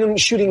 And then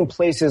shooting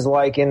places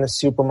like in the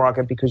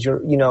supermarket because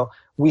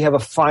we have a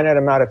finite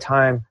amount of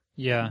time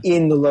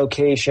in the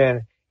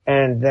location.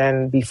 And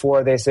then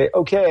before they say,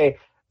 okay,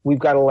 we've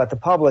got to let the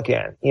public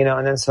in,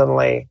 and then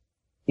suddenly,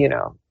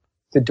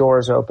 the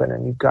doors open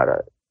and you've got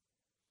to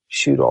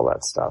shoot all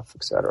that stuff,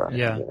 et cetera.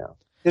 Yeah.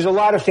 There's a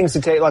lot of things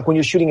to take, like when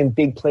you're shooting in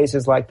big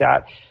places like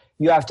that,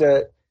 you have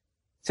to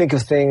think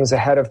of things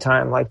ahead of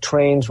time, like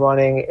trains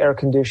running, air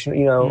conditioning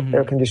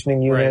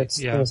units,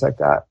 things like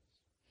that.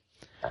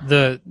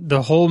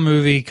 The whole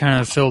movie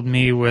kind of filled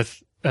me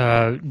with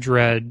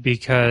dread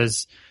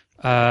because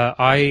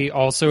I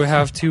also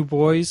have two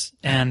boys,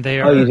 and they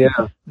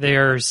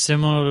are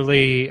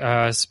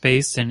similarly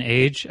spaced in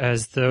age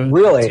as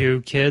the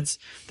two kids.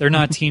 They're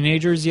not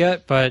teenagers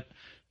yet, but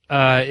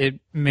it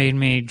made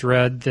me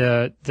dread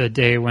the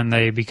day when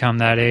they become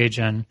that age,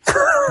 and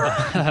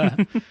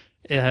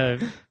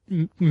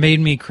made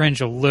me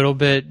cringe a little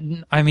bit.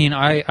 I mean,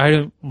 I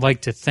don't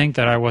like to think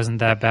that I wasn't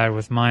that bad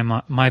with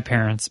my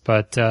parents,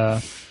 but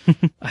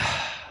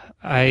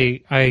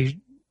I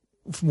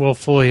will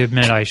fully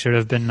admit I should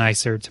have been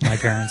nicer to my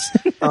parents.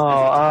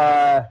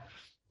 Well,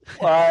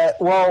 I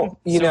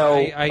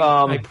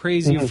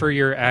praise you for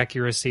your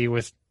accuracy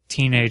with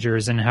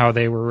teenagers and how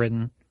they were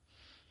written.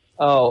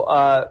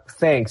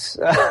 Thanks.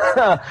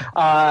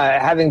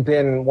 Having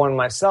been one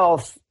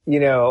myself,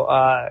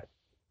 I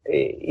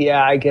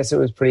guess it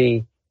was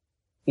pretty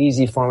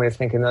easy for me to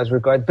think in those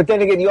regards. But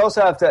then again, you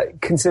also have to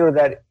consider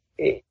that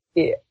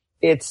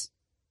it's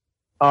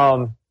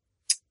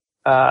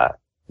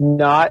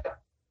not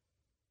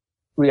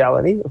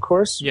reality, of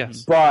course.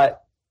 Yes.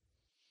 But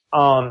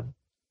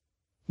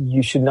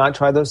you should not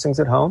try those things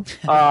at home.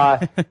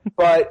 But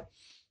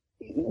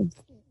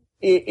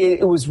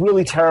it was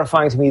really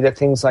terrifying to me that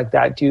things like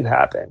that do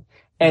happen.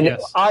 And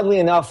oddly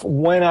enough,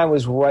 when I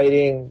was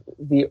writing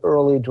the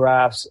early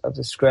drafts of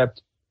the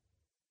script,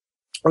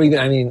 or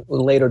even,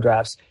 later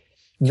drafts,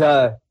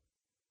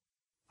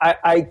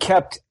 I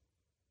kept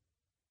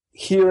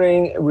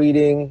hearing,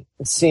 reading,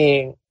 and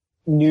seeing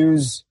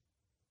news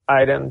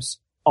items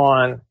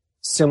on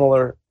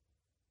similar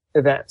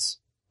events.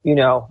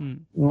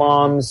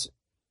 Moms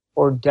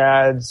or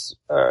dads,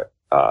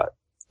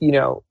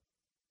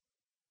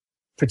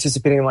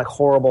 participating in like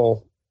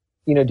horrible,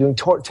 doing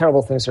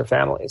terrible things to their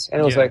families.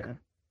 And it was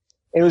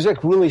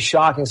like really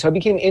shocking. So I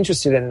became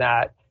interested in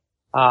that,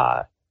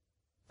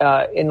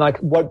 in like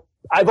what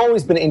I've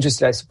always been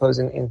interested, I suppose,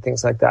 in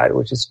things like that,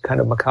 which is kind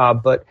of macabre,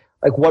 but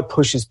like what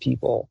pushes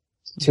people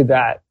to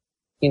that,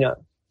 to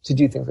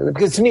do things like that.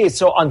 Because to me, it's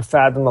so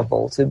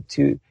unfathomable to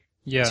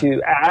see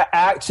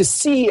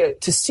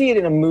it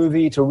in a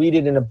movie, to read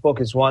it in a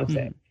book is one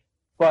thing,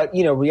 but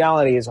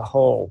reality is a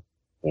whole,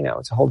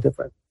 it's a whole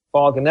different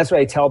ballgame. And that's what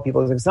I tell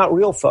people: is it's not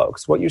real,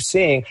 folks. What you're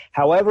seeing,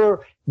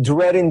 however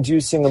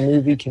dread-inducing a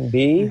movie can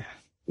be,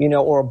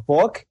 or a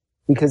book,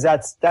 because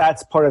that's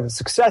part of the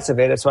success of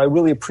it. So I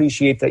really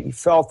appreciate that you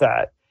felt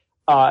that,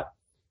 but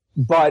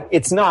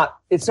it's not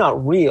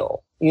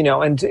real.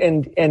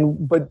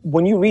 But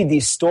when you read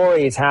these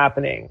stories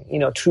happening,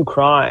 true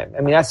crime,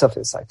 that stuff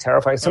is like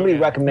terrifying. Somebody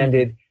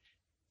recommended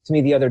to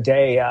me the other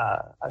day,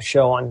 a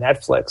show on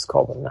Netflix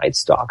called The Night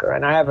Stalker,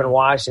 and I haven't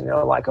watched it, and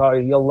they're like, oh,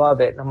 you'll love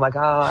it. And I'm like,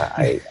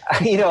 I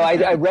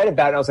read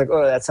about it and I was like,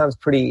 oh, that sounds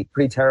pretty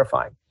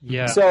terrifying.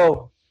 Yeah.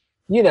 So,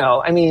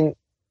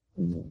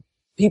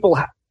 people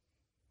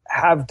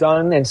have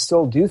done and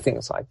still do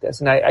things like this.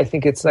 And I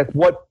think it's like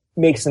what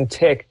makes them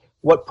tick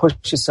what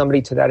pushes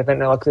somebody to that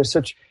event. And like, there's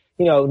such,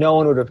 no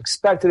one would have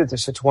expected it. They're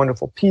such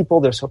wonderful people.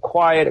 They're so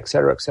quiet, et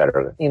cetera, et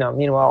cetera.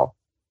 Meanwhile,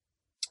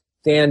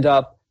 they end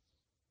up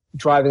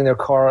driving their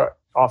car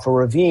off a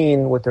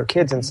ravine with their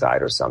kids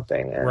inside or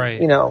something, and,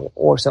 right.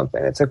 Or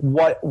something. It's like,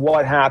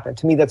 what happened?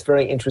 To me, that's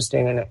very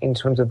interesting in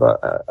terms of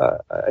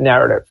a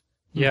narrative.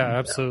 Yeah,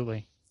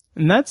 absolutely.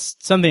 And that's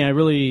something I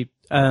really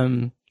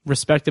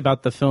respect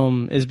about the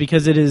film, is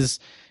because it is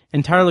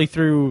entirely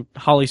through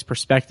Holly's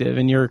perspective,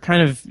 and you're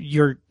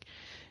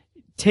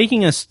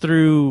taking us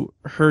through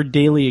her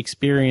daily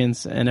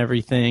experience and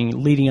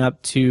everything leading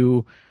up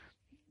to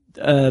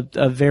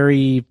a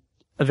very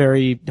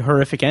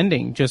horrific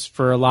ending just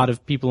for a lot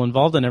of people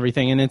involved in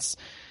everything. And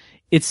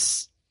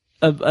it's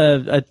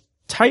a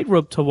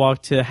tightrope to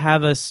walk to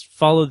have us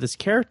follow this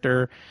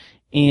character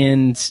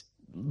and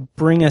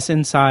bring us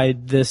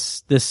inside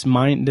this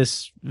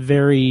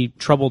very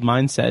troubled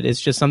mindset. It's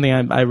just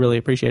something I really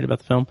appreciate about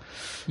the film.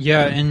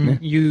 Yeah, and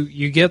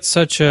you get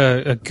such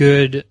a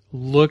good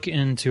look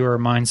into her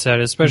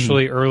mindset,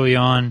 especially early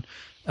on.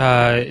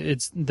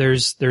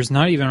 There's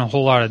not even a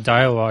whole lot of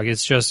dialogue.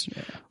 It's just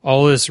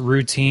all this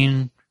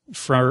routine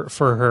for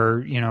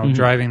her,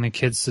 driving the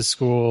kids to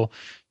school,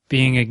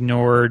 being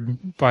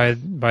ignored by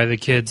the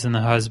kids and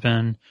the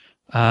husband,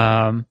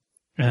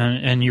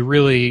 and you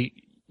really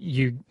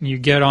you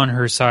get on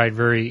her side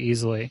very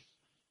easily.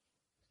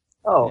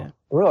 Oh, yeah.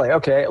 Really?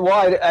 Okay.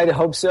 Well, I'd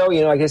hope so.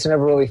 I guess I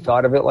never really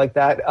thought of it like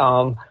that.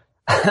 I'm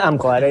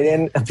glad I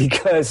didn't,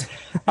 because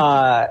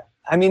there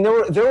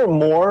were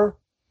more,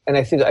 and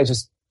I think I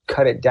just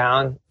cut it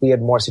down. We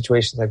had more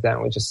situations like that,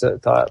 and we just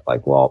thought,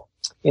 like, well,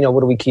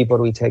 what do we keep? What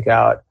do we take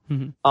out?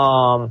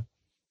 Mm-hmm.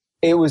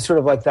 It was sort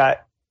of like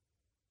that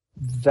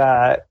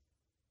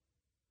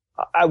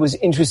I was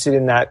interested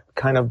in that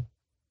kind of,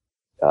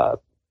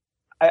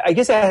 I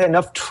guess I had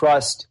enough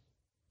trust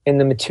in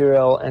the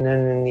material and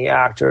then in the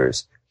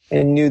actors,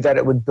 and knew that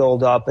it would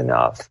build up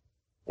enough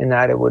and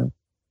that it would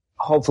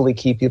hopefully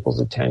keep people's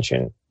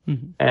attention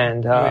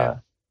and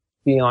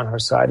be on her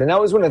side. And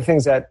that was one of the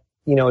things that,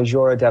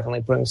 Azura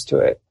definitely brings to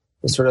it,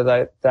 is sort of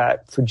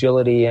that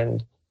fragility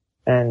and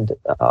then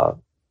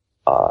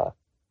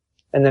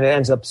it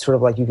ends up sort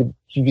of like you could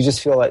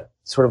just feel that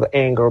sort of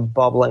anger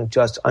bubbling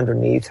just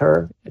underneath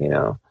her,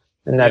 and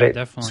that it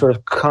definitely sort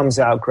of comes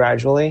out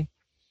gradually.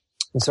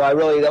 And so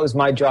that was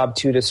my job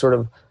too, to sort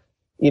of,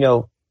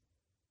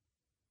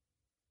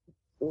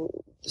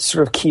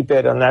 sort of keep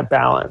it on that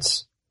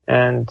balance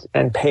and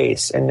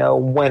pace, and know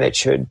when it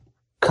should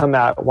come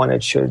out, when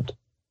it should,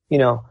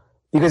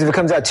 because if it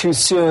comes out too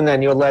soon,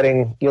 then you're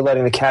letting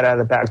the cat out of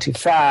the bag too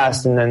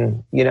fast, and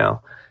then,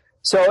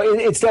 so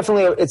it's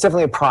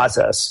definitely a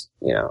process.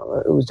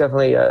 It was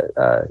definitely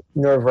a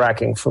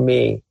nerve-wracking for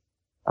me,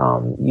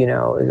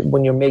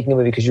 when you're making a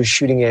movie, because you're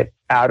shooting it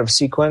out of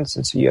sequence,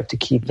 and so you have to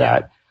keep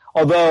that.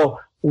 Although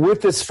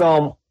with this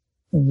film,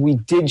 we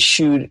did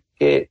shoot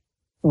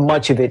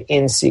much of it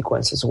in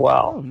sequence as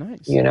well. Oh,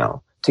 nice.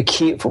 To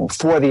keep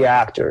for the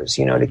actors,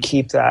 to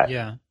keep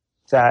that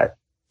that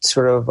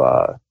sort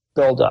of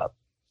build up,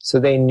 so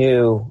they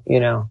knew,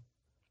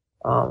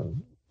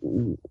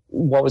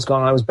 what was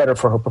going on. It was better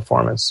for her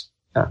performance.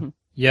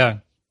 Yeah,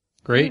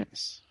 great,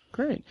 nice.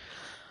 Great.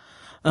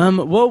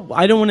 Well,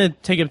 I don't want to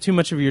take up too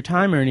much of your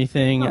time or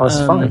anything. Oh, it's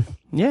fine.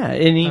 Yeah.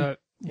 Anything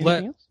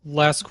else?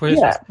 Last question.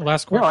 Yeah.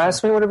 Last question. No,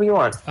 ask me whatever you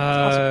want.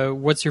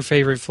 What's your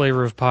favorite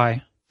flavor of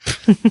pie?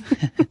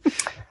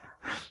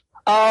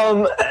 I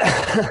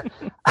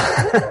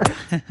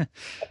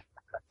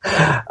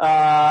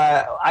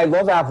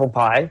love apple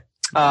pie.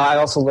 I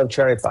also love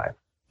cherry pie.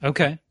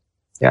 Okay.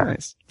 Yeah.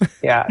 Nice.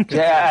 Yeah.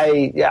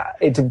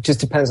 It just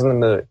depends on the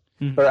mood.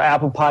 Mm-hmm. But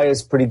apple pie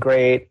is pretty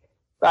great.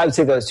 I would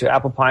say those two: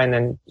 apple pie, and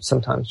then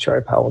sometimes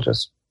cherry pie will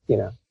just,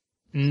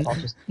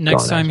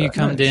 Next time you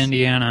come to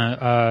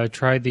Indiana,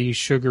 try the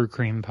sugar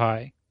cream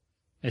pie.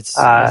 It's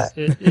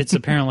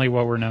apparently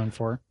what we're known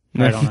for.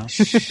 I don't know.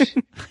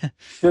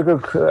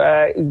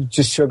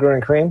 Just sugar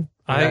and cream.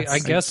 I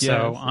guess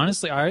so.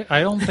 Honestly,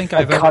 I don't think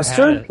I've ever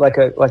custard, had it.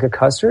 like a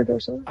custard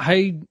or something.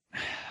 I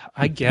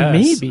guess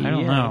maybe. I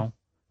don't know.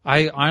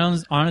 I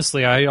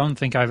honestly don't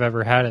think I've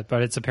ever had it,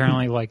 but it's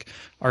apparently like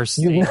our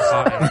state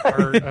pie,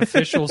 our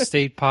official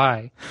state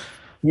pie.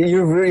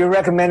 You're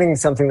recommending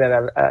something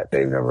that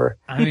they've never.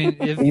 I mean,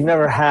 you've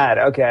never had.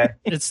 Okay,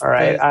 it's all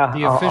right.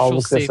 The official I'll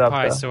look state this up,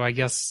 pie. though. So I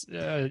guess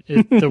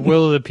the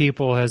will of the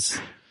people has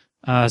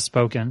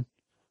spoken.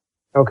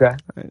 Okay,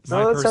 My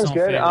that sounds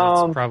good.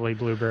 Favorite's probably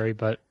blueberry,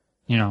 but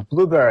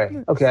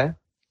blueberry. Okay,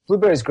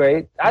 blueberry's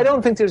great. I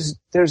don't think there's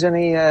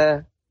any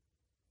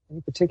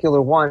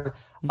particular one.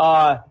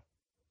 You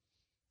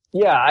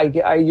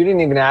didn't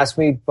even ask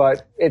me,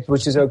 but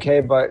which is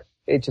okay. But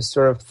it just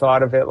sort of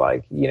thought of it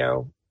like,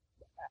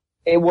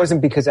 it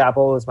wasn't because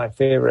apple was my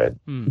favorite.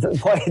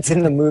 Why it's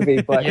in the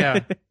movie, but yeah.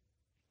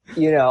 I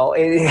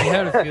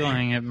had a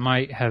feeling it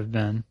might have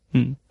been.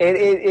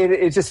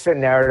 it just fit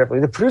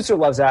narratively. The producer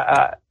loves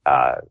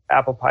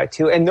apple pie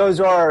too, and those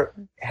are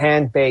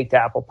hand baked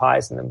apple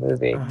pies in the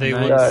movie. They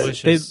look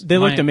delicious. They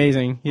looked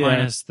amazing. Yeah.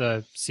 Minus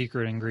the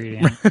secret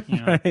ingredient.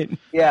 Right.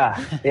 Yeah.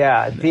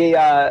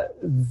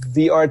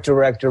 The art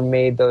director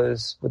made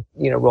those with,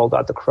 rolled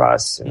out the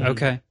crust. And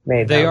Okay.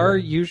 Made they them. are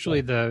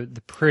usually the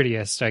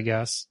prettiest, I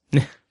guess.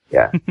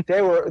 Yeah,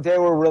 they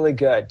were really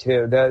good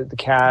too. The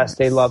cast,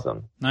 they loved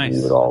them. Nice.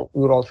 We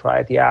would all try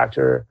it. The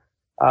actor,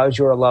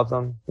 Jura loved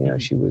them.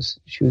 She was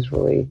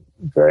really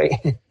very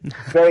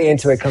very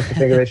into it. Come to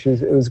think of it,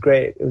 it was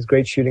great. It was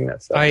great shooting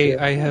that stuff.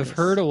 I have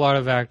heard a lot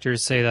of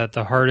actors say that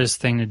the hardest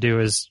thing to do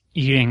is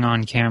eating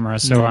on camera.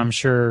 So I'm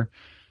sure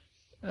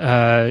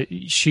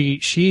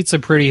she eats a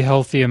pretty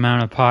healthy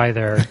amount of pie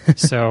there.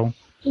 So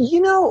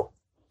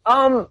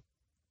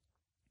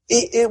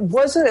it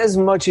wasn't as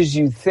much as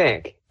you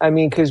think. I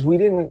mean, because we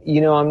didn't.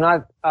 I'm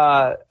not.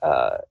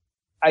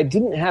 I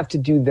didn't have to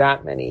do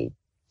that many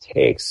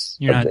takes.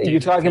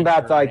 You're talking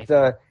about like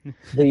the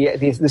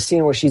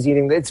scene where she's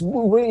eating. It's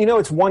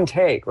it's one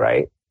take,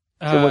 right?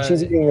 So when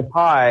she's eating the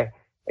pie,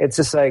 it's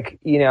just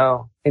like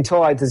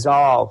until I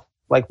dissolve,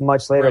 like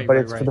much later. Right, but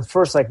it's for the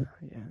first I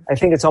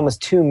think it's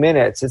almost 2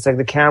 minutes. It's like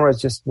the camera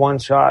is just one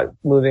shot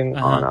moving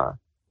on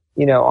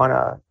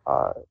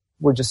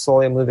we're just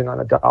slowly moving on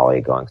a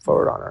dolly going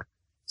forward on her.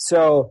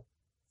 So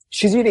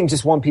she's eating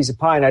just one piece of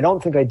pie, and I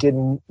don't think I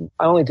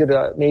only did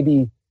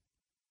maybe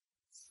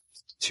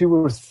 2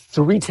 or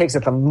 3 takes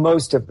at the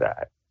most of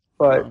that.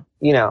 But,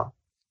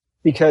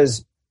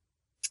 because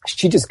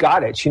she just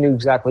got it. She knew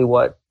exactly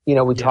what,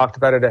 we talked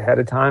about it ahead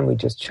of time. We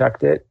just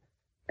checked it.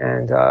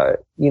 And,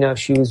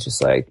 she was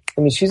just like,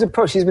 I mean, she's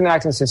been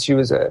acting since she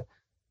was a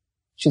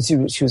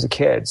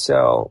kid.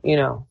 So,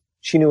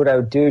 she knew what I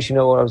would do. She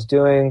knew what I was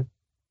doing.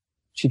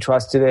 She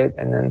trusted it,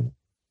 and then,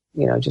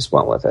 just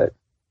went with it.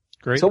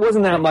 Great. So it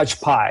wasn't that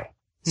much pie.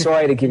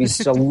 Sorry to give you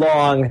such a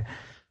long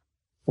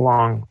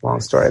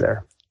story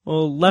there.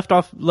 Well, left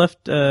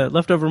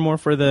over more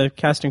for the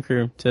cast and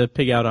crew to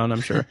pig out on,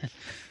 I'm sure.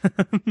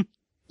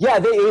 Yeah,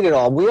 they ate it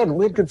all. We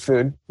had good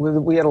food.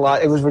 We had a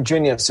lot. It was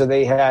Virginia, so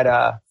they had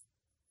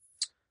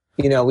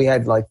we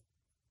had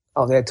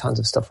they had tons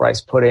of stuff,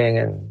 rice pudding,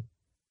 and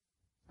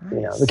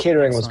the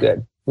catering was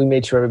good. We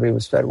made sure everybody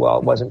was fed well.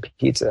 It wasn't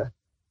pizza.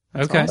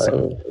 Okay.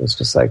 It was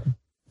just like,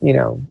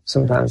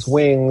 sometimes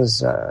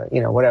wings,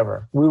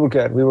 whatever. We were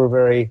good. We were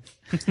very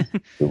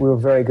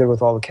good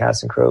with all the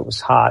cast and crew. It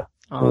was hot.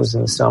 Awesome. It was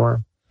in the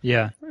summer.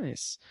 Yeah.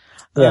 Nice.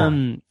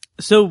 Yeah.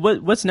 So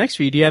what's next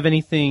for you? Do you have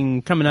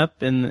anything coming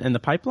up in the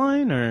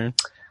pipeline or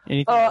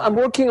anything? I'm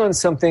working on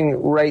something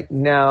right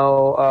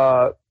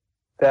now,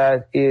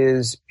 that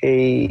is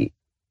a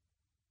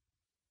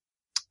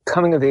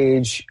coming of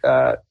age,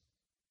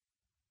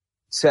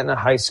 set in a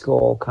high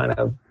school kind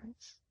of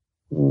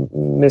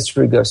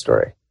mystery ghost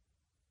story.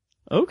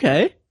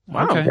 Okay.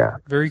 Wow. Okay. Yeah.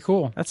 Very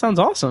cool. That sounds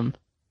awesome.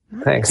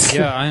 Thanks.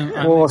 Yeah, I'm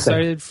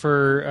excited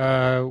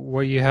for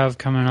what you have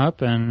coming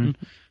up, and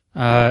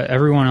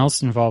everyone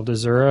else involved,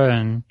 Azura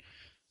and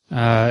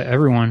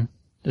everyone.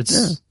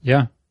 It's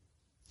yeah.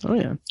 Oh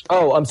yeah.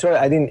 Oh, I'm sorry.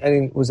 I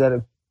didn't. Was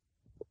that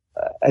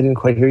I didn't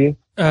quite hear you.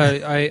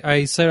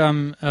 I said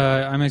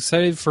I'm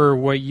excited for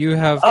what you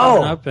have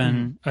coming up,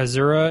 and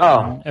Azura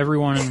and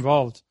everyone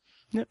involved.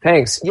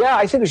 Thanks. Yeah,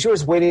 I think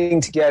Azura's waiting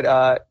to get.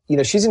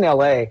 She's in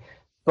LA,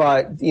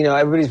 but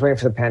everybody's waiting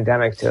for the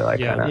pandemic to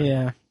kind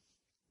of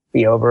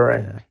be over,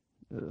 and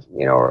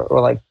or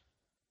like,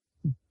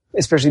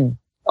 especially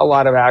a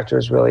lot of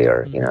actors really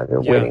are they're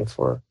waiting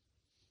for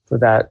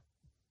that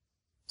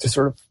to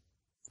sort of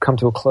come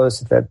to a close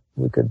so that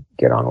we could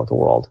get on with the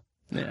world.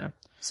 Yeah.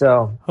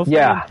 So hopefully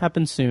it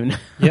happens soon.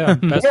 Yeah.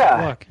 Best of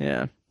luck.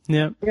 Yeah.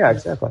 Yeah. Yeah.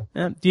 Exactly.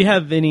 Do you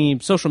have any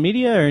social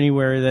media or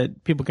anywhere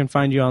that people can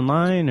find you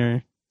online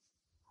or?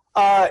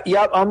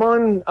 Yep, I'm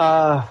on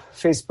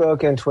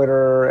Facebook and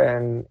Twitter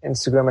and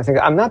Instagram. I think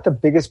I'm not the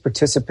biggest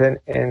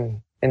participant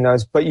in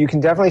those, but you can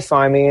definitely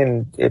find me,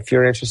 and if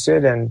you're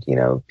interested, and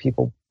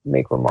people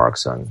make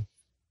remarks on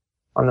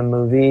the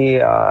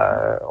movie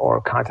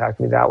or contact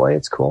me that way,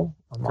 it's cool.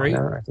 I'm Great.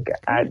 on there. I think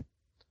at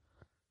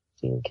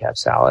Dean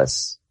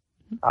Kapsalis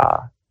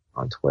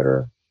on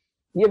Twitter.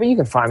 Yeah, but you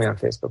can find me on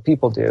Facebook.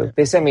 People do.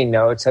 They send me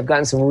notes. I've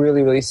gotten some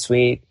really, really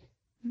sweet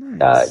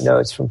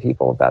notes from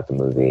people about the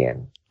movie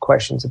and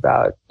questions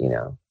about,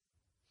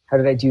 how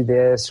did I do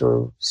this,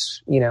 or,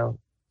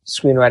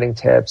 screenwriting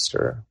tips,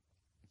 or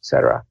et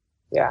cetera.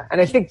 Yeah.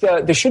 And I think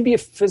there should be a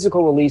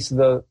physical release of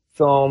the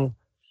film,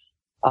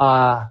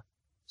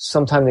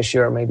 sometime this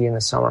year, maybe in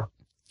the summer.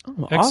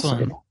 Oh,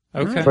 Excellent. awesome.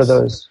 Okay. For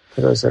those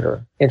that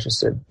are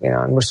interested,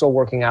 and we're still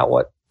working out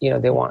what,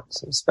 they want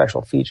some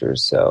special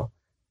features. So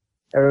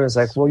everyone's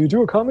like, "Will you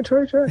do a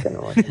commentary track?" And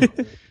I'm like,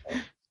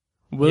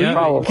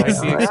 probably.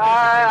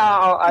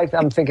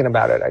 I'm thinking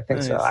about it. I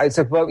think so. It's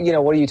like, well,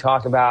 what do you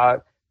talk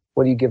about?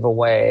 What do you give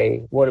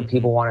away? What do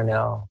people want to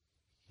know?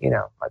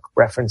 Like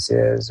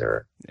references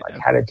or like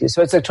how to do.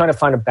 So it's like trying to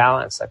find a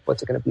balance. Like,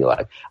 what's it going to be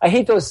like? I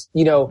hate those,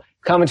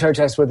 commentary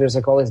tracks where there's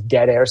like all this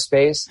dead air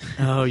space.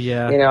 Oh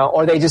yeah.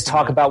 Or they just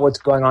talk about what's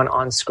going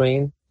on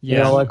screen.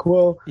 Yeah. Like,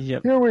 well,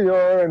 Yep. here we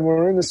are, and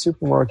we're in the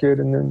supermarket,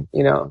 and then,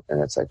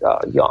 and it's like,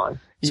 oh, yawn.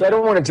 So I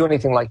don't want to do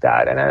anything like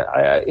that. And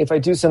I if I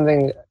do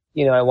something,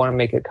 I want to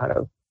make it kind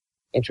of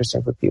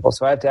interesting for people.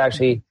 So I have to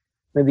actually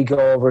maybe go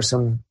over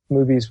some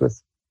movies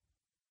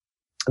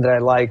that I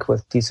like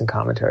with decent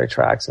commentary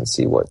tracks and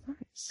see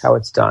how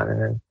it's done,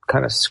 and then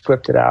kind of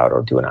script it out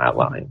or do an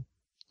outline.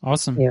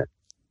 Awesome. Yeah.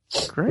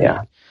 Great.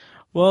 Yeah.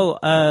 Well,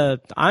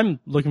 I'm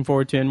looking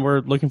forward to, and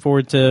we're looking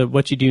forward to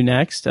what you do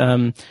next.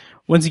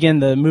 Once again,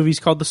 the movie's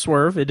called The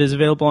Swerve. It is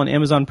available on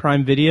Amazon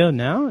Prime Video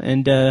now.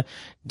 And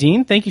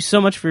Dean, thank you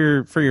so much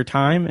for your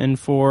time and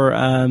for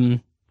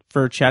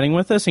chatting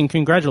with us. And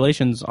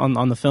congratulations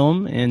on the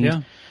film.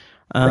 And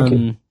Thank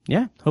you.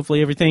 Yeah,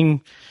 hopefully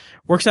everything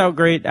works out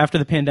great after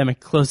the pandemic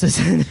closes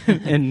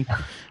and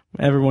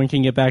everyone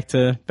can get back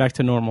to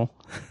normal.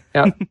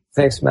 Yeah.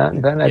 Thanks, Matt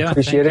and Ben. I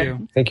appreciate it.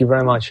 you. Thank you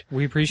very much.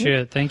 We appreciate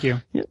it. Thank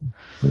you. Yep.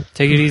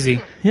 Take it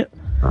easy. Yep.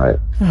 All right.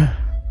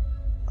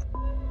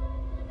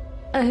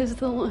 I was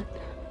the one.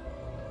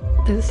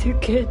 Those 2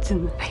 kids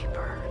in the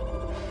paper.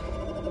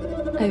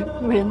 I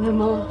ran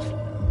them off.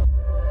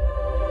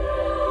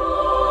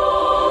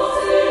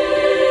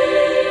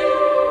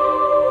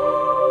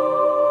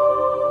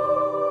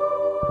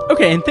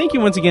 Okay, and thank you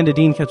once again to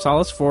Dean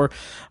Kapsalis for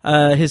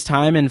his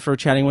time and for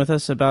chatting with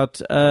us about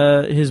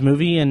his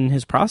movie and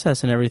his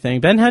process and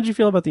everything. Ben, how did you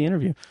feel about the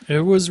interview? It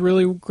was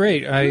really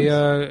great.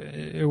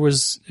 It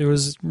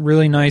was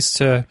really nice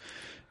to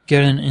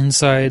get an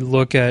inside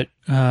look at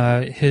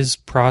his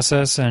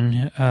process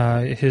and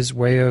his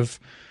way of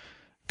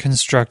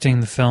constructing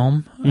the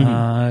film.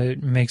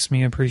 It makes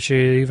me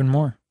appreciate it even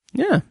more.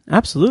 Yeah,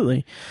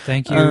 absolutely.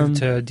 Thank you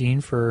to Dean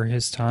for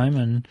his time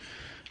and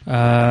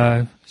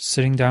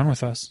sitting down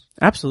with us.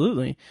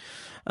 Absolutely.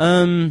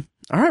 All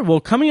right. Well,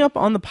 coming up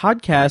on the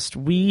podcast,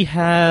 we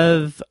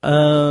have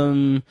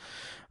the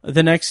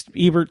next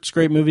Ebert's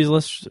Great Movies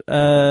list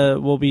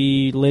will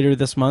be later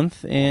this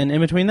month. And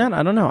in between that,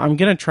 I don't know. I'm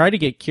going to try to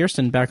get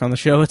Kirsten back on the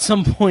show at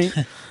some point.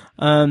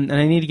 And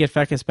I need to get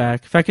Fekis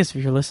back. Fekis,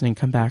 if you're listening,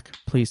 come back,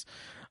 please.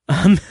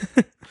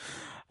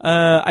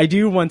 I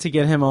do want to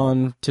get him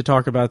on to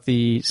talk about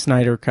the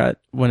Snyder Cut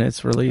when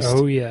it's released.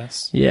 Oh,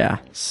 yes. Yeah.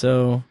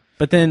 So,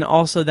 but then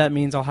also that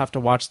means I'll have to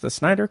watch the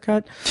Snyder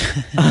Cut.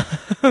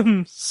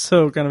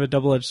 So kind of a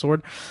double-edged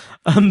sword.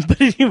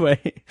 But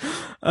anyway,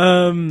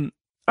 all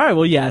right.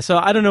 Well, yeah. So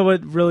I don't know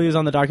what really is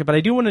on the docket, but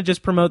I do want to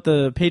just promote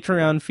the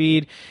Patreon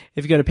feed.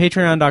 If you go to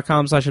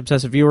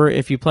patreon.com/obsessiveviewer,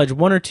 if you pledge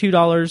 $1 or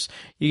 $2,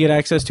 you get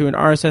access to an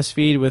RSS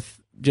feed with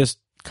just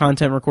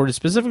content recorded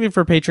specifically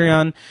for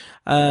Patreon.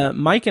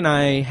 Mike and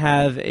I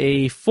have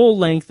a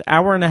full-length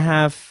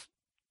hour-and-a-half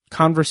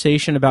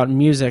conversation about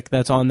music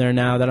that's on there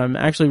now that I'm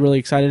actually really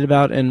excited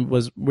about and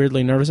was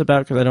weirdly nervous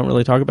about because I don't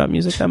really talk about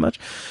music that much.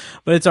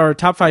 But it's our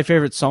top 5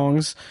 favorite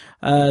songs.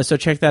 So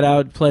check that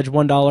out. Pledge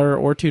 $1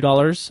 or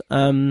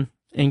 $2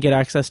 and get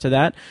access to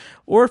that.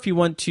 Or if you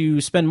want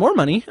to spend more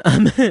money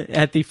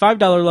at the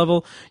 $5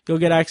 level, you'll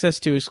get access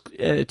to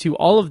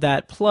all of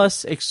that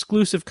plus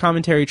exclusive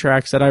commentary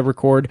tracks that I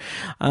record.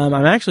 I'm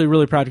actually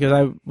really proud because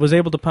I was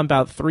able to pump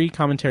out 3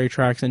 commentary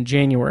tracks in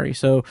January.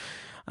 So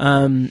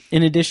in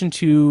addition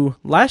to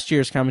last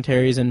year's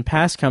commentaries and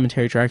past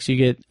commentary tracks, you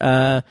get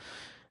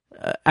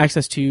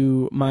access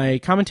to my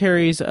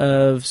commentaries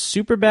of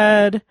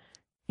Superbad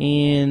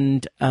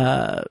and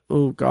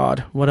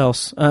what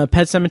else?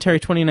 Pet Sematary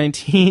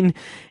 2019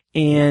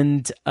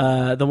 and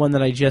the one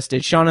that I just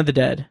did, Shaun of the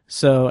Dead.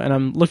 So, and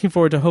I'm looking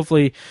forward to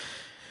hopefully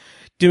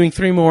doing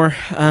 3 more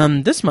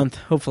this month,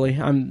 hopefully.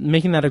 I'm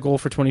making that a goal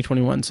for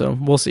 2021, so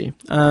we'll see.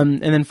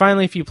 And then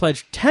finally, if you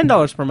pledge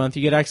 $10 per month,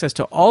 you get access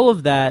to all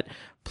of that,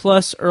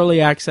 plus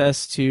early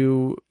access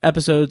to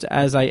episodes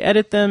as I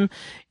edit them,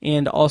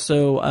 and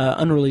also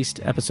unreleased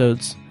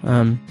episodes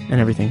and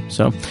everything.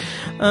 So,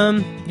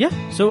 yeah.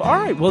 So, all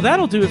right. Well,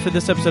 that'll do it for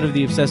this episode of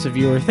The Obsessive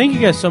Viewer. Thank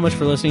you guys so much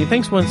for listening.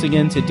 Thanks once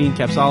again to Dean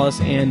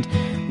Kapsalis, and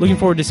looking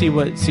forward to see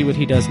what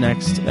he does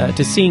next.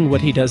 Seeing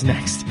what he does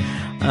next.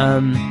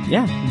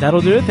 Yeah,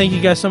 that'll do it. Thank you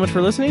guys so much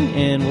for listening,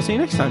 and we'll see you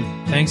next time.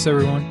 Thanks,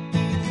 everyone.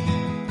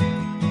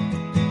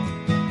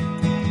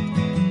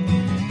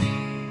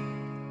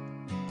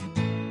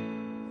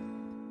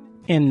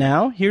 And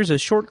now, here's a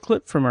short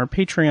clip from our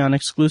Patreon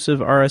exclusive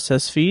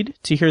RSS feed.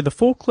 To hear the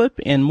full clip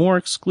and more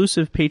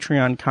exclusive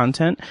Patreon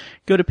content,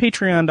 go to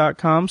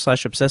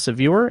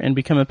patreon.com/obsessiveviewer and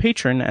become a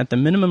patron at the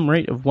minimum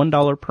rate of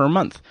 $1 per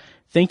month.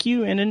 Thank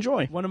you and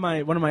enjoy. One of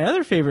my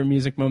other favorite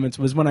music moments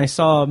was when I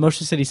saw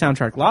Motion City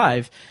Soundtrack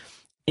live,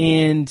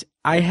 and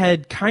I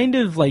had kind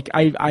of like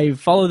I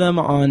follow them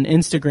on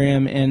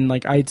Instagram, and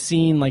like I'd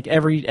seen like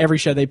every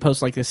show they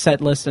post like the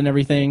set list and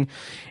everything,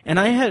 and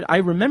I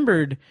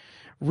remembered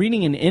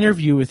reading an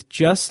interview with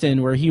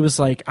Justin where he was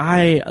like,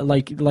 I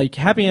like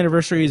Happy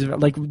Anniversary is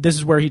like, this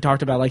is where he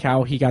talked about like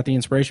how he got the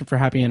inspiration for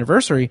Happy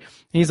Anniversary. And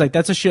he's like,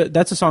 that's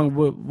a song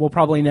we'll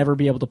probably never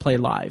be able to play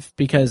live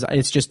because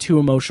it's just too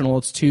emotional.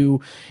 It's too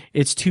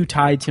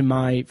tied to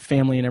my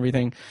family and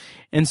everything.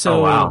 And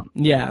so,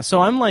 yeah,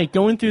 so I'm like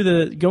going through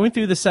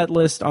the set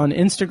list on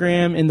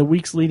Instagram in the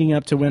weeks leading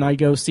up to when I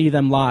go see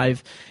them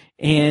live,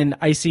 and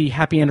I see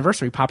Happy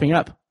Anniversary popping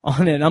up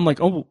on it. And I'm like,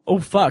 oh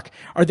fuck.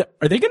 Are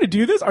they going to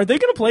do this? Are they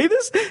going to play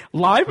this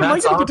live? Am I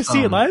going to get to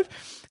see it live?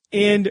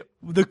 And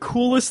the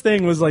coolest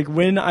thing was like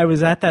when I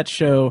was at that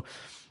show,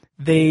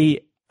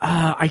 they,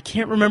 I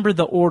can't remember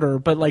the order,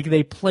 but like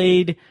they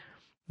played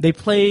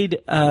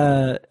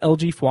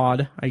LG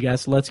Fuad, I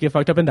guess, Let's Get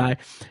Fucked Up and Die,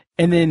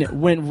 and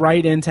then went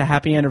right into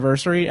Happy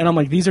Anniversary. And I'm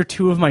like, these are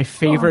two of my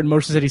favorite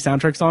Motion City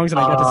soundtrack songs, and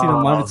I got to see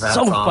them live. It's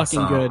so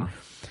fucking good.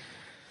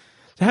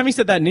 Having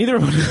said that, neither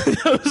one of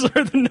those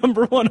are the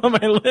number one on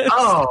my list.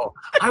 Oh,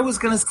 I was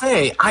gonna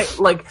say, I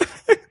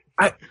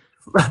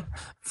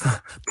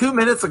 2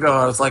 minutes ago,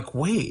 I was like,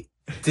 wait,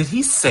 did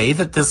he say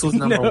that this was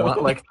number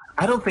one? Like,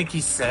 I don't think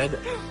he said.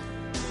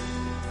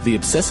 The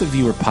Obsessive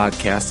Viewer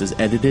podcast is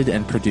edited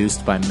and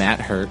produced by Matt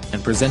Hurt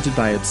and presented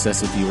by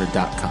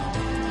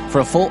ObsessiveViewer.com. For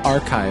a full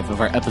archive of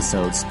our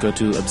episodes, go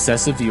to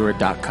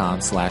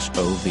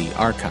ObsessiveViewer.com/OV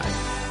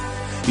archive.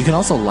 You can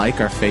also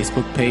like our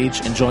Facebook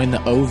page and join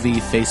the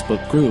OV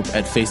Facebook group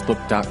at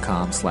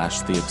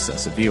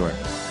facebook.com/TheObsessiveViewer.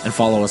 And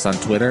follow us on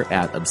Twitter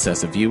at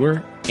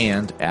ObsessiveViewer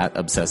and at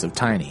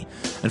ObsessiveTiny.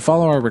 And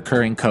follow our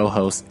recurring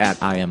co-hosts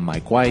at I am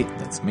Mike White,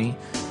 that's me,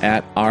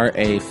 at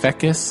R.A.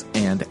 Feckus,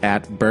 and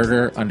at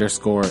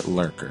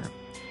Burger_Lurker.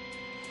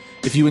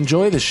 If you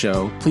enjoy the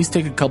show, please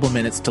take a couple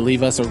minutes to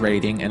leave us a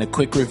rating and a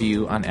quick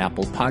review on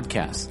Apple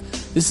Podcasts.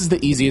 This is the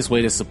easiest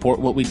way to support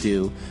what we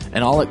do,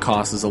 and all it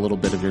costs is a little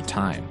bit of your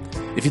time.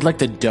 If you'd like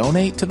to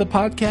donate to the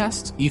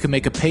podcast, you can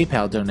make a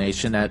PayPal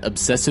donation at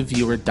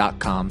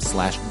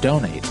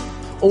obsessiveviewer.com/donate.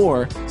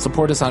 Or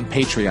support us on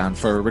Patreon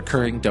for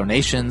recurring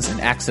donations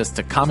and access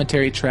to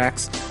commentary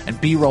tracks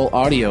and B-roll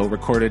audio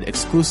recorded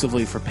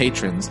exclusively for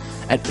patrons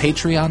at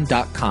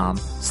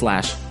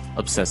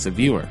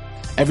patreon.com/obsessiveviewer.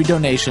 Every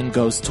donation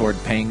goes toward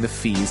paying the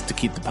fees to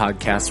keep the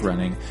podcast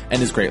running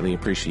and is greatly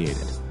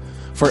appreciated.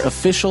 For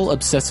official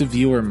Obsessive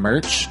Viewer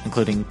merch,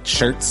 including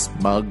shirts,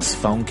 mugs,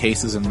 phone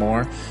cases, and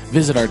more,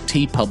 visit our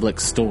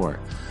TeePublic store.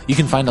 You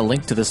can find a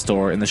link to the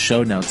store in the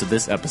show notes of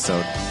this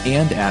episode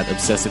and at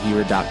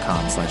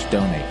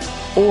obsessiveviewer.com/donate.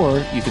 Or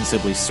you can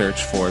simply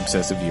search for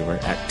Obsessive Viewer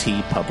at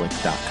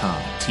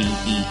teepublic.com,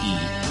 T-E-E,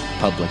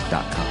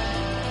 public.com.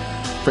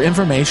 For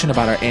information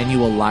about our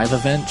annual live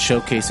event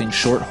showcasing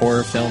short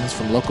horror films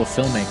from local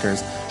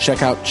filmmakers,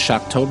 check out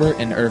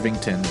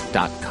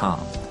shocktoberInIrvington.com.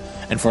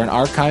 And for an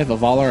archive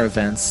of all our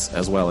events,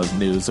 as well as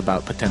news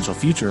about potential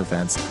future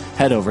events,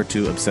 head over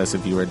to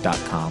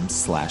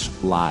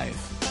obsessiveviewer.com/live.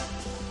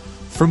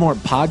 For more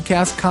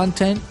podcast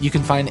content, you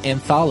can find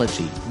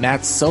Anthology,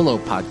 Matt's solo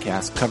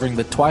podcast covering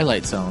The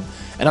Twilight Zone,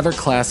 and other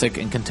classic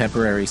and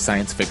contemporary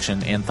science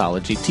fiction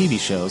anthology TV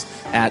shows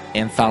at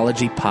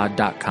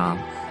anthologypod.com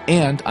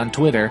and on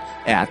Twitter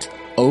at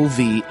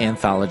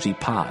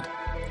OVAnthologyPod.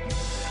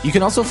 You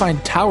can also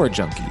find Tower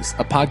Junkies,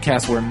 a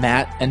podcast where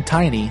Matt and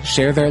Tiny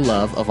share their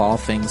love of all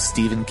things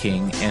Stephen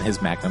King and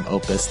his magnum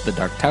opus, The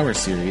Dark Tower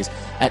series,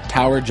 at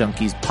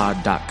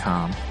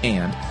towerjunkiespod.com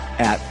and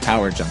at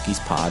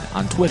towerjunkiespod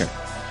on Twitter.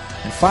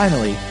 And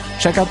finally,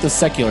 check out The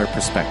Secular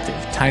Perspective,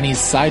 Tiny's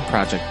side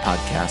project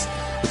podcast,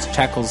 which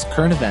tackles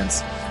current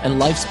events and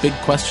life's big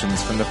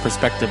questions from the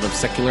perspective of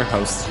secular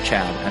hosts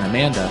Chad and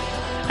Amanda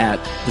at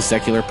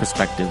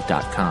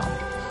thesecularperspective.com.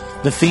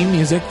 The theme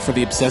music for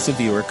The Obsessive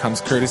Viewer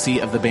comes courtesy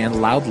of the band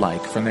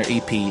Loudlike from their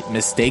EP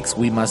Mistakes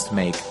We Must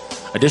Make.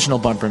 Additional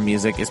bumper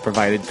music is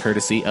provided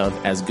courtesy of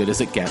As Good As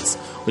It Gets,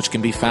 which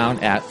can be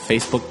found at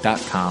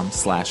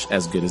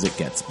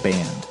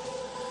facebook.com/asgoodasitgetsband.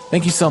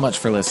 Thank you so much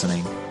for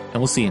listening,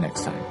 and we'll see you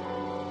next time.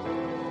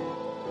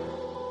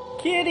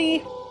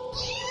 Kitty!